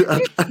it. So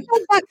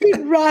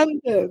fucking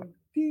random.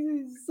 This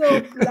is so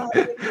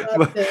bloody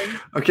random.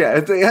 Okay, I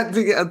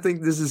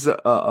think this is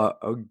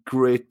a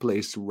great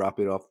place to wrap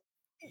it up.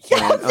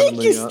 Yeah, I think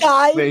it's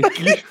time.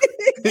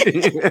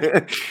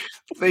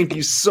 Thank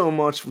you so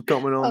much for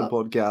coming on the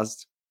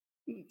podcast.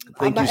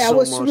 Thank you so I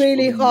was much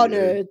really for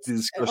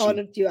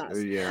honored you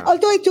asked. Yeah.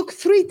 Although it took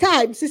 3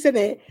 times, isn't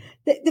it?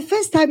 The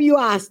first time you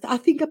asked, I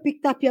think I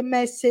picked up your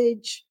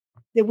message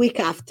the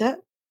week after.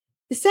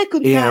 The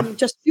second time,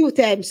 just few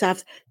times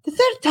after. The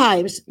third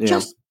time,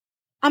 just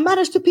I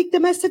managed to pick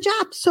the message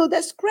up. So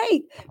that's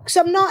great. Because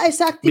I'm not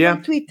as active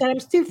on Twitter. I'm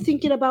still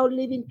thinking about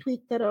leaving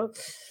Twitter.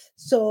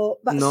 No,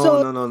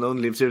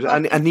 don't leave Twitter.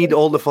 I need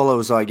all the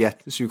followers I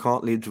get. So you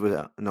can't leave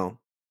Twitter. No.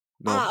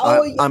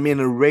 I'm in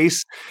a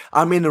race.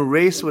 I'm in a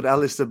race with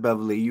Alistair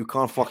Beverley. You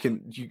can't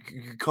fucking. You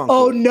can't.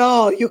 Oh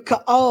no, you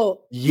can't.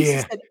 Oh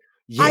yeah.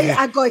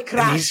 I got a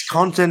crash. And his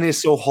content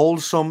is so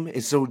wholesome.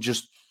 It's so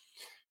just.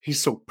 He's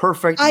so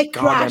perfect. I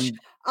crashed.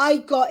 I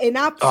got an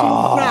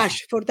absolute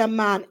crash for that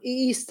man.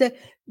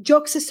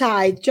 Jokes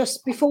aside,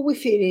 just before we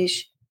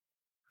finish,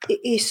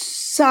 it is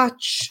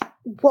such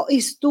what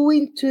he's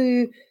doing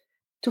to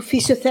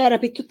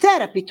physiotherapy, to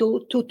therapy,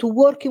 to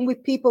working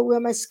with people with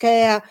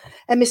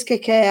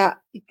MSK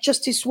care.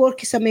 Just his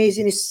work is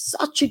amazing. He's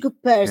such a good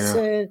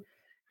person.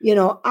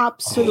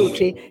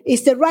 Absolutely.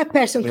 He's the right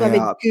person to have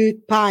a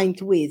good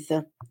pint with.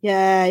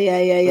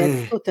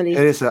 Eh, Totally.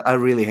 It is. I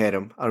really hate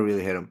him. I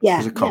really hate him. Yeah,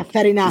 He's a yeah, cunt.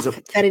 fair enough.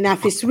 Fair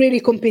enough. He's really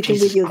competing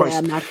Jesus with you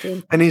Christ. there,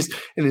 Martin. And his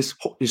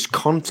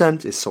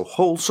content is so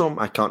wholesome.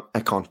 I can't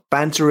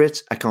banter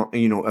it. I can't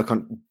I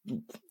can't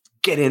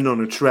get in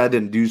on a thread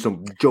and do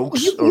some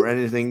jokes or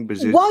anything.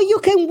 What you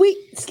can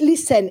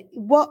listen,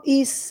 what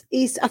is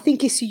I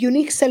think his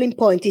unique selling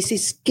point is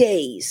his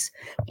gaze.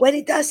 When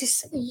he does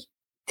his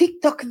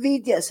TikTok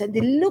videos and he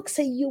looks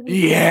at you with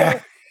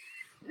Yeah.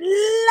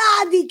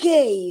 bloody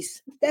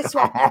gaze. That's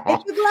why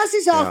take your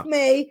glasses off,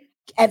 May,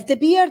 have the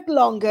beard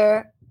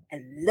longer,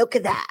 and look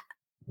at that.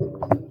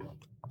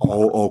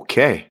 Oh,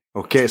 okay.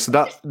 Okay, so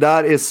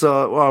that is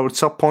our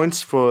top points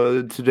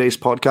for today's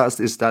podcast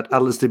is that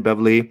Alistair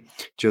Beverly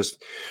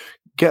just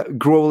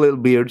grow a little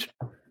beard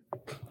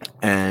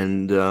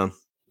and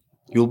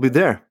you'll be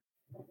there.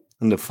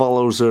 And the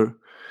followers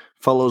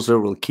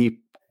will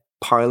keep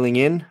piling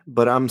in,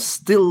 but I'm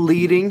still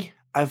leading,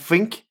 I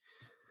think.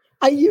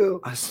 Are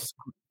you?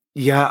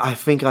 Yeah, I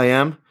think I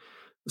am.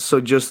 So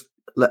just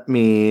let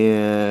me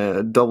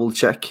double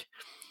check.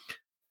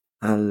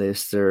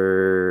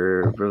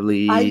 Alistair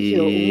really.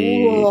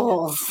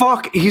 Whoa.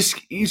 Fuck! He's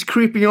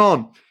creeping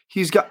on.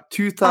 He's got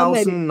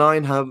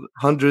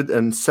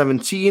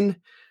 2,917,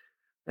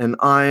 and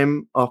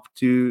I'm up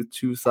to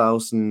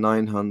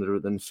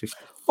 2,950.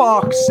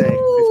 Fuck's sake!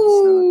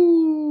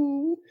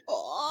 57.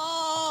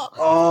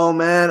 Oh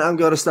man, I'm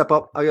gonna step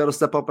up. I gotta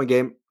step up my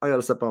game.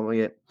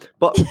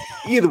 But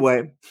either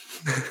way,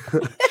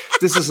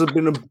 this has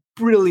been a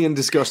brilliant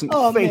discussion.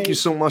 Thank you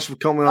so much for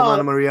coming on,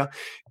 Anna Maria.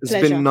 It's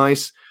been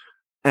nice.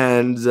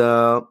 And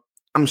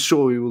I'm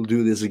sure we will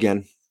do this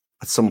again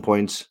at some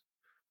point.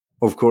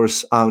 Of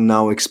course, I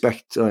now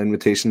expect an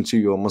invitation to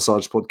your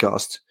massage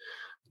podcast,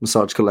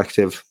 Massage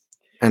Collective.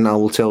 And I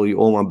will tell you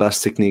all my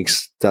best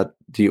techniques that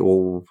the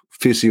old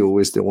physio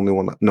is the only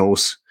one that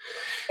knows.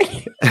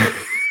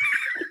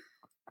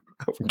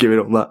 Give it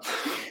on that.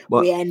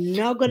 But we are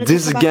not going to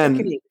this talk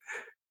again.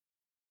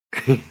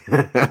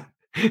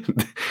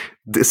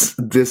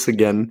 This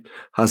again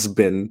has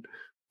been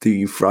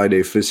the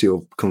Friday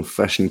Physio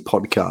Confession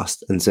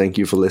podcast, and thank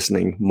you for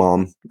listening,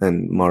 Mom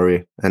and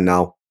Mari, and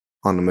now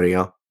Anna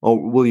Maria. Oh,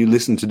 will you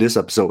listen to this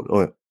episode?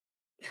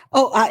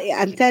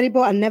 I'm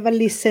terrible. I never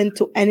listen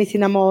to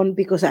anything I'm on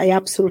because I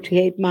absolutely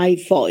hate my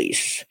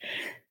voice.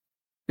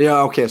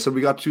 Yeah, okay. So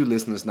we got 2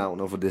 listeners now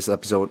over this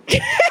episode.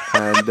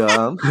 And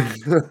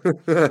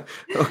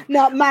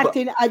no,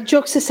 Martin.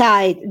 Jokes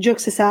aside,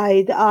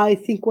 I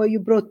think what you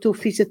brought to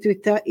Physio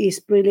Twitter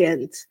is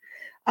brilliant.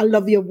 I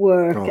love your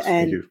work,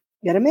 and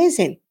you're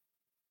amazing.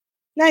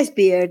 Nice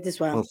beard as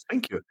well. Well,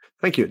 thank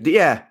you.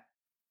 Yeah.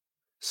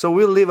 So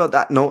we'll leave at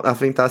that note. I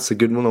think that's a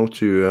good note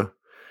to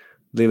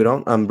leave it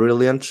on. I'm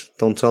brilliant.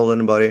 Don't tell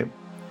anybody.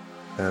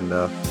 And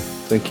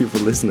thank you for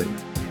listening.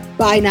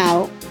 Bye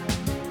now.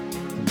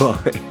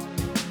 Bye.